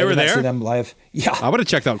streak. Oh, they were there? See them live. Yeah. I would have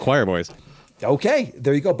checked out Choir Boys. Okay,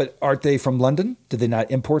 there you go. But aren't they from London? Did they not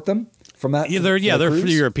import them from that? Yeah, they're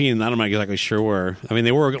European. I'm not exactly sure where. I mean,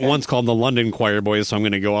 they were once called the London Choir Boys, so I'm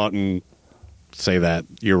going to go out and say that.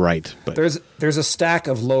 You're right. But there's a stack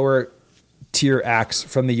of lower tier acts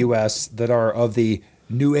from the U.S. that are of the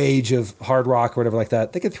new age of hard rock or whatever like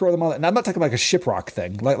that. They could throw them on. And I'm not talking about like a Shiprock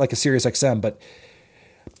thing, like a Sirius XM, but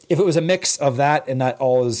if it was a mix of that and not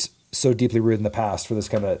all is so deeply rooted in the past for this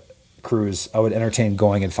kind of cruise, I would entertain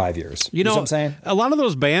going in 5 years. You know what I'm saying? A lot of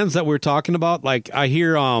those bands that we're talking about, like I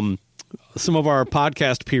hear some of our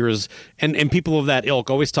podcast peers and people of that ilk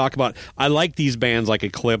always talk about, I like these bands like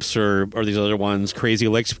Eclipse or these other ones, Crazy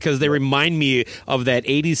Licks, because they remind me of that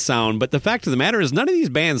 80s sound. But the fact of the matter is none of these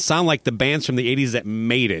bands sound like the bands from the 80s that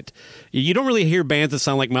made it. You don't really hear bands that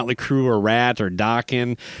sound like Motley Crue or Rat or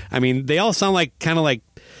Dokken. I mean, they all sound like kind of like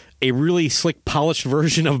a really slick, polished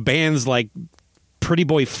version of bands like Pretty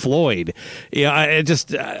Boy Floyd. Yeah, I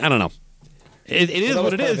don't know. It is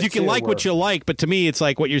what it is. You can like what you like, but to me, it's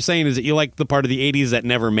like what you're saying is that you like the part of the 80s that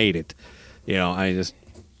never made it.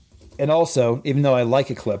 And also, even though I like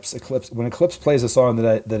Eclipse, when Eclipse plays a song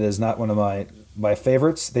that is not one of my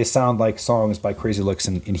favorites, they sound like songs by Crazy Licks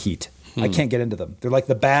in Heat. I can't get into them. They're like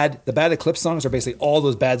the bad Eclipse songs are basically all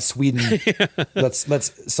those bad Sweden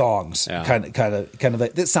let's songs. Yeah. Kind of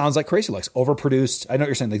like, it sounds like Crazy Licks, overproduced. I know what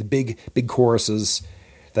you're saying, like big choruses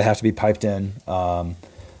that have to be piped in.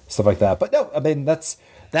 Stuff like that. But no, I mean, that's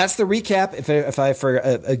the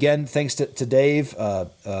recap. Again, thanks to Dave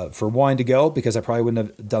for wanting to go, because I probably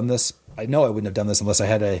wouldn't have done this. I know I wouldn't have done this unless I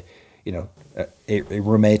had a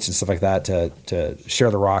roommate and stuff like that to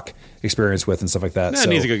share the rock experience with and stuff like that. Yeah,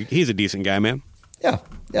 so, and he's a decent guy, man. Yeah.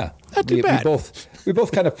 Not too bad. We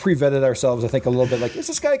both kind of pre-vetted ourselves, I think, a little bit. Like, is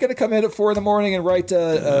this guy going to come in at 4 a.m. and write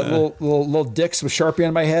little dicks with Sharpie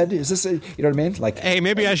on my head? Is this, you know what I mean? Like, hey,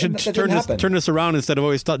 maybe I should turn this around instead of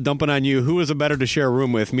always dumping on you. Who is it better to share a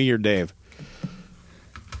room with, me or Dave?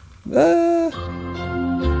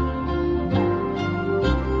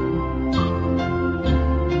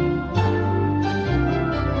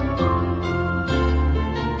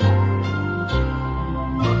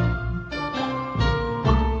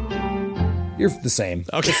 You're the same.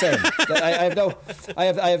 Okay. The same.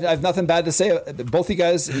 I have nothing bad to say. Both you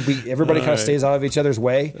guys, everybody kind of stays out of each other's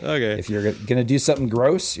way. Okay. If you're gonna do something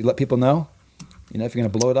gross, you let people know. You know, if you're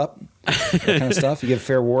gonna blow it up, that kind of stuff, you give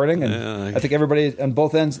fair warning, and I think everybody on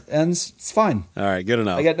both ends, it's fine. All right, good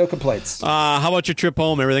enough. I got no complaints. How about your trip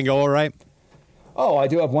home? Everything go all right? Oh, I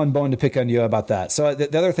do have one bone to pick on you about that. So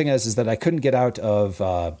the other thing is that I couldn't get out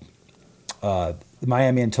of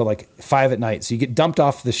Miami until like 5 at night. So you get dumped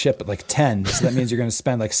off the ship at like 10. So that means you're going to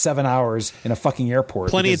spend like 7 hours in a fucking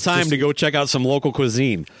airport. Plenty of time to go check out some local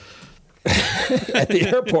cuisine. At the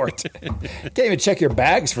airport. Can't even check your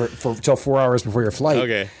bags for till 4 hours before your flight.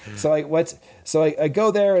 Okay. So I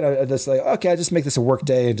go there and I just like, okay, I just make this a work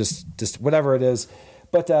day and just whatever it is.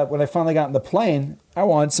 But when I finally got on the plane, I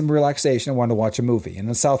wanted some relaxation. I wanted to watch a movie. And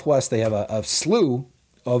in Southwest, they have a slew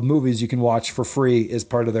of movies you can watch for free as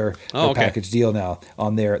part of their package deal now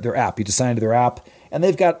on their app. You just sign into their app, and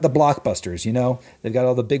they've got the blockbusters, you know? They've got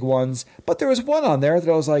all the big ones. But there was one on there that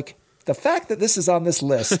I was like, the fact that this is on this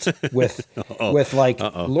list with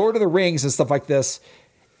Lord of the Rings and stuff like this,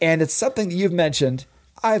 and it's something that you've mentioned,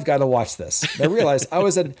 I've got to watch this. And I realized I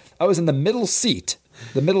was in the middle seat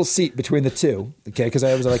between the two, okay? Because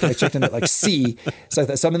I was like, I checked in at like C, so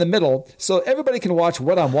I'm in the middle, so everybody can watch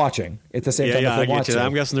what I'm watching at the same time. Yeah, I get you.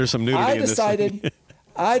 I'm guessing there's some nudity in this thing.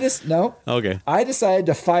 I decided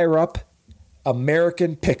to fire up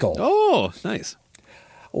American Pickle. Oh, nice.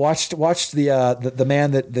 Watched the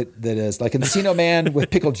man that is like Encino Man with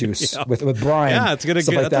pickle juice with Brian. Yeah, it's that's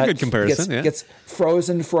a good comparison. Gets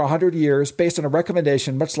frozen for 100 years based on a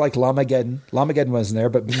recommendation, much like Lamageddon. Lamageddon wasn't there,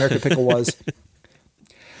 but American Pickle was.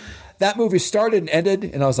 That movie started and ended,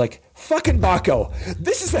 and I was like, fucking Baco.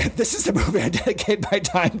 This is the movie I dedicate my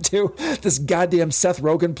time to. This goddamn Seth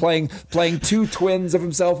Rogen playing two twins of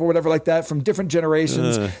himself or whatever like that from different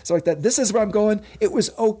generations. So like that. This is where I'm going. It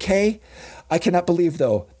was okay. I cannot believe,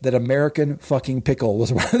 though, that American fucking Pickle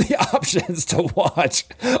was one of the options to watch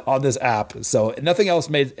on this app. So everything else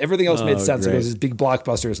made sense. It was these big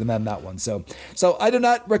blockbusters and then that one. So I do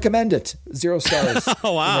not recommend it. 0 stars.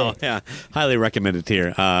 Oh, wow. Yeah. Highly recommended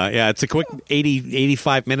here. It's a quick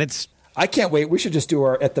 85 minutes. I can't wait. We should just do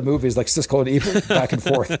our at the movies like Siskel and Ebert back and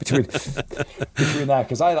forth between that,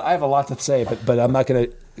 because I have a lot to say, but I'm not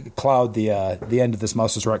going to cloud the end of this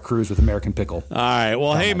Monsters Rock cruise with American Pickle. All right.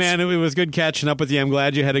 Well, hey man, it was good catching up with you. I'm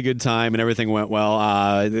glad you had a good time and everything went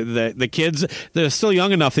well. The kids, they're still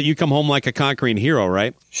young enough that you come home like a conquering hero,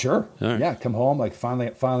 right? Sure. Right. Yeah, come home like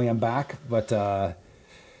finally I'm back. But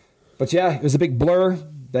yeah, it was a big blur.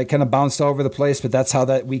 That kind of bounced all over the place, but that's how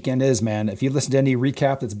that weekend is, man. If you listen to any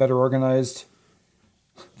recap that's better organized,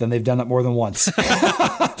 then they've done it more than once.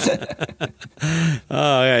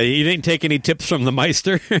 Yeah, you didn't take any tips from the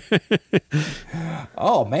Meister?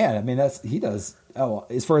 Oh man, I mean he does. Oh,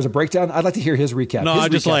 as far as a breakdown, I'd like to hear his recap. No, his I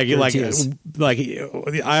just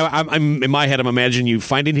I'm in my head. I'm imagining you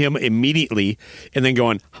finding him immediately and then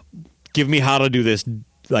going, "Give me how to do this,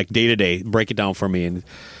 like day to day. Break it down for me."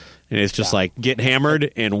 And it's just like get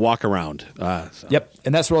hammered and walk around. Yep,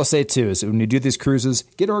 and that's what I'll say too. Is when you do these cruises,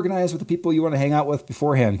 get organized with the people you want to hang out with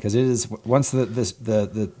beforehand, because it is once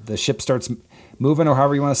the ship starts moving, or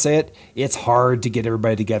however you want to say it, it's hard to get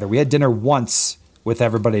everybody together. We had dinner once with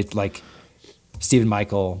everybody, like Stephen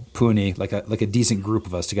Michael, Pooney, like a decent group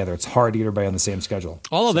of us together. It's hard to get everybody on the same schedule.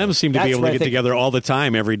 All of them seem to be able to get together all the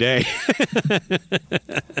time, every day.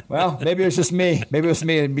 Well, maybe it was just me. Maybe it was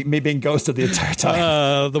me and me being ghosted the entire time.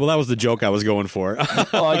 Well, that was the joke I was going for.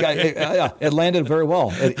 It landed very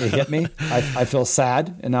well. It hit me. I feel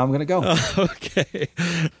sad, and now I'm going to go. Okay.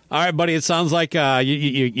 All right, buddy. It sounds like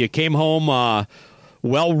you came home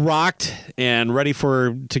well rocked and ready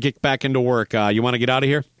to get back into work. You want to get out of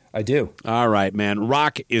here? I do. All right, man.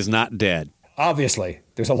 Rock is not dead. Obviously.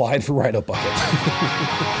 There's a line for Rhino Bucket.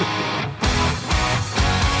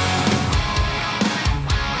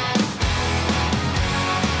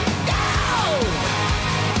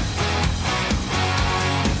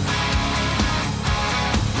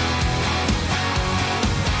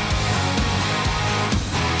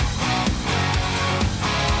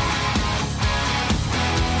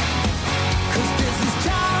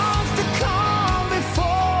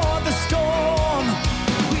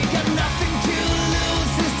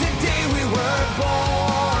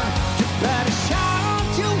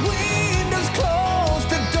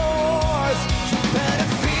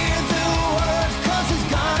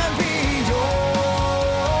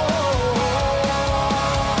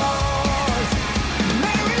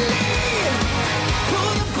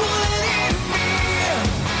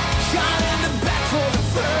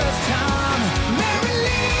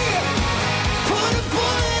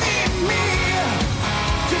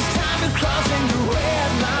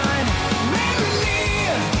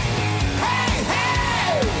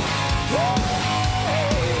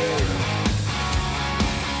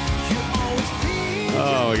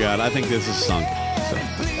 this is sunk. So.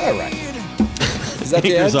 All right. Is that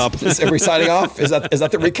the end? Up. Are we signing off? Is that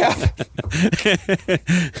the recap?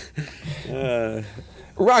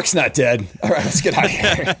 Rock's not dead. All right, let's get out of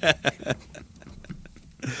here.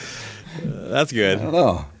 That's good. I don't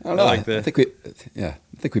know. I like that. I think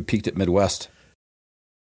we peaked at Midwest.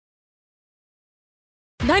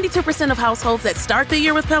 92% of households that start the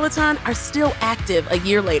year with Peloton are still active a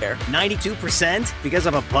year later. 92% because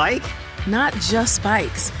of a bike? Not just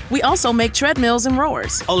bikes. We also make treadmills and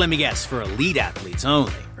rowers. Oh, let me guess, for elite athletes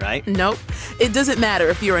only, right? Nope. It doesn't matter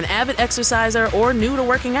if you're an avid exerciser or new to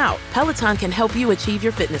working out. Peloton can help you achieve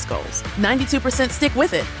your fitness goals. 92% stick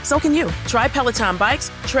with it. So can you. Try Peloton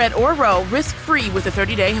bikes, tread or row risk-free with a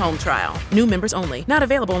 30-day home trial. New members only. Not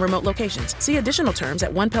available in remote locations. See additional terms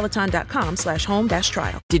at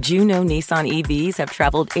onepeloton.com/home-trial. Did you know Nissan EVs have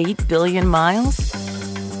traveled 8 billion miles?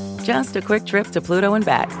 Just a quick trip to Pluto and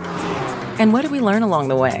back. And what did we learn along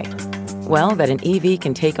the way? Well, that an EV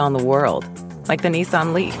can take on the world, like the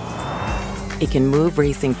Nissan Leaf. It can move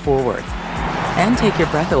racing forward and take your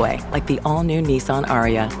breath away, like the all-new Nissan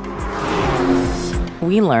Ariya.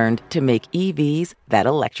 We learned to make EVs that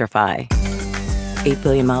electrify. 8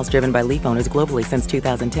 billion miles driven by Leaf owners globally since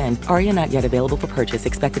 2010. Ariya not yet available for purchase.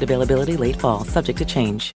 Expected availability late fall, subject to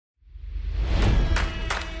change.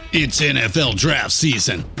 It's NFL draft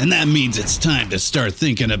season, and that means it's time to start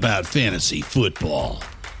thinking about fantasy football.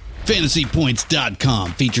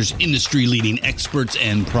 FantasyPoints.com features industry-leading experts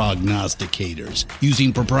and prognosticators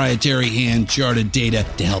using proprietary hand-charted data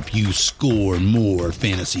to help you score more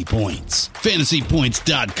fantasy points.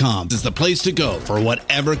 FantasyPoints.com is the place to go for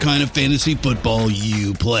whatever kind of fantasy football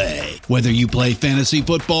you play. Whether you play fantasy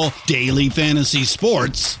football, daily fantasy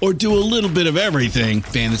sports, or do a little bit of everything,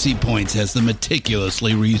 Fantasy Points has the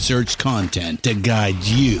meticulously researched content to guide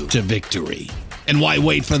you to victory. And why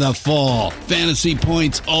wait for the fall? Fantasy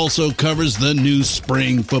Points also covers the new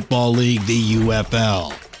spring football league, the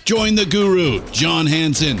UFL. Join the guru, John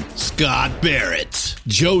Hansen, Scott Barrett,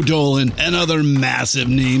 Joe Dolan, and other massive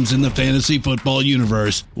names in the fantasy football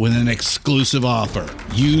universe with an exclusive offer.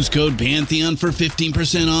 Use code Pantheon for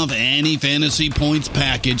 15% off any Fantasy Points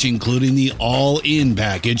package, including the all-in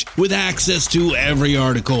package, with access to every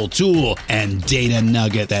article, tool, and data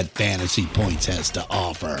nugget that Fantasy Points has to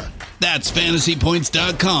offer. That's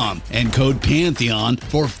FantasyPoints.com and code Pantheon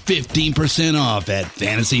for 15% off at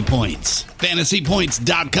Fantasy Points.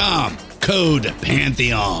 FantasyPoints.com, code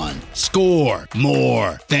Pantheon. Score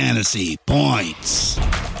more fantasy points.